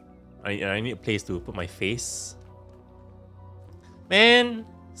good shot. I need a place to put my face. Man,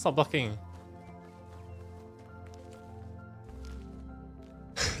 stop blocking.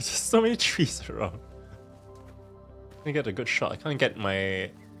 Just so many trees around. I can get a good shot. I can't get my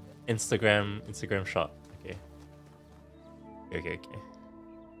Instagram shot. Okay. Okay.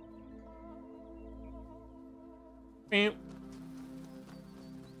 Beep.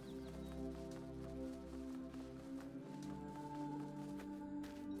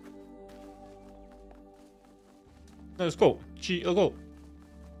 Let's go. Go.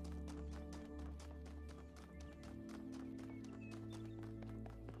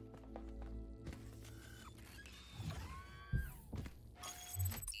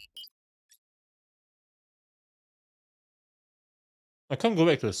 I can't go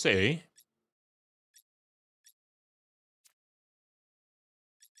back to the city.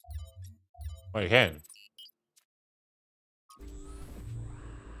 Oh, I can.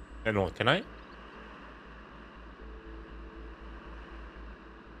 No, can I?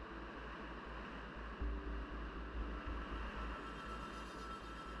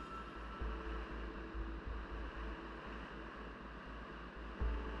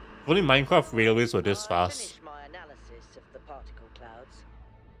 If only Minecraft railways were this I fast. finished my analysis of the particle clouds.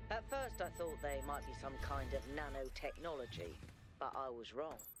 At first I thought they might be some kind of nanotechnology, but I was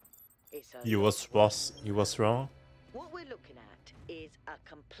wrong. It's a You was wrong. What we're looking at is a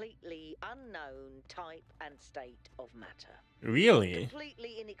completely unknown type and state of matter. Really?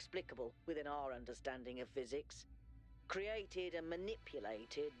 Completely inexplicable within our understanding of physics. Created and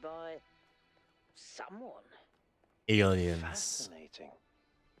manipulated by someone. Aliens. Fascinating.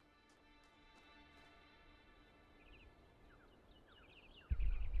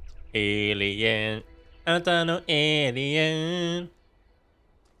 Alien. I don't know alien.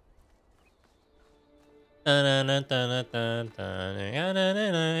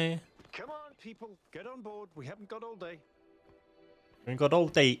 Come on, people, get on board. We haven't got all day. We got all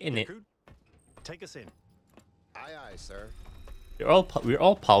day in it. Take us in. Aye, aye, sir. We're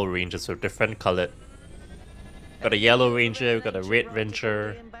all Power Rangers with different colored. Got a yellow ranger, we got a red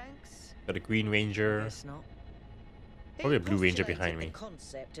ranger, got a green ranger. Probably a blue ranger behind me. The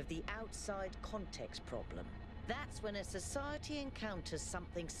concept of the outside context problem. That's when a society encounters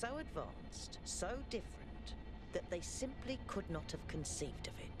something so advanced, so different, that they simply could not have conceived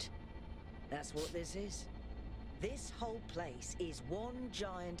of it. That's what this is. This whole place is one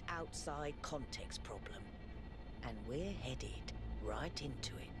giant outside context problem. And we're headed right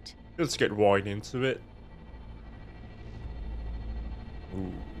into it. Let's get right into it.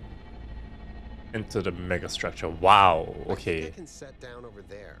 Ooh. Into the mega structure. Wow. Okay. I can set down over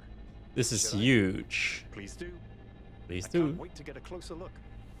there. This is huge. Please do. Please I do. can't wait to get a closer look.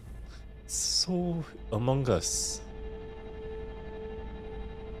 So Among Us.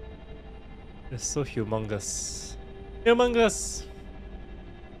 It's so humongous. Humongous.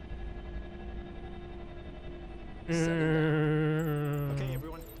 Okay,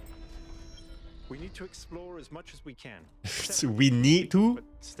 everyone. We need to explore as much as we can. So we need to. But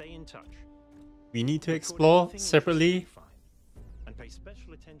stay in touch. We need to explore separately. And pay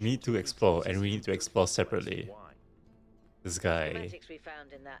special attention We need to explore, and we need to explore separately. This The guy. schematics we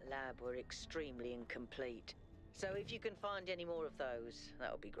found in that lab were extremely incomplete. So if you can find any more of those,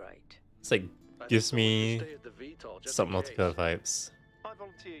 that would be great. It's like gives me Subnautica vibes. I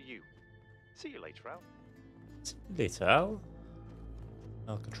volunteer you. See you later, Al. See you later, Al.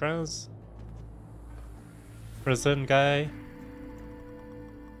 Alcatraz. Prison guy.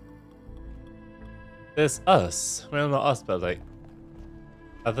 There's us. Well, not us, but like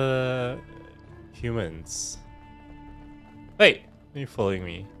other humans. Wait, are you following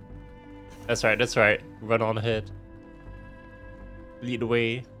me? That's right, that's right. Run on ahead. Lead the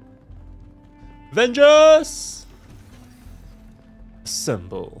way. Avengers!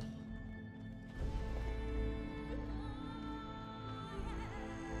 Assemble.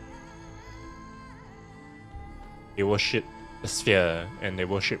 They worship the sphere and they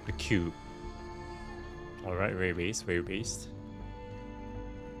worship the cube. Alright, very based, very based.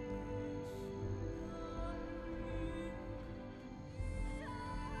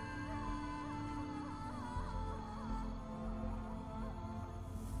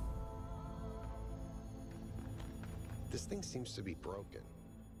 This thing seems to be broken.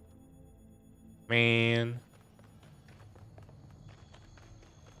 Man.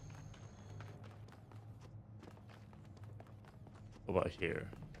 What about here?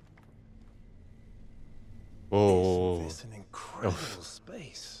 Whoa. Isn't this an incredible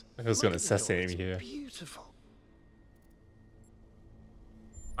space? I was gonna assassinate me here. Beautiful.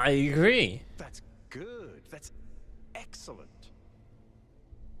 I agree. That's good. That's excellent.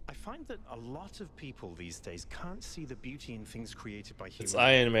 I find that a lot of people these days can't see the beauty in things created by humans. It's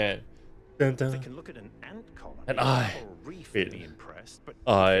Iron Man. Dun, They dun. can look at an ant colony And or I a reef wait. and be impressed, but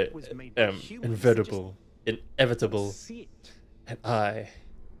I if it was made by am humans, they inevitable. just Inevitable. don't see it. And I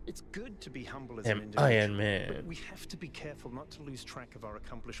It's good to be humble as am an individual, Iron but Man. we have to be careful not to lose track of our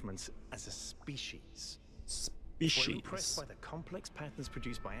accomplishments as a species. If we're impressed Species. by the complex patterns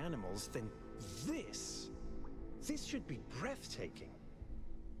produced by animals, then this should be breathtaking.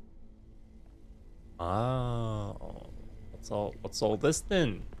 Ah, what's all this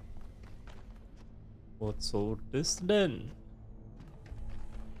then? What's all this then?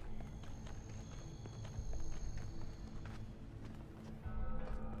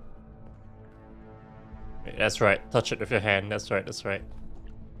 Okay, that's right. Touch it with your hand. That's right. That's right.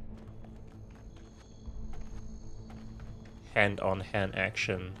 Hand-on-hand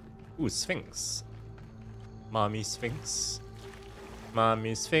action. Ooh, Sphinx. Mommy Sphinx.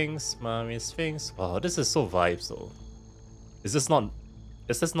 Mommy Sphinx. Mommy Sphinx. Wow, this is so vibes though. Is this not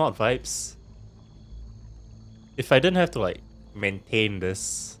vibes? If I didn't have to like maintain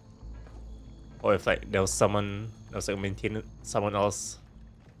this, or if like there was someone someone else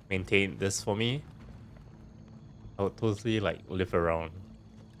maintain this for me, I would totally like live around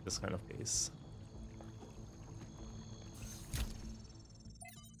this kind of place.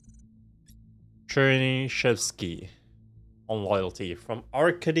 Chernyshevsky on loyalty from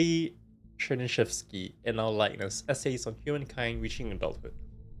Arkady Chernyshevsky in our likeness, essays on humankind reaching adulthood.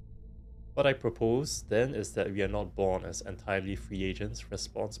 What I propose then is that we are not born as entirely free agents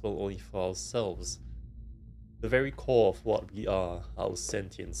responsible only for ourselves. The very core of what we are, our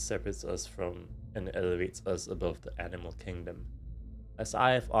sentience, separates us from and elevates us above the animal kingdom. As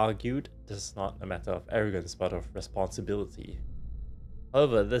I have argued, this is not a matter of arrogance but of responsibility.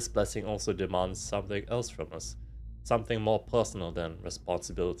 However, this blessing also demands something else from us, something more personal than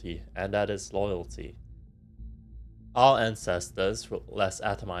responsibility, and that is loyalty. Our ancestors, less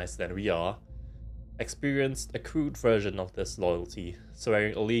atomized than we are, experienced a crude version of this loyalty,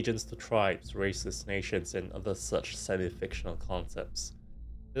 swearing allegiance to tribes, races, nations, and other such semi-fictional concepts.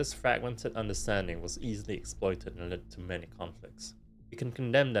 This fragmented understanding was easily exploited and led to many conflicts. We can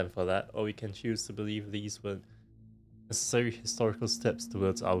condemn them for that, or we can choose to believe these were necessary historical steps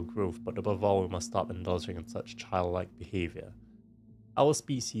towards our growth, but above all, we must stop indulging in such childlike behavior. Our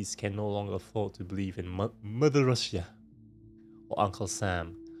species can no longer afford to believe in Mother Russia or Uncle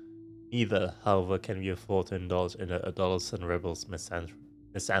Sam. Neither, however, can we afford to indulge in the adolescent rebels'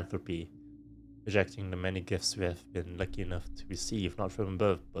 misanthropy, rejecting the many gifts we have been lucky enough to receive, not from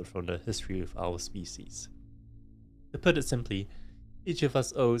birth, but from the history of our species. To put it simply, each of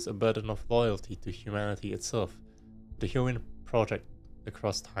us owes a burden of loyalty to humanity itself. The human project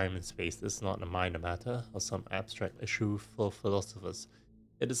across time and space is not a minor matter or some abstract issue for philosophers.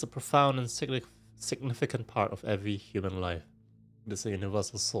 It is a profound and significant part of every human life. It is a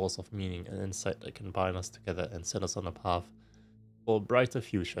universal source of meaning and insight that can bind us together and set us on a path for a brighter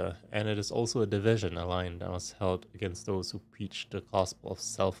future, and it is also a division, a line that was held against those who preach the gospel of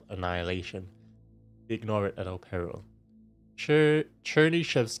self-annihilation. We ignore it at our peril.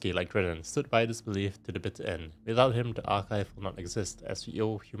 Chernyshevsky, like Drennan, stood by this belief to the bitter end. Without him, the archive will not exist. As we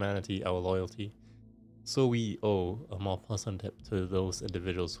owe humanity our loyalty, so we owe a more personal debt to those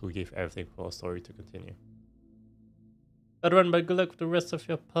individuals who gave everything for our story to continue. But run, but good luck with the rest of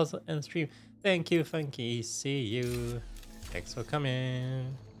your puzzle and stream. Thank you, Funky. See you. Thanks for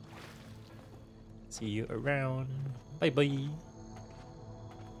coming. See you around. Bye bye.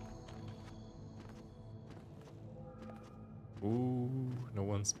 Ooh, no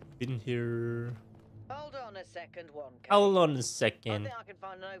one's been here. Hold on a second, 1K. Hold on a second. I think I can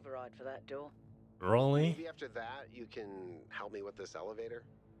find an override for that door. Really? Maybe after that, you can help me with this elevator?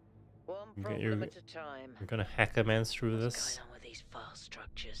 One problem at a time. You're gonna hack a man through What's this? going on with these fast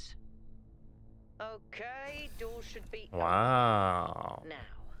structures? Okay, door should be Wow. open. Now,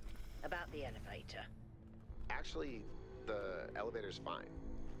 about the elevator. Actually, the elevator's fine.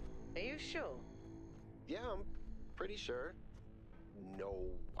 Are you sure? Yeah, I'm pretty sure. No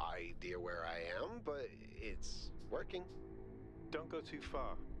idea where I am, but it's working. Don't go too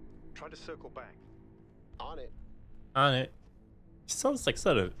far. Try to circle back. On it. On it. He sounds like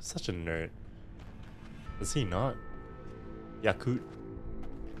such a nerd. Is he not? Yakut.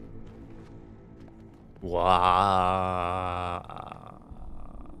 Wow.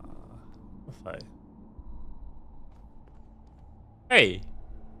 Hey.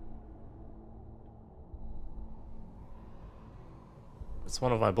 It's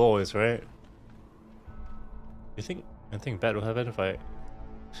one of my boys, right? I think bad will happen if I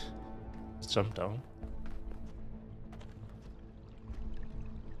just jump down.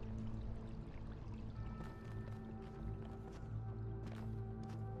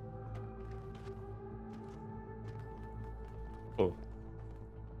 Oh.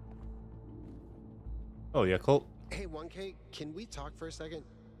 Oh yeah, cool. Hey, 1K, can we talk for a second?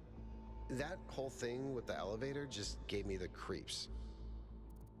 That whole thing with the elevator just gave me the creeps.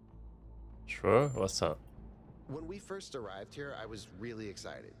 Sure, what's up? When we first arrived here, I was really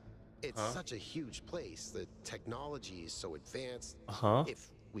excited. It's such a huge place. The technology is so advanced.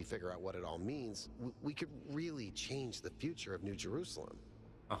 If we figure out what it all means, we could really change the future of New Jerusalem.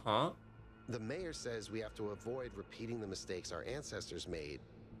 The mayor says we have to avoid repeating the mistakes our ancestors made,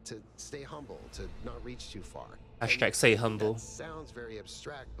 to stay humble, to not reach too far. Hashtag say humble. That sounds very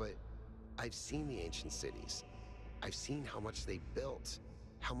abstract, but I've seen the ancient cities. I've seen how much they built,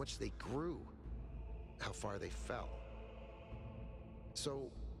 how much they grew, how far they fell. So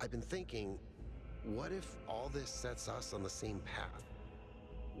I've been thinking, what if all this sets us on the same path?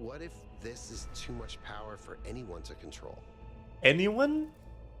 What if this is too much power for anyone to control? Anyone?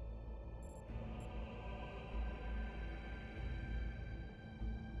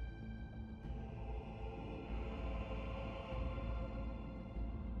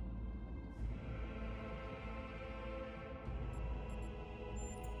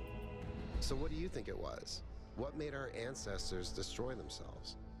 So what do you think it was? What made our ancestors destroy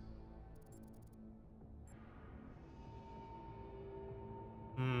themselves?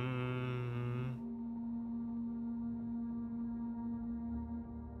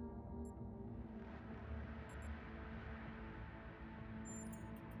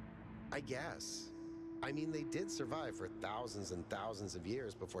 I guess. I mean, they did survive for thousands and thousands of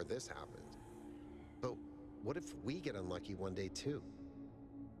years before this happened. But what if we get unlucky one day too?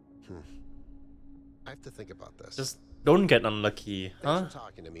 I have to think about this. Just don't get unlucky, huh? Thanks for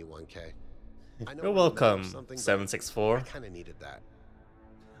talking to me, 1K. I know You're I'm welcome, something, but 764. I kind of needed that.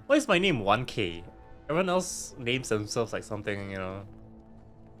 Why is my name 1K? Everyone else names themselves like something, you know,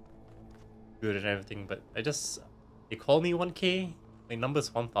 good and everything, but they call me 1K. My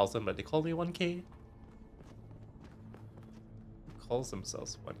number's 1000, but they call me 1K. Who calls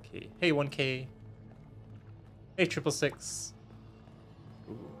themselves 1K? Hey 1K. Hey 666.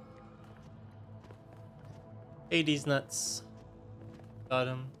 Ooh. Hey these nuts. Got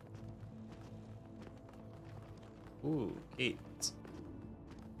him. Ooh, 8.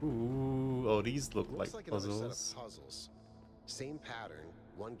 Ooh, oh, these look like another puzzles. set of puzzles. Same pattern,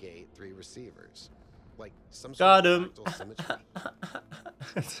 1 gate, 3 receivers. Like some Got sort of him. fractal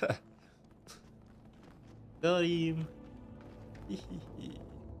symmetry. Got him.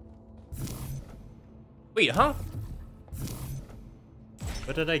 Wait, huh?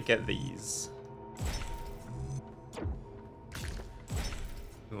 Where did I get these?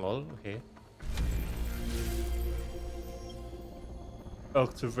 Lol, okay.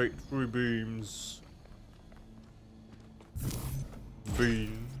 Activate 3 beams.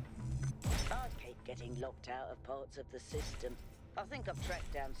 Beam. I keep getting locked out of parts of the system. I think I've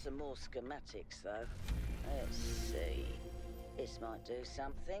tracked down some more schematics though. Let's see. This might do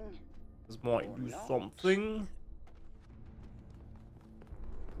something. This might Or do not. something.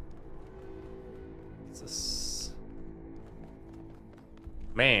 What's this?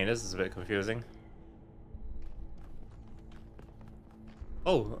 Man, this is a bit confusing.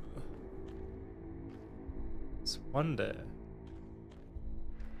 Oh. It's one there.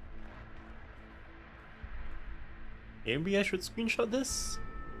 Maybe I should screenshot this?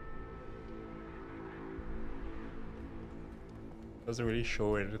 Doesn't really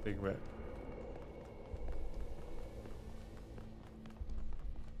show anything, but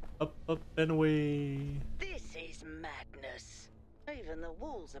up, up and away. This is madness. Even the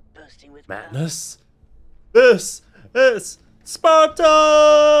walls are bursting with Madness. This is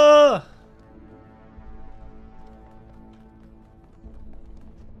Sparta.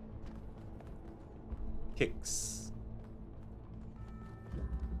 Kicks.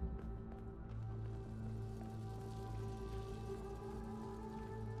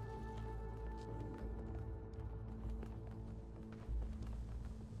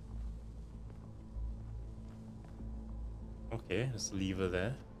 Okay, there's a lever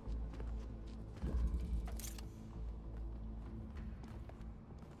there.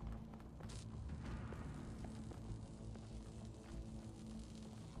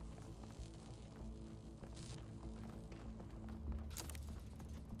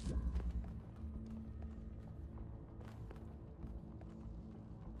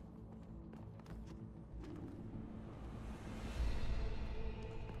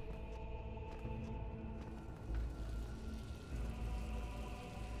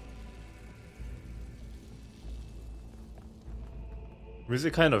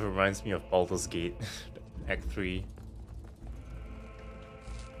 Music kind of reminds me of Baldur's Gate, Act 3.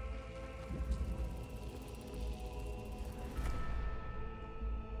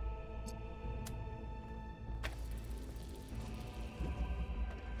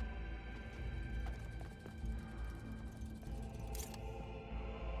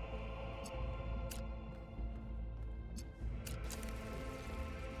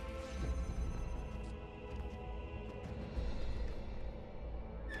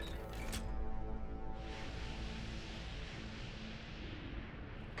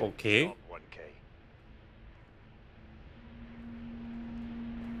 Okay. 1K.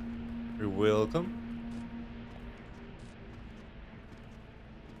 You're welcome.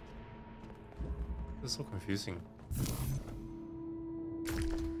 It's so confusing.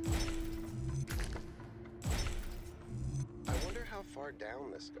 I wonder how far down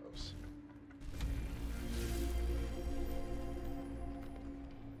this goes.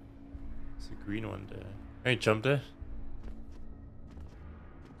 There's a green one there. Can I jump there?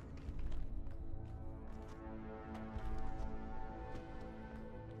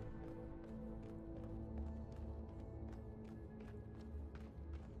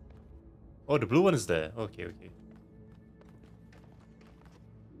 Oh, the blue one is there. Okay, okay.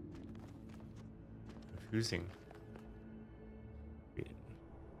 Confusing.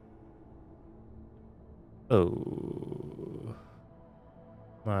 Oh.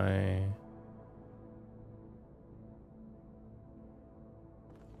 My...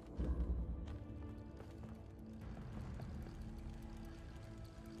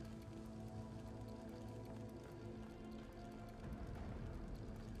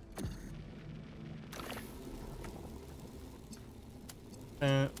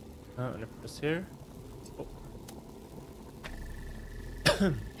 I'm gonna put this here. Oh.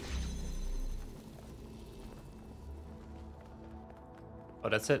 Oh,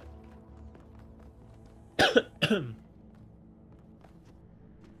 that's it.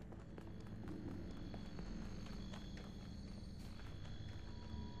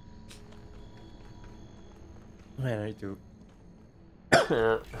 Man, I need to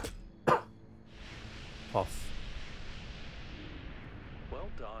cough. Well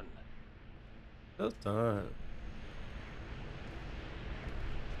done. Well done.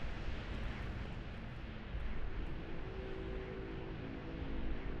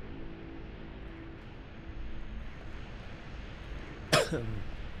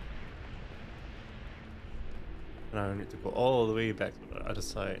 Now I need to go all the way back to the other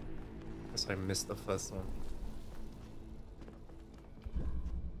side because I missed the first one.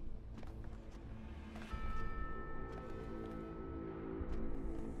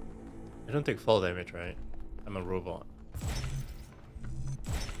 I don't take fall damage, right? I'm a robot.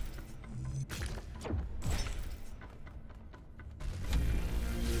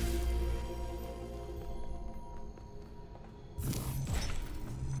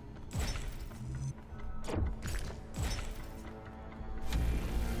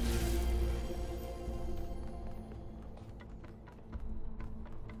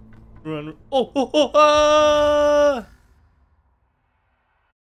 Run! Oh! Oh! Oh! Ah!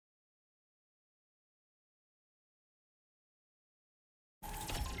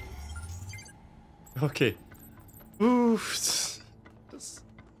 Okay. Oof. Just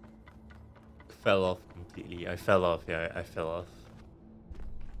fell off completely. I fell off. Yeah, I fell off.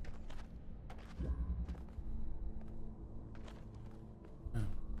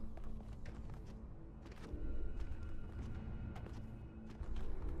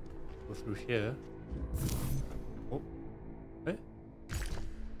 Go through here. Oh. Eh?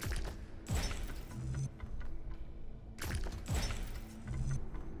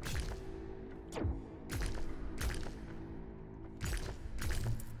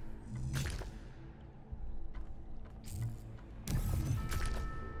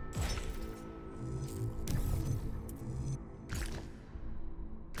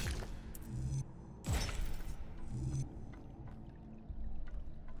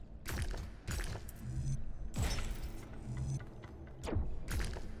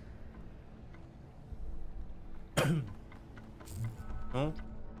 Huh?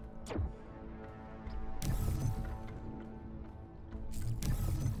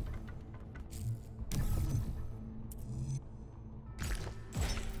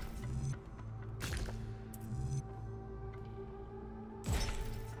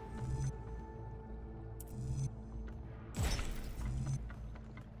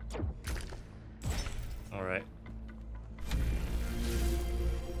 All right.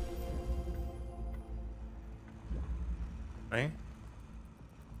 Right?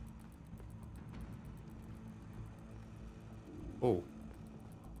 Oh.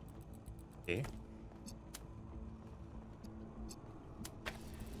 Okay.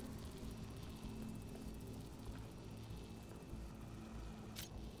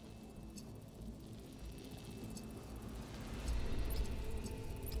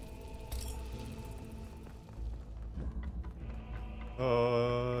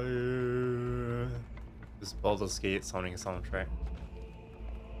 Yeah. This Baldur's Gate sounding soundtrack.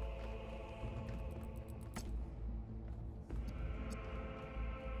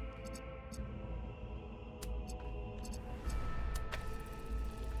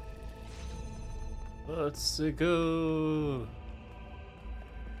 Let's go.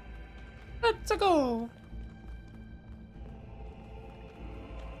 Let's go.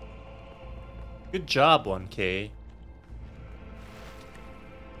 Good job, 1K.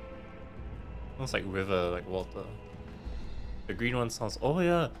 Sounds like river, like water. The green one sounds... Oh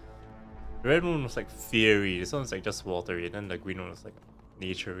yeah! The red one was like fiery. This one's like just watery. And then the green one was like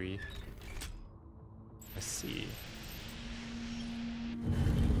naturey. I see.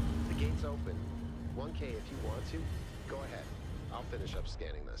 The gate's open. 1K if you want to. Go ahead. I'll finish up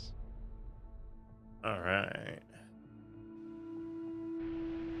scanning this. Alright.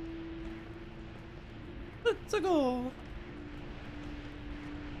 Let's go!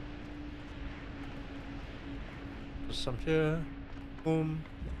 Just some here. Boom.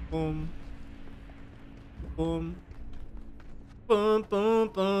 Boom. Boom. Boom, boom,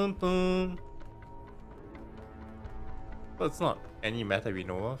 boom, boom. But it's not any method we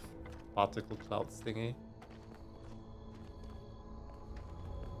know of. Particle clouds thingy.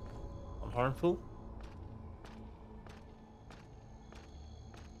 Unharmful?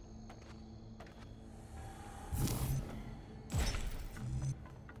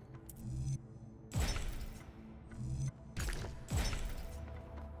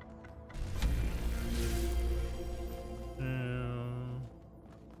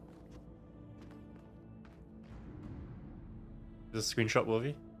 Is a screenshot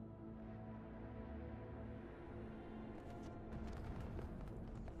worthy?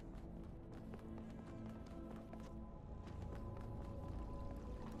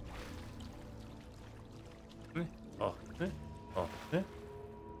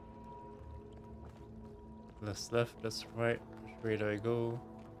 Left, that's right. Which way do I go?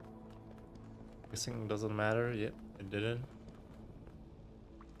 Guessing doesn't matter. Yep, it didn't.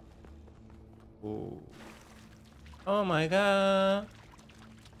 Oh. Oh my god.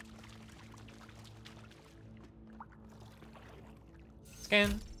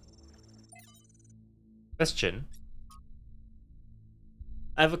 Scan. Question.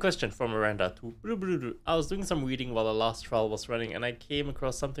 I have a question from Miranda too. I was doing some reading while the last trial was running and I came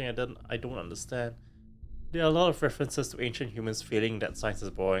across something I don't understand. There are a lot of references to ancient humans feeling that science is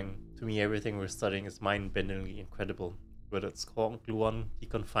boring. To me, everything we're studying is mind-bendingly incredible. Whether it's quark, gluon,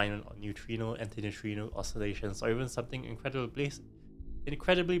 deconfinement, or neutrino, antineutrino, oscillations, or even something incredibly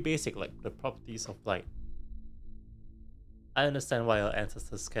basic like the properties of light. I understand why our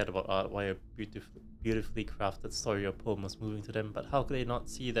ancestors cared about art, why a beautifully crafted story or poem was moving to them, but how could they not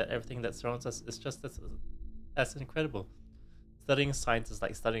see that everything that surrounds us is just as incredible? Studying science is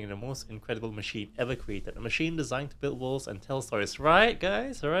like studying the most incredible machine ever created. A machine designed to build worlds and tell stories. Right,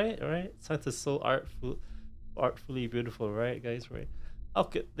 guys? Right? Science is so artfully beautiful, right, guys? Right? How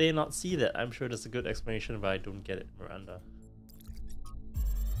could they not see that? I'm sure there's a good explanation, but I don't get it, Miranda.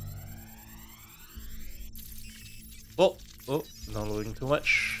 Oh, not loading too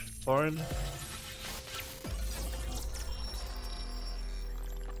much. Foreign.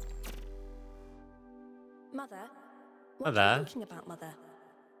 Mother? What Mother? are you thinking about, Mother?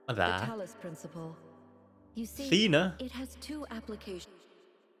 Mother? The Talos Principle. You see, Athena? it has two applications.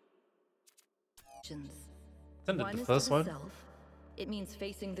 Isn't it One the is first to the one? self. It means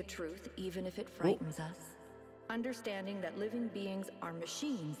facing the truth even if it frightens us. Understanding that living beings are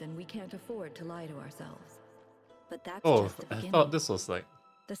machines and we can't afford to lie to ourselves. But that's Oh, just the I beginning. thought this was like...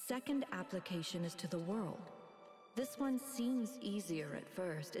 The second application is to the world. This one seems easier at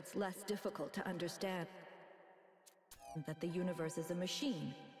first. It's less difficult to understand that the universe is a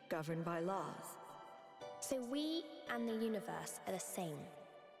machine governed by laws. So we and the universe are the same.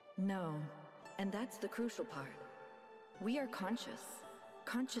 No, and that's the crucial part. We are conscious.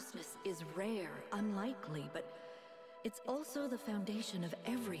 Consciousness is rare, unlikely, but it's also the foundation of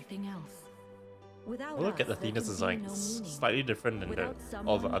everything else. Without Look at us, there Athena's can design. be no It's meaning. slightly different than Without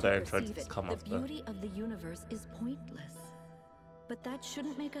all the someone other to entrants perceive that's it, come the after. beauty of the universe is pointless. But that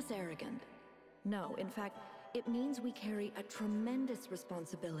shouldn't make us arrogant. No, in fact, it means we carry a tremendous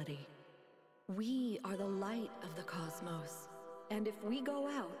responsibility. We are the light of the cosmos. And if we go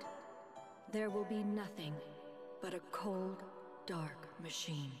out, there will be nothing but a cold, dark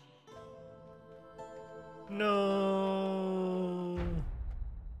machine. No.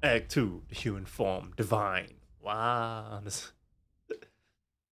 Act 2, the human form, divine. Wow. This...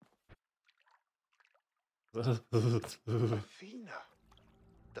 Athena,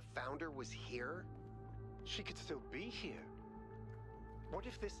 the founder was here? She could still be here. What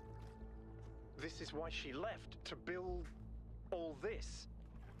if this is why she left, to build all this?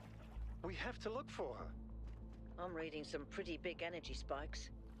 We have to look for her. I'm reading some pretty big energy spikes.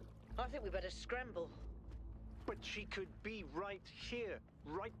 I think we better scramble. But she could be right here,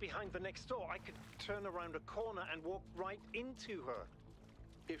 right behind the next door. I could turn around a corner and walk right into her.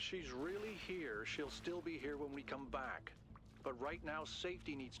 If she's really here, she'll still be here when we come back. But right now,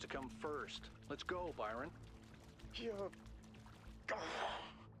 safety needs to come first. Let's go, Byron. You're... Oh.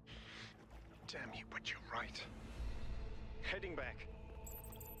 Damn you, but you're right. Heading back.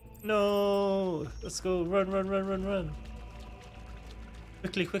 No! Let's go. Run, run, run, run, run.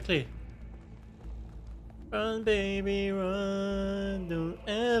 Quickly, quickly. Run, baby, run. Don't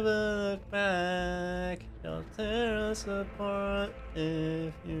ever look back. They'll tear us apart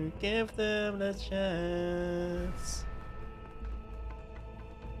if you give them the chance.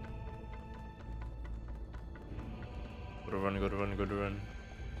 Go to run, go to run, go to run.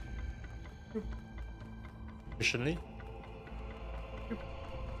 Efficiently.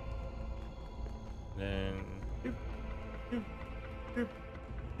 Then.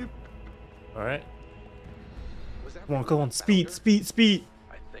 Alright. Come on, speed, speed, speed!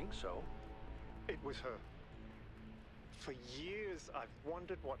 I think so. It was her. For years, I've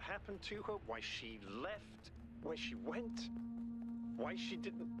wondered what happened to her, why she left, where she went, why she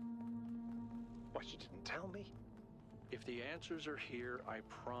didn't tell me. If the answers are here, I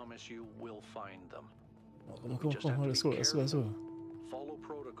promise you we'll find them. Oh, come on, let's go, let's go, let's go. Follow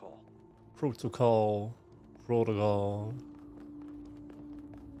protocol. Protocol.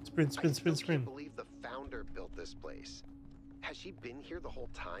 Sprint, sprint, sprint, I sprint. can't believe the founder built this place. Has she been here the whole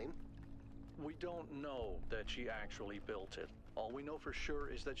time? We don't know that she actually built it. All we know for sure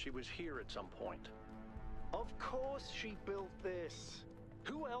is that she was here at some point. Of course she built this.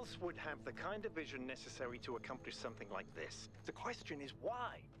 Who else would have the kind of vision necessary to accomplish something like this? The question is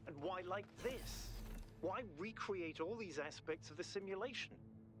why? And why like this? Why recreate all these aspects of the simulation?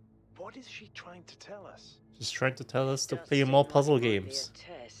 What is she trying to tell us? She's trying to tell us to Does play seem more like puzzle it might be a games.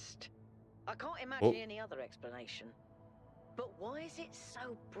 test. I can't imagine any other explanation. But why is it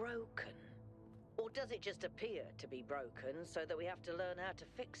so broken? Or does it just appear to be broken so that we have to learn how to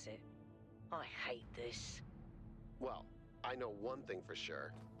fix it? I hate this. Well, I know one thing for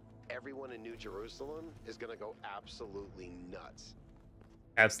sure. Everyone in New Jerusalem is gonna go absolutely nuts.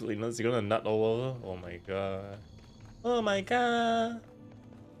 Absolutely nuts. You're gonna nut all over? Oh my god. Oh my god.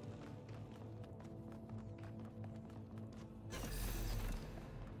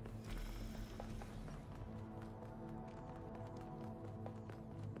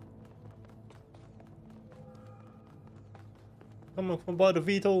 Come on by the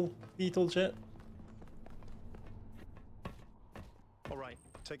VTOL jet. Alright,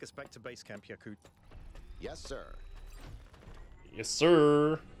 take us back to base camp, Yakut. Yes, sir. Yes,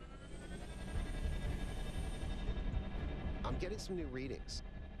 sir. I'm getting some new readings.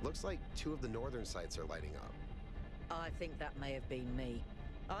 Looks like 2 of the northern sites are lighting up. I think that may have been me.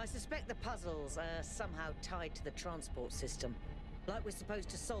 I suspect the puzzles are somehow tied to the transport system. Like we're supposed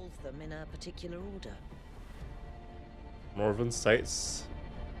to solve them in a particular order. Northern sites.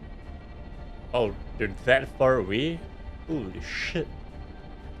 Oh, they're that far away? Holy shit.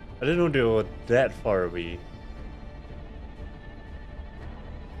 I didn't know they were that far away.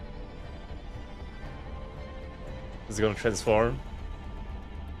 Is it gonna transform?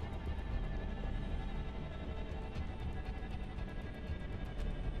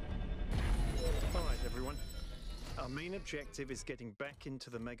 Alright, everyone. Our main objective is getting back into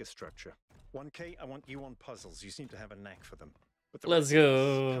the megastructure. 1K, I want you on puzzles. You seem to have a knack for them. But Let's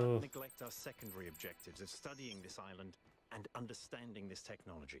go. Can't neglect our secondary objectives of studying this island and understanding this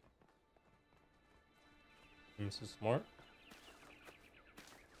technology. I'm so smart.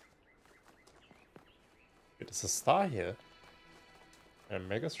 Wait, there's a star here. And a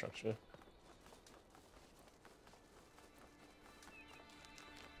mega structure.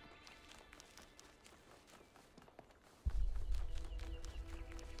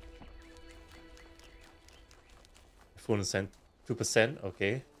 Phone is 2%.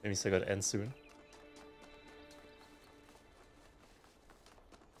 Okay, that means I gotta end soon.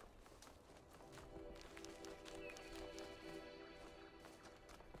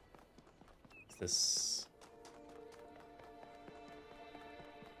 What's this?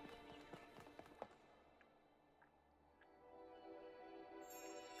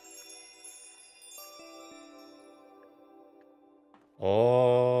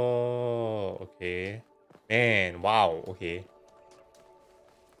 Oh, okay. Man, wow, okay.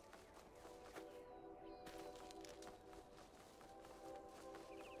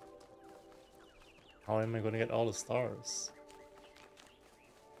 How am I gonna get all the stars?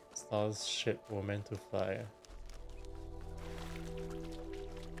 Stars ship were meant to fly.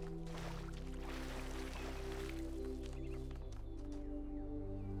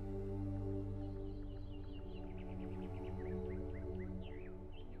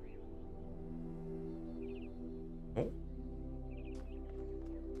 Oh.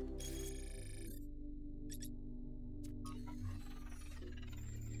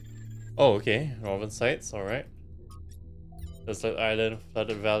 Oh, okay. Northern sites, alright. Desert Island,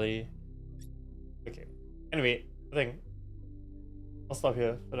 Flooded Valley. Okay. Anyway, I think I'll stop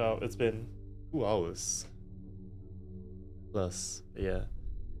here for now. It's been 2 hours. Plus, yeah.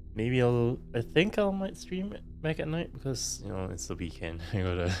 Maybe I think I might stream it back at night because, you know, it's the weekend. I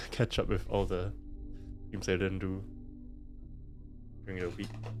gotta catch up with all the streams I didn't do during the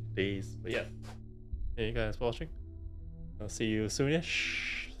weekdays. But yeah. Thank you guys for watching. I'll see you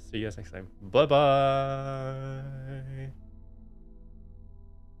soonish. See you guys next time. Bye bye.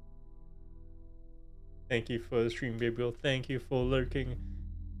 Thank you for the stream, Gabriel. Thank you for lurking.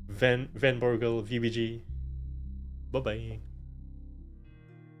 Van Borgel, VBG. Bye bye.